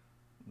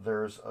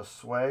 there's a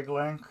swag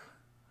link.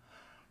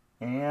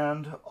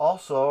 And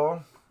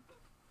also,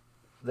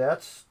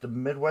 that's the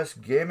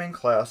Midwest Gaming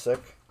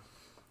Classic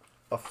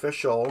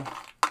official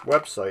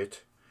website.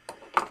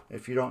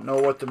 If you don't know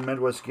what the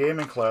Midwest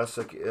Gaming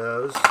Classic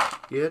is,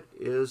 it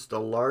is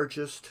the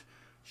largest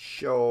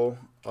show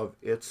of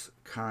its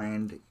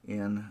kind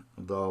in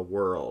the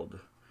world.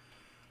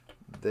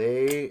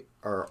 They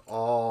are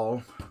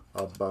all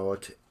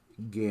about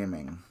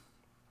gaming.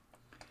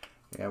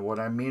 And what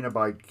I mean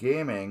by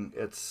gaming,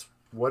 it's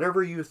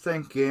whatever you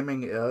think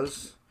gaming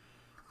is,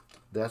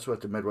 that's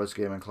what the Midwest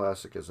Gaming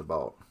Classic is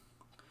about.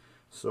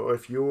 So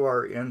if you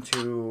are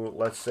into,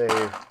 let's say,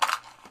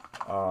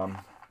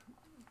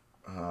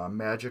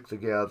 Magic the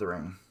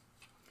Gathering,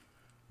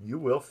 you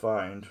will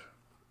find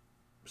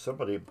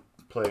somebody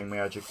playing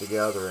Magic the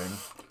Gathering,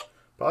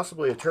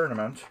 possibly a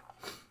tournament,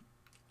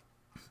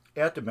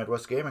 at the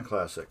Midwest Gaming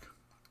Classic.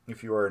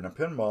 If you are into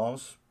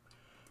pinballs,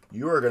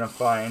 you are going to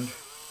find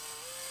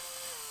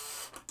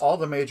all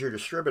the major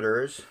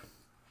distributors,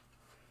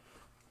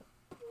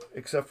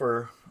 except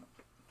for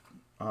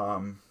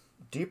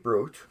Deep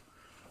Root,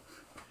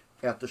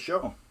 at the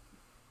show.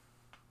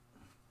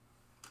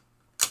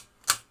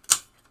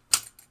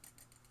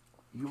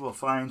 You will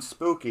find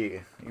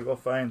Spooky. You will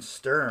find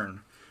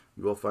Stern.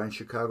 You will find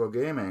Chicago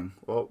Gaming.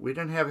 Well, we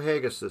didn't have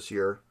Haggis this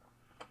year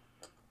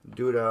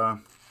due to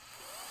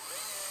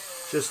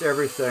just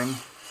everything.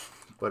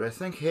 But I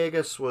think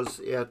Haggis was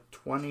at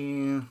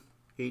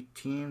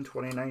 2018,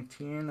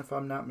 2019, if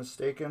I'm not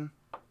mistaken.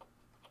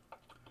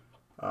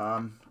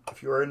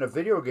 If you are into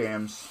video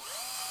games,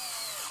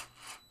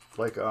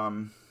 like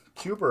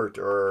Cubert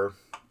or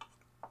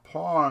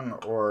Pong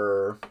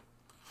or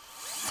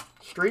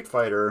Street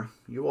Fighter,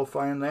 you will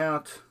find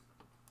that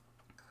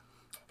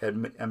at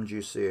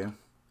MGC.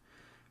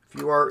 If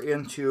you are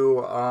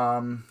into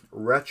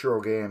retro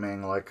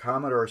gaming like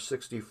Commodore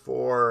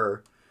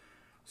 64,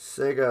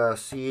 Sega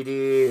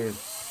CD,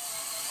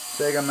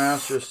 Sega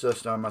Master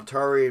System,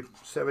 Atari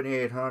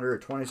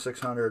 7800,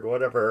 2600,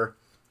 whatever.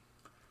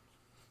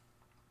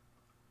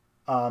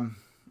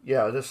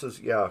 Yeah, this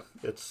is,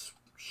 it's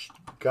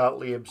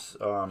Gottlieb's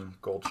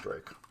Gold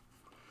Strike.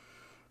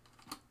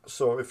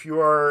 So if you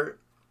are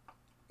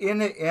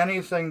in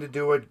anything to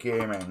do with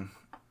gaming,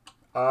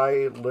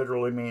 I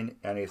literally mean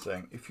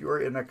anything. If you are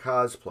in a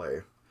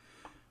cosplay,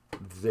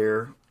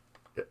 there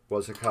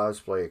was a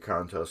cosplay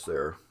contest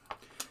there.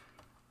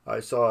 I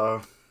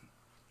saw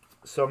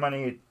so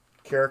many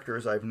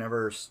characters I've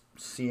never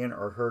seen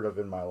or heard of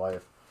in my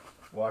life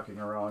walking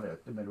around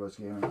at the Midwest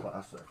Gaming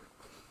Classic.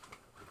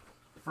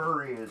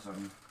 Furries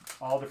and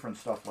all different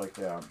stuff like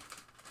that.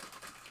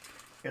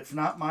 It's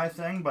not my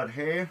thing, but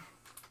hey,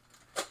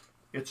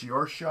 it's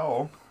your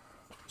show.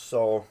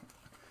 So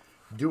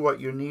do what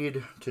you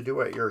need to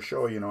do at your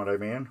show, you know what I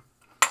mean?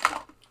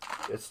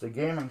 It's the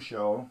gaming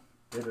show.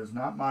 It is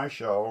not my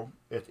show.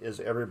 It is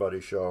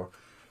everybody's show.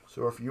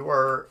 So if you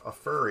are a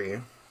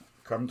furry,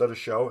 come to the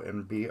show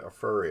and be a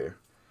furry.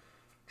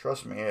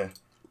 Trust me,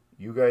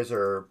 you guys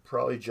are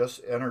probably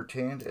just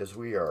entertained as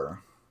we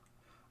are.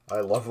 I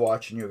love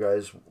watching you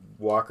guys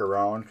walk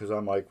around because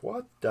I'm like,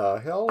 what the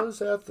hell is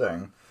that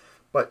thing?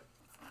 But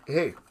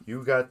hey,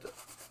 you got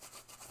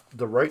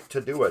the right to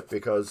do it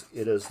because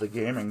it is the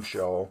gaming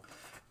show,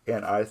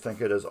 and I think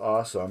it is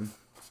awesome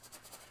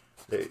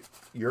that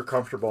you're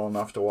comfortable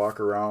enough to walk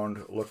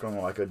around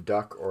looking like a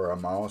duck or a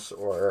mouse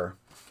or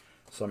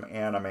some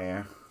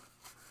anime.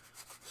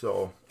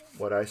 So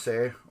what I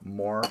say,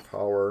 more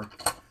power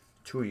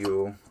to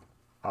you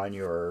on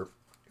your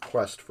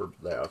quest for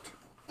that.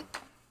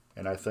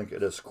 And I think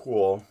it is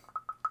cool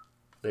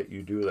that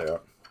you do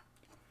that.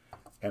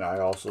 And I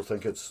also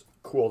think it's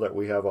cool that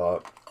we have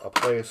a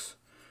place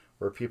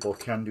where people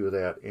can do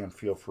that and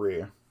feel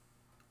free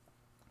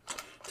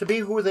to be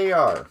who they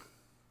are.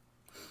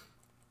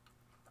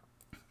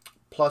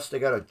 Plus, they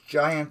got a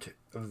giant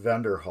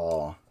vendor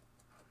hall.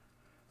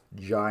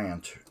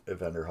 Giant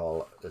vendor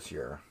hall this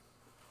year.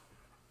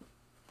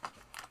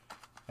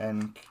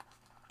 And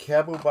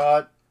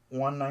Cabubot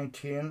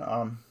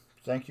 119,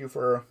 thank you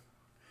for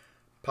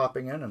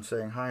popping in and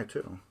saying hi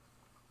too.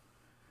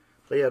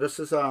 But yeah, this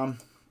is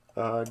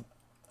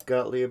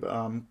Gottlieb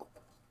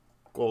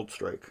Gold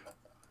Strike,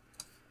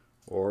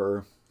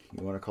 or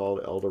you want to call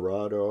it El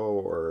Dorado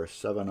or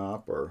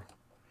 7-Up or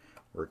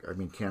I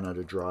mean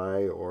Canada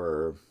Dry,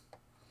 or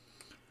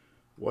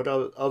what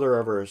other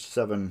ever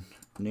 7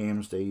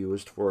 names they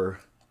used for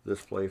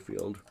this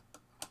playfield.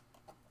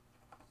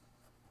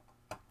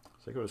 I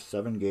think it was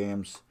 7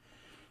 games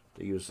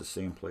they used the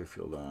same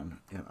playfield on,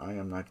 and I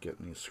am not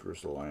getting these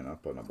screws to line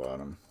up on the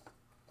bottom.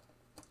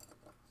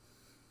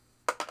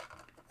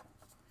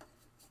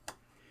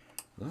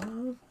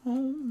 Love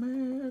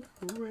homemade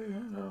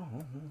red.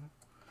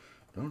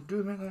 Don't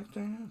do me like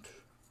that.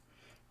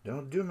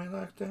 Don't do me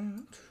like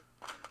that.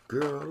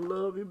 Girl, I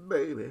love you,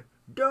 baby.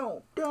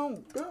 Don't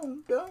do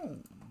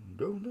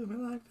me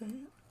like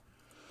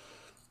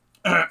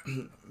that.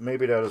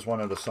 Maybe that is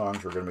one of the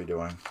songs we're going to be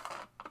doing.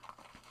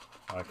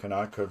 I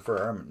cannot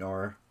confirm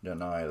nor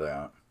deny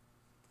that.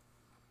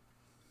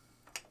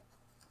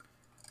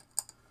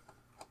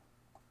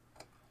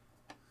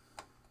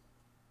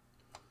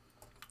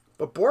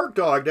 But Borg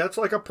Dog, that's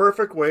like a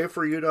perfect way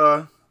for you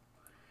to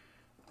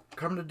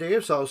come to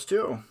Dave's house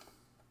too.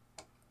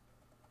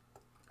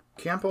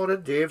 Camp out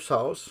at Dave's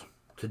house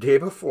the day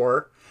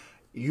before.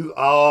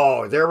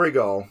 There we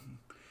go.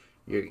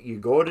 You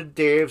go to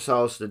Dave's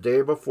house the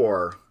day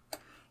before,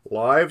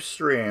 live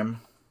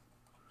stream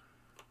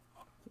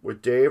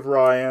with Dave,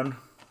 Ryan,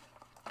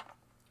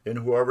 and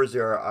whoever's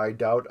there. I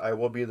doubt I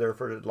will be there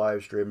for the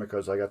live stream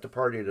because I got the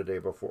party the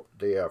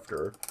day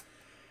after.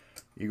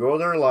 You go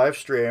there live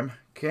stream,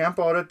 camp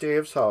out at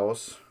Dave's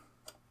house,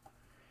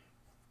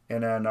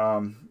 and then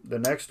the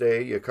next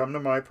day you come to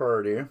my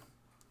party,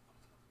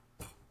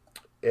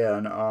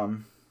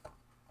 and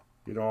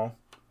you know,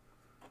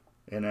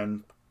 and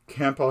then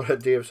camp out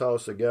at Dave's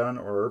house again,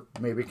 or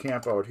maybe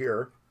camp out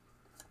here.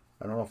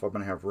 I don't know if I'm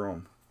gonna have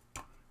room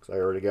because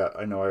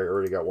I know I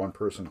already got one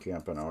person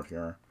camping out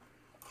here.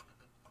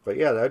 But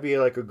yeah, that'd be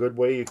like a good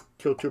way you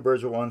kill two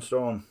birds with one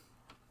stone.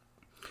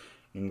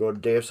 You can go to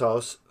Dave's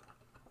house,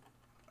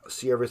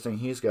 see everything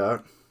he's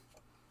got.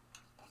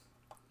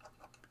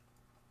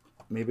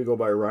 Maybe go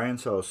by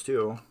Ryan's house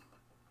too.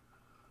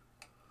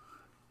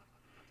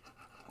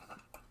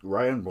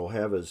 Ryan will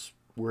have his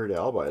Weird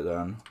Al by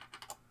then.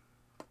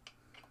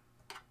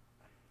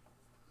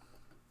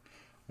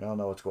 I don't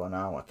know what's going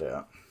on with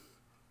that.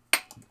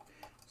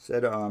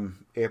 Said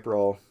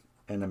April,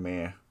 end of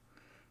May.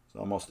 It's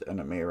almost the end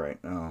of May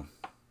right now.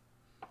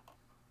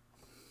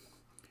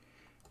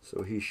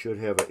 So he should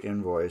have an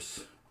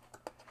invoice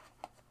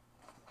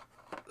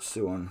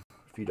soon,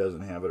 if he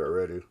doesn't have it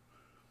already.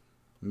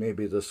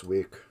 Maybe this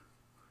week.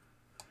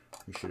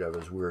 He should have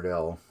his Weird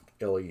Al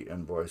LE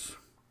invoice.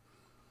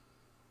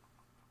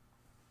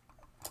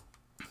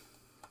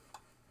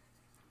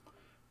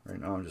 Right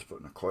now I'm just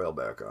putting the coil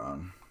back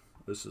on.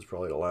 This is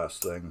probably the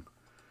last thing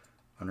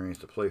underneath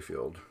the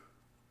playfield.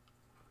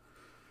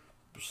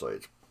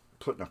 Besides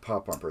putting the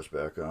pop bumpers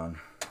back on.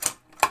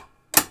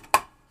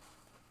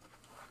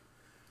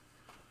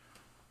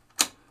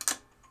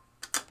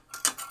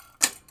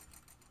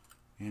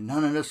 And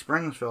none of the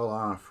springs fell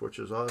off, which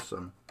is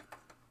awesome.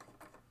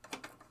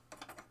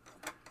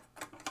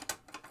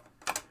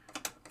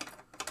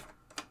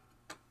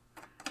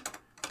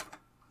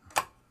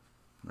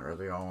 Are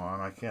they all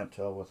on? I can't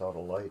tell without a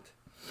light.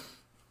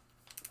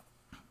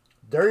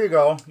 There you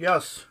go.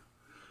 Yes.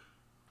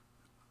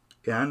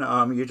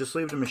 And you just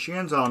leave the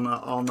machines on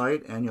all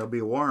night and you'll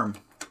be warm.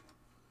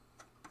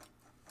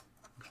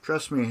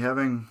 Trust me,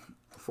 having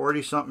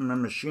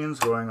 40-something machines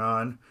going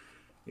on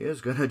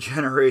is going to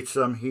generate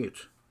some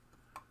heat.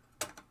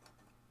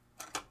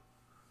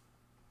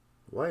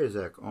 Why is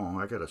that? Oh,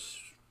 I got to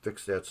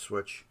fix that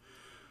switch.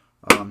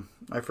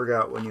 I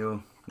forgot when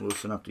you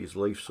loosen up these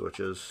leaf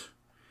switches,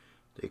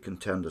 they can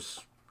tend to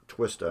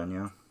twist on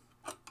you.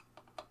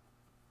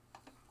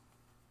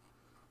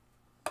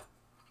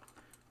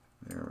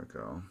 There we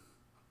go.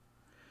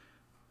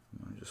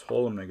 I just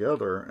hold them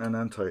together and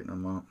then tighten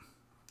them up.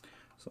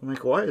 So I'm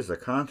like, why is the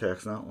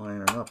contacts not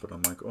lining up? And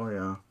I'm like, oh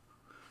yeah,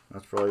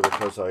 that's probably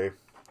because I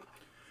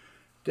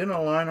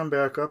didn't line them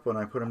back up when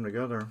I put them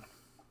together.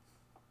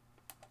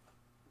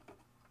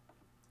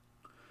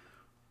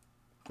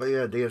 But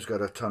yeah, Dave's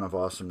got a ton of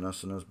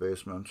awesomeness in his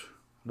basement.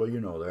 Well, you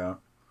know that.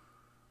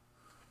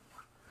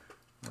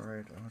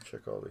 Alright, I'm going to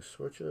check all these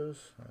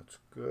switches. That's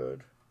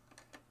good.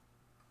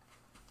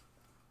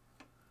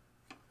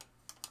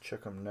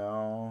 Check them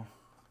now.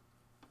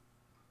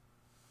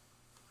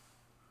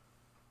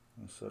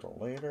 Instead of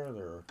later,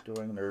 they're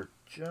doing their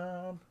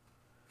job.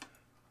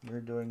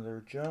 You're doing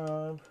their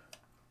job.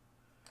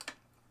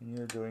 And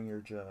you're doing your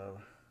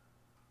job.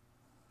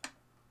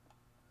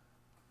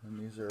 And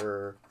these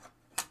are...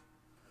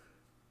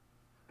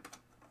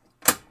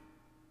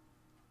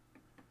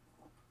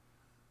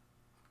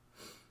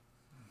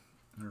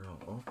 they're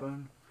all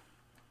open.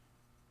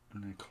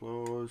 And they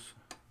close.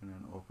 And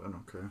then open.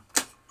 Okay.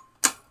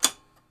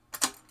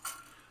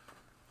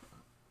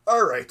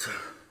 Alright.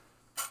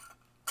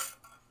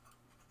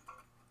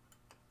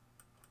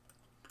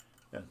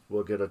 And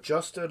we'll get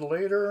adjusted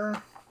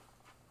later.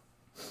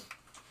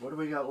 What do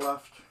we got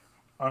left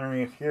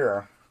underneath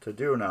here to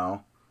do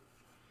now?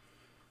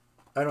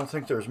 I don't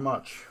think there's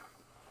much.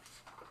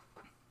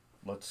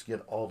 Let's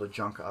get all the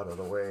junk out of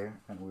the way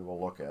and we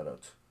will look at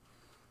it.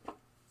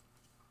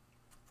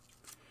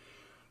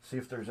 See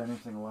if there's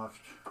anything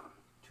left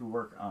to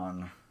work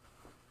on.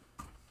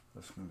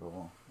 This can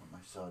go with my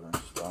soldering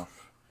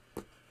stuff.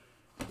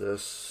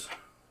 This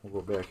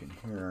will go back in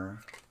here.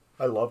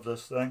 I love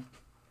this thing.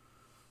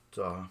 It's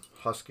a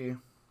Husky,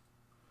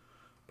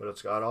 but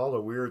it's got all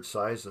the weird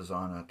sizes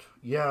on it.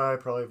 Yeah, I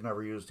probably have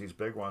never used these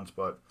big ones,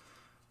 but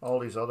all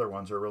these other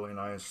ones are really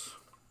nice.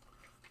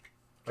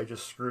 I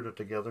just screwed it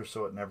together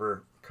so it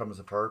never comes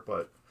apart,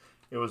 but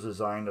it was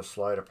designed to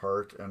slide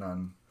apart, and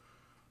then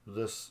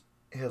this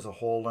has a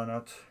hole in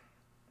it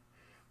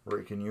where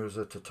you can use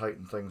it to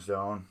tighten things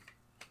down.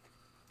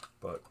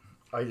 But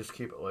I just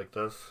keep it like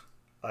this.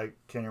 I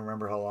can't even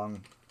remember how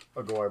long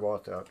ago I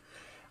bought that.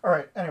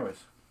 Alright,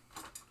 anyways.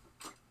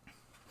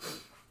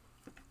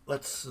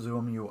 Let's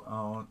zoom you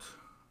out.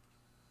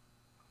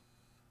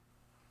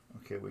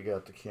 Okay, we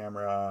got the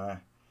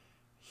camera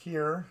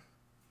here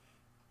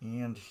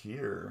and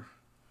here.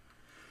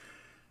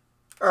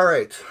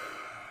 Alright.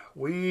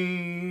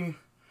 We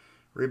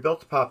rebuilt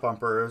the pop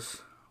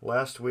bumpers.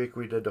 Last week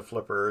we did the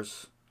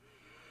flippers.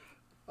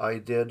 I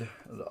did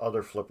the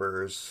other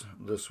flippers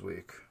this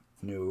week.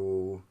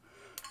 New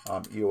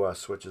EOS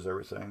switches,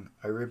 everything.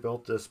 I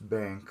rebuilt this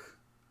bank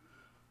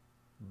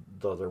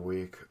the other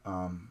week.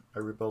 I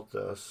rebuilt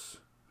this.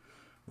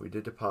 We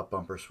did the pop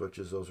bumper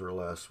switches. Those were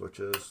last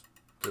switches.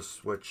 This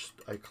switch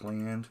I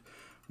cleaned.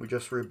 We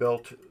just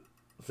rebuilt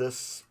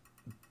this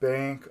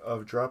bank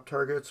of drop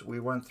targets. We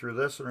went through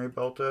this and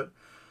rebuilt it.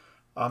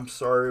 I'm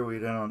sorry we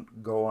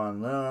didn't go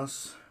on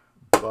this,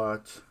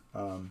 but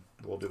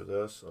we'll do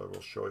this. I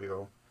will show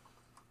you.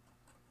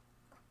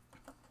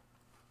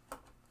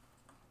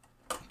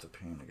 It's a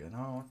pain to get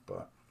out,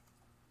 but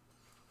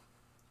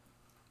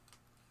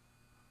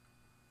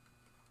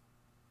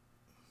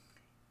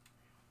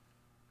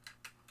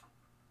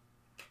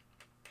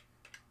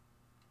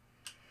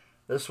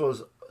this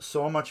was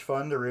so much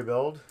fun to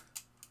rebuild.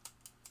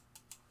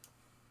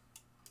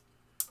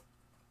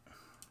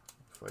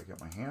 If I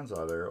get my hands out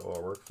of there,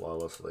 it'll work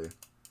flawlessly.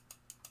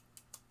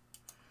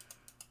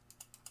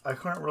 I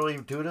couldn't really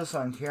do this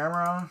on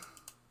camera.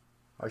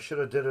 I should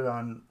have did it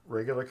on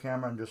regular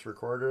camera and just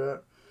recorded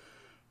it.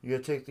 You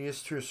take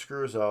these two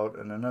screws out,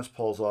 and then this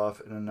pulls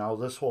off, and then now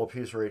this whole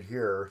piece right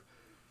here,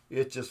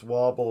 it just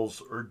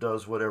wobbles or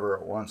does whatever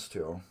it wants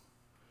to.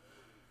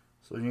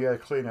 So then you gotta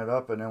clean it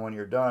up, and then when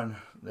you're done,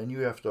 then you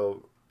have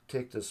to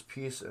take this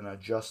piece and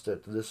adjust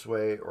it this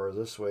way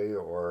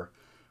or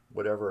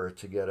whatever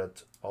to get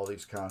it, all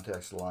these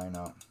contacts to line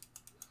up.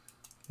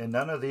 And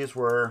none of these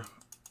were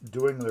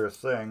doing their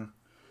thing.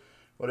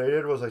 What I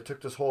did was I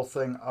took this whole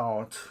thing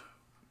out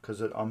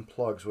because it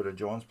unplugs with a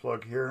Jones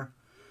plug here.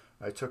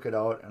 I took it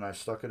out and I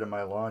stuck it in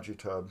my laundry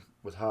tub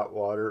with hot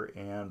water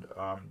and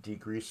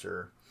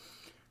degreaser,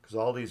 because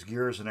all these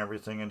gears and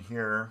everything in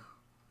here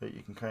that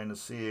you can kind of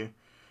see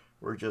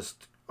were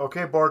just,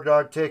 okay, Borg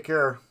Dog, take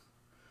care.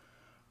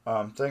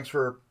 Thanks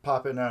for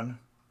popping in.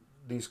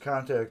 These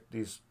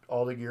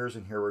all the gears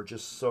in here were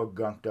just so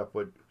gunked up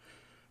with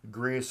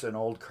grease and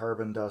old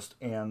carbon dust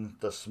and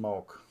the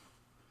smoke.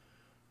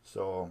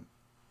 So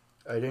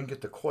I didn't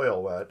get the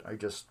coil wet. I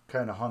just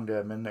kind of hung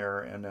them in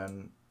there and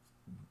then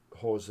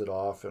hosed it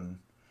off and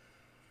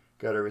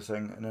got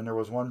everything. And then there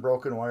was one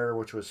broken wire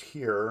which was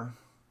here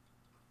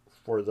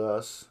for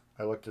this.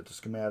 I looked at the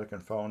schematic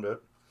and found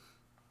it.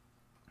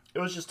 It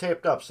was just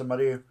taped up.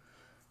 It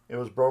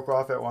was broke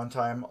off at one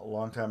time a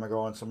long time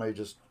ago, and somebody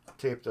just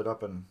taped it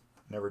up and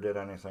never did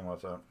anything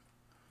with it.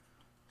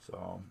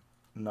 So,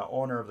 and the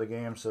owner of the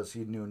game says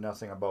he knew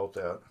nothing about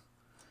that.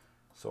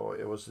 So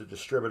it was the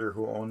distributor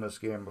who owned this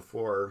game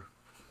before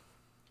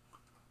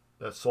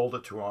that sold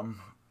it to him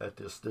that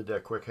just did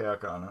that quick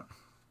hack on it.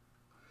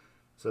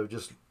 So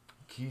just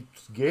he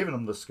gave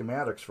him the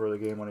schematics for the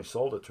game when he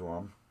sold it to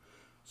him.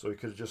 So he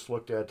could have just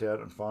looked at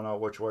that and found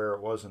out which wire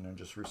it was and then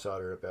just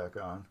resoldered it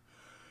back on.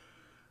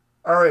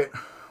 Alright,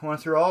 went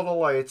through all the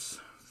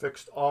lights,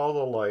 fixed all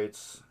the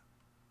lights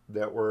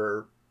that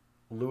were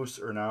loose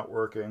or not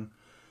working,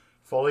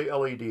 fully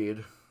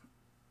LED'd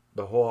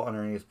the whole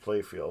underneath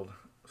playfield.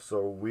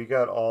 So we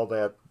got all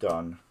that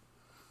done.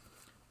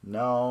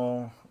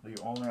 Now, the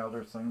only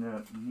other thing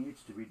that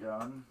needs to be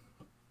done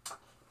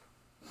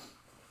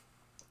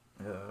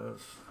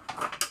is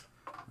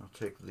I'll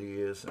take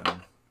these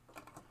and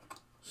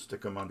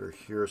stick them under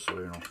here so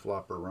they don't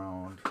flop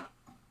around.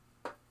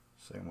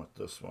 Same with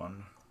this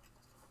one.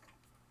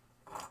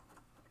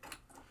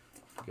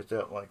 Get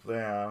that like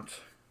that.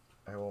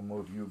 I will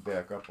move you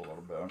back up a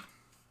little bit.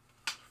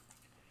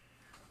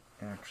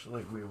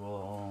 Actually, we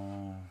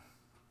will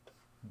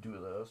do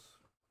this.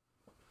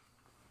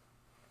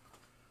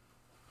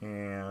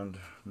 And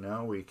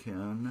now we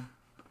can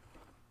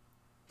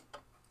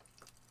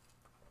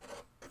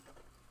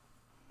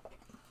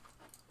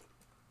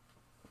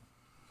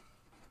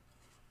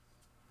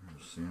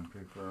here's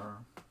sandpaper.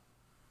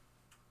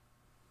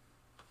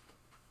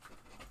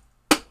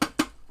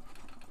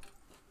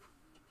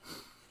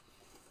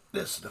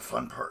 This is the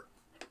fun part.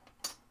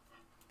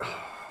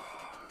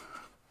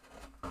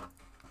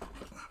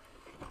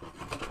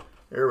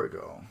 There we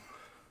go.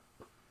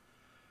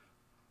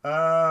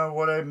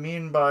 What I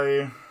mean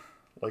by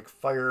like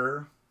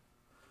fire,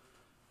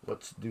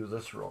 let's do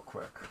this real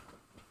quick.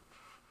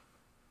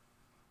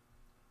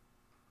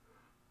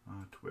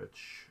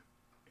 Twitch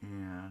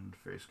and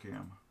face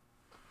cam.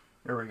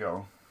 There we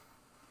go.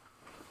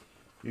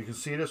 You can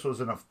see this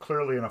was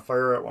clearly in a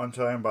fire at one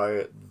time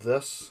by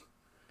this.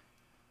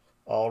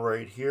 All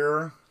right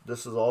here.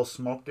 This is all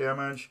smoke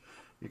damage.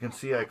 You can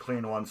see I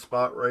cleaned one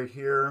spot right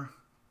here.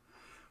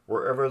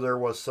 Wherever there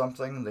was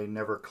something, they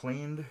never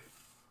cleaned.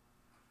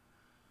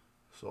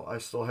 So I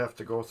still have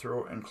to go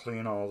through and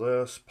clean all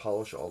this,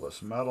 polish all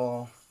this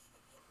metal,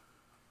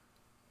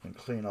 and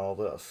clean all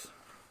this.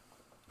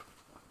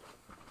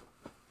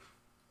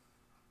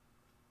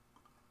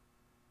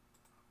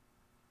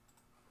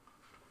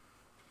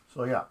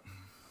 So yeah,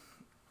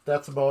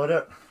 that's about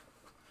it.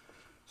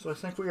 So I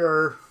think we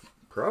are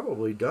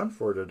probably done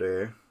for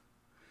today.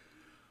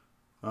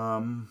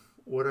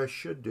 What I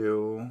should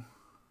do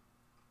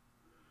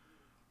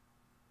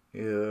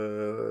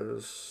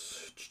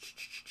is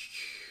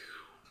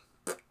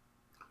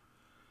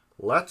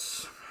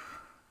let's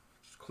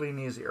clean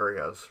these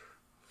areas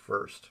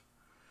first.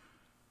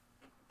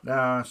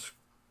 Nah,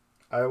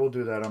 I will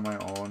do that on my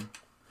own.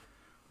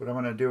 What I'm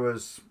going to do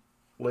is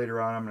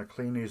later on I'm going to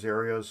clean these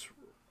areas,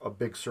 a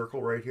big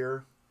circle right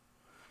here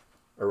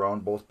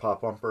around both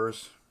pop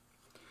bumpers.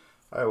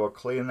 I will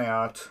clean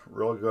that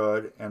real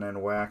good and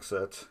then wax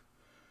it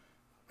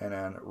and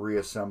then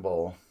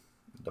reassemble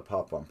the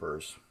pop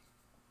bumpers,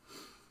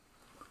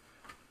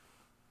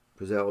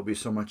 because that will be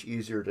so much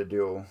easier to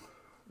do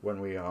when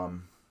we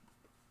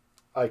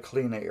I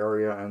clean the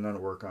area and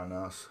then work on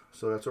this.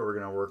 So that's what we're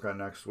going to work on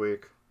next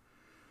week.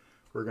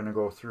 We're going to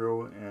go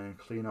through and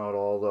clean out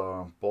all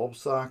the bulb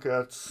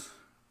sockets,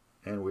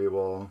 and we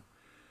will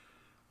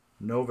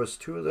novice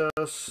to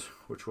this,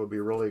 which will be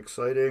really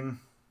exciting,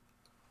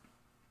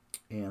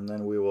 and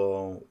then we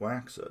will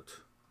wax it.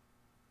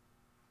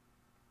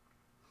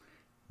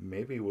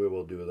 Maybe we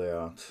will do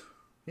that.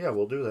 Yeah,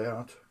 we'll do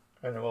that,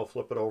 and then we'll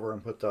flip it over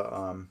and put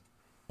the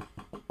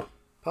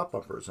pop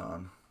bumpers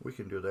on. We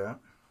can do that.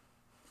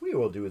 We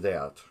will do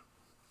that.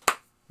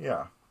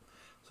 Yeah.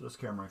 So this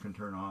camera can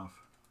turn off.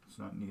 It's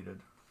not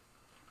needed.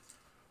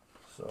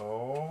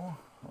 So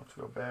let's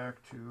go back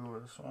to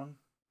this one.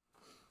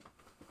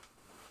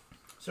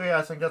 So yeah,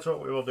 I think that's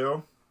what we will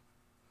do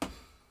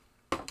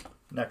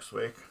next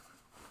week.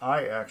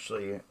 I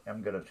actually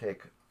am going to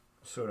take,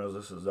 as soon as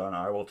this is done,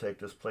 I will take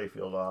this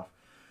playfield off,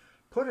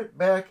 put it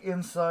back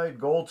inside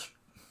gold.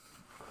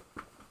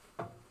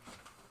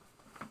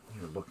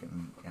 You're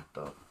looking at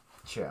the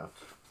chat.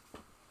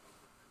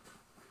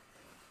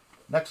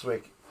 Next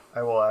week,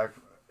 I will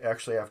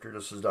actually, after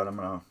this is done, I'm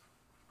going to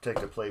take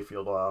the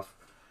playfield off,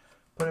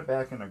 put it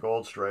back in a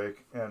gold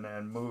strike, and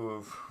then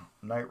move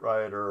Knight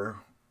Rider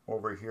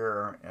over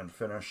here and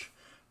finish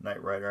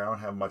Knight Rider. I don't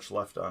have much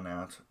left on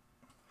that.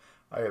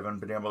 I haven't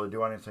been able to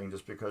do anything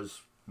just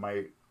because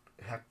my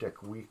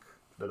hectic week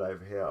that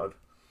I've had.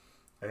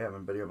 I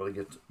haven't been able to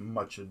get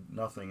much of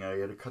nothing. I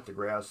had to cut the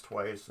grass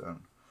twice,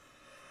 and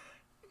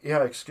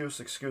yeah, excuse.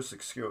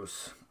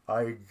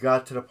 I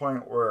got to the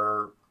point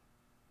where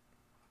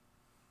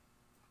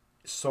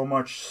so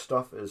much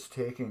stuff is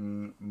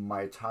taking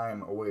my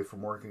time away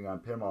from working on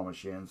pinball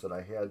machines that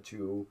I had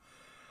to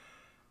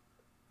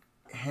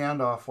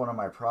hand off one of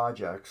my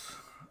projects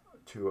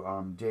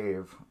to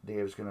Dave.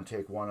 Dave's going to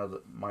take one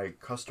of my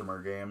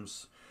customer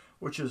games,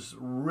 which is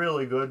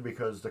really good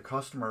because the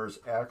customer is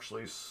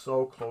actually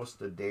so close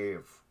to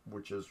Dave,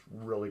 which is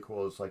really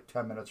cool. It's like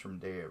 10 minutes from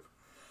Dave.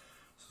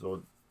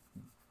 So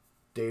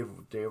Dave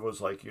was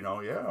like,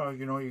 yeah,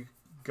 you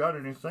got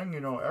anything,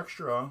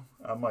 extra?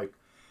 I'm like,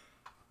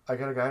 I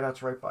got a guy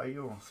that's right by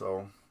you,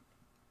 so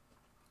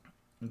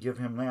give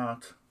him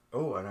that.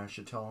 Oh, and I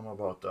should tell him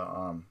about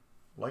the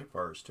light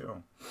bars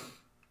too.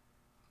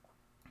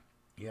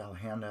 Yeah, I'll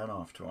hand that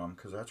off to him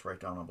because that's right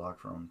down the block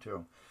from him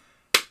too.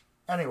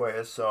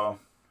 Anyways, so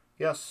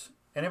yes,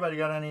 anybody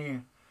got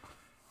any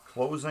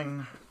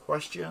closing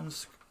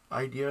questions,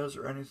 ideas,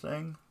 or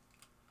anything?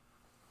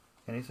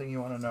 Anything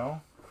you want to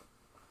know?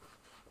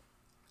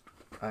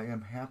 I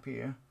am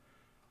happy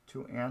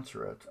to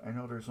answer it. I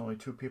know there's only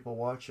 2 people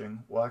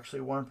watching. Well,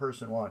 actually 1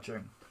 person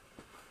watching,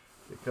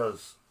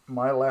 because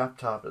my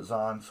laptop is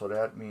on, so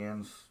that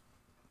means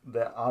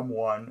that I'm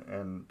one,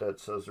 and that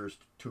says there's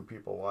 2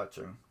 people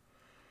watching.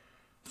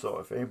 So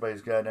if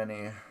anybody's got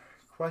any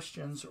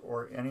questions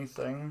or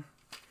anything,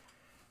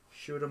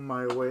 shoot them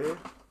my way.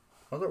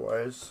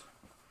 Otherwise,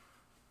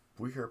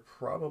 we are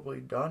probably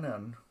done,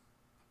 and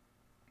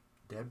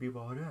that'd be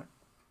about it.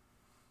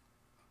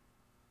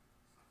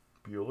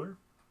 Bueller?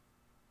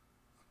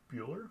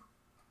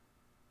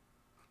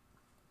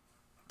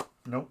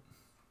 Nope.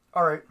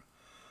 All right.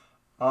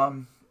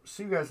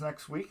 See you guys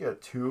next week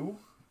at 2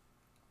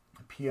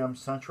 p.m.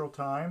 Central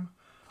Time.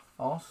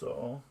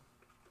 Also,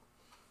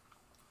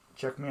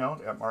 check me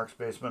out at Mark's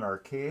Basement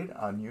Arcade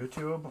on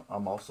YouTube.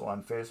 I'm also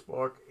on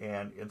Facebook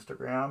and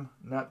Instagram.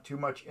 Not too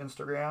much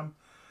Instagram,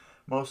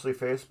 mostly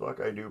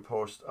Facebook. I do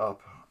post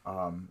up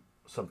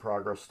some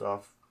progress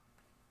stuff,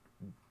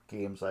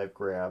 games I've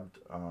grabbed,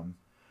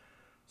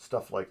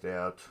 stuff like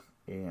that,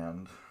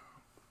 and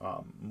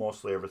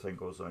mostly everything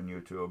goes on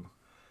YouTube.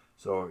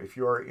 So if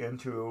you're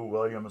into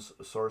Williams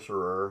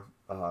Sorcerer,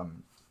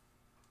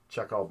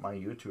 check out my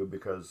YouTube,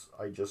 because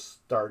I just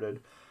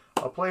started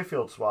a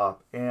playfield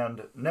swap,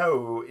 and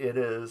no, it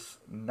is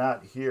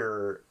not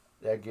here.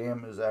 That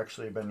game has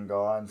actually been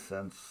gone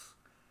since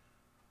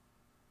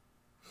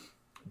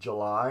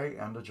July,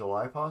 end of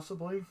July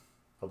possibly,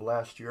 of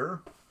last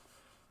year.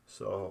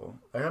 So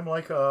I am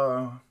like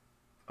a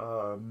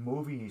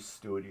movie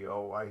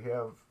studio. I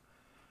have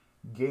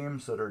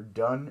games that are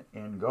done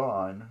and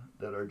gone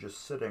that are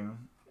just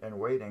sitting and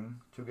waiting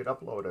to get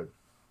uploaded.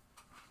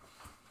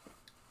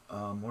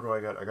 What do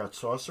I got? I got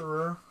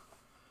Sorcerer,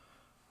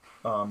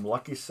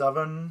 Lucky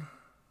 7.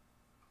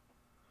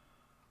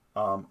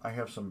 I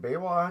have some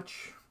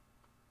Baywatch.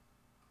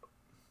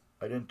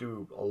 I didn't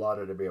do a lot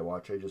of the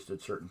Baywatch. I just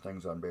did certain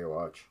things on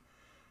Baywatch.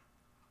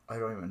 I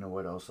don't even know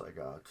what else I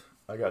got.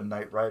 I got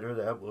Knight Rider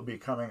that will be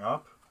coming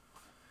up.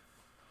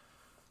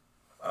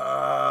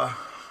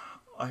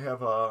 I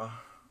have a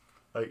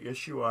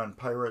issue on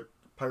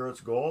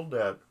Pirates Gold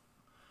that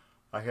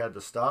I had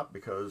to stop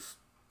because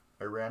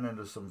I ran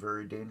into some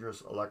very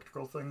dangerous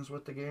electrical things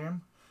with the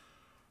game.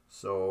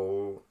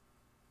 So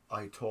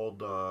I told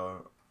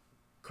the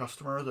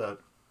customer that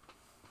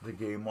the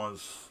game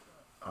was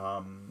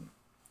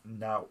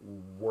not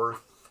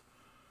worth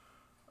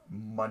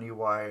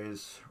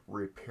money-wise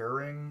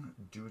repairing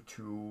due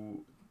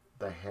to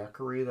the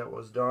hackery that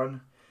was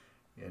done.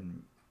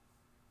 And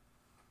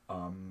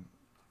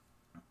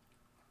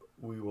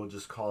we will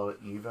just call it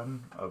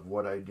even of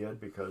what I did,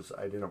 because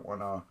I didn't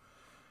want to,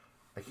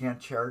 I can't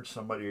charge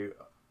somebody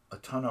a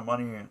ton of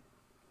money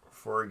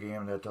for a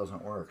game that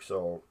doesn't work.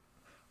 So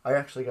I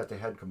actually got the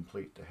head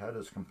complete. The head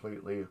is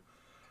completely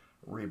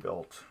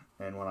rebuilt.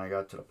 And when I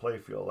got to the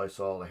playfield, I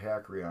saw the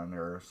hackery on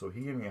there. So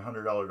he gave me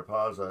 $100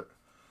 deposit.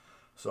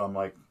 So I'm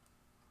like,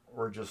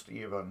 we're just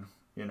even,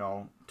 you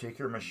know, take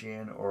your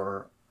machine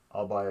or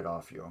I'll buy it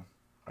off you.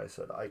 I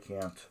said, I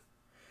can't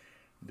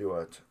do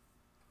it.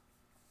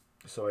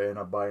 So I ended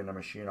up buying the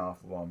machine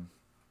off of him.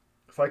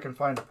 If I can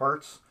find the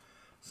parts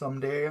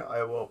someday,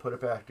 I will put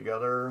it back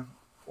together,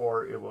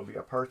 or it will be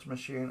a parts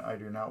machine. I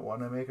do not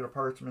want to make it a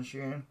parts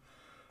machine.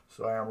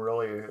 So I am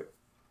really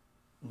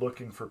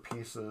looking for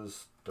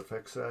pieces to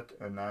fix it.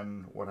 And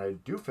then when I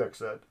do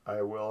fix it,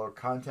 I will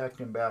contact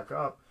him back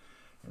up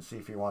and see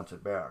if he wants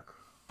it back.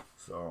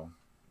 So,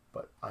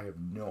 but I have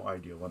no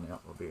idea when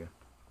that will be.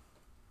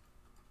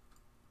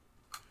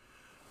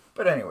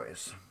 But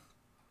anyways,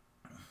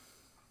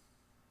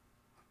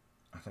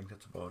 I think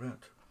that's about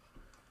it.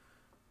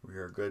 We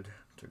are good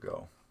to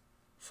go.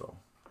 So,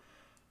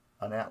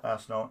 on that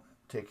last note,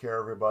 take care,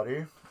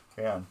 everybody.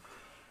 And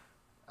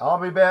I'll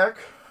be back.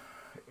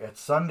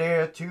 It's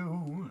Sunday at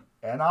 2,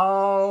 and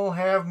I'll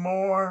have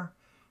more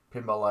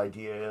pinball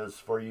ideas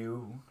for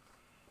you.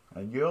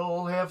 And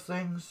you'll have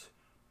things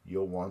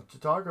you'll want to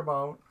talk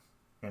about.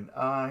 And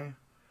I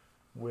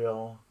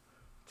will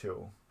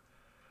too.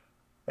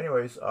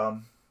 Anyways,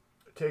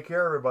 take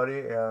care, everybody,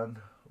 and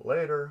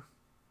later.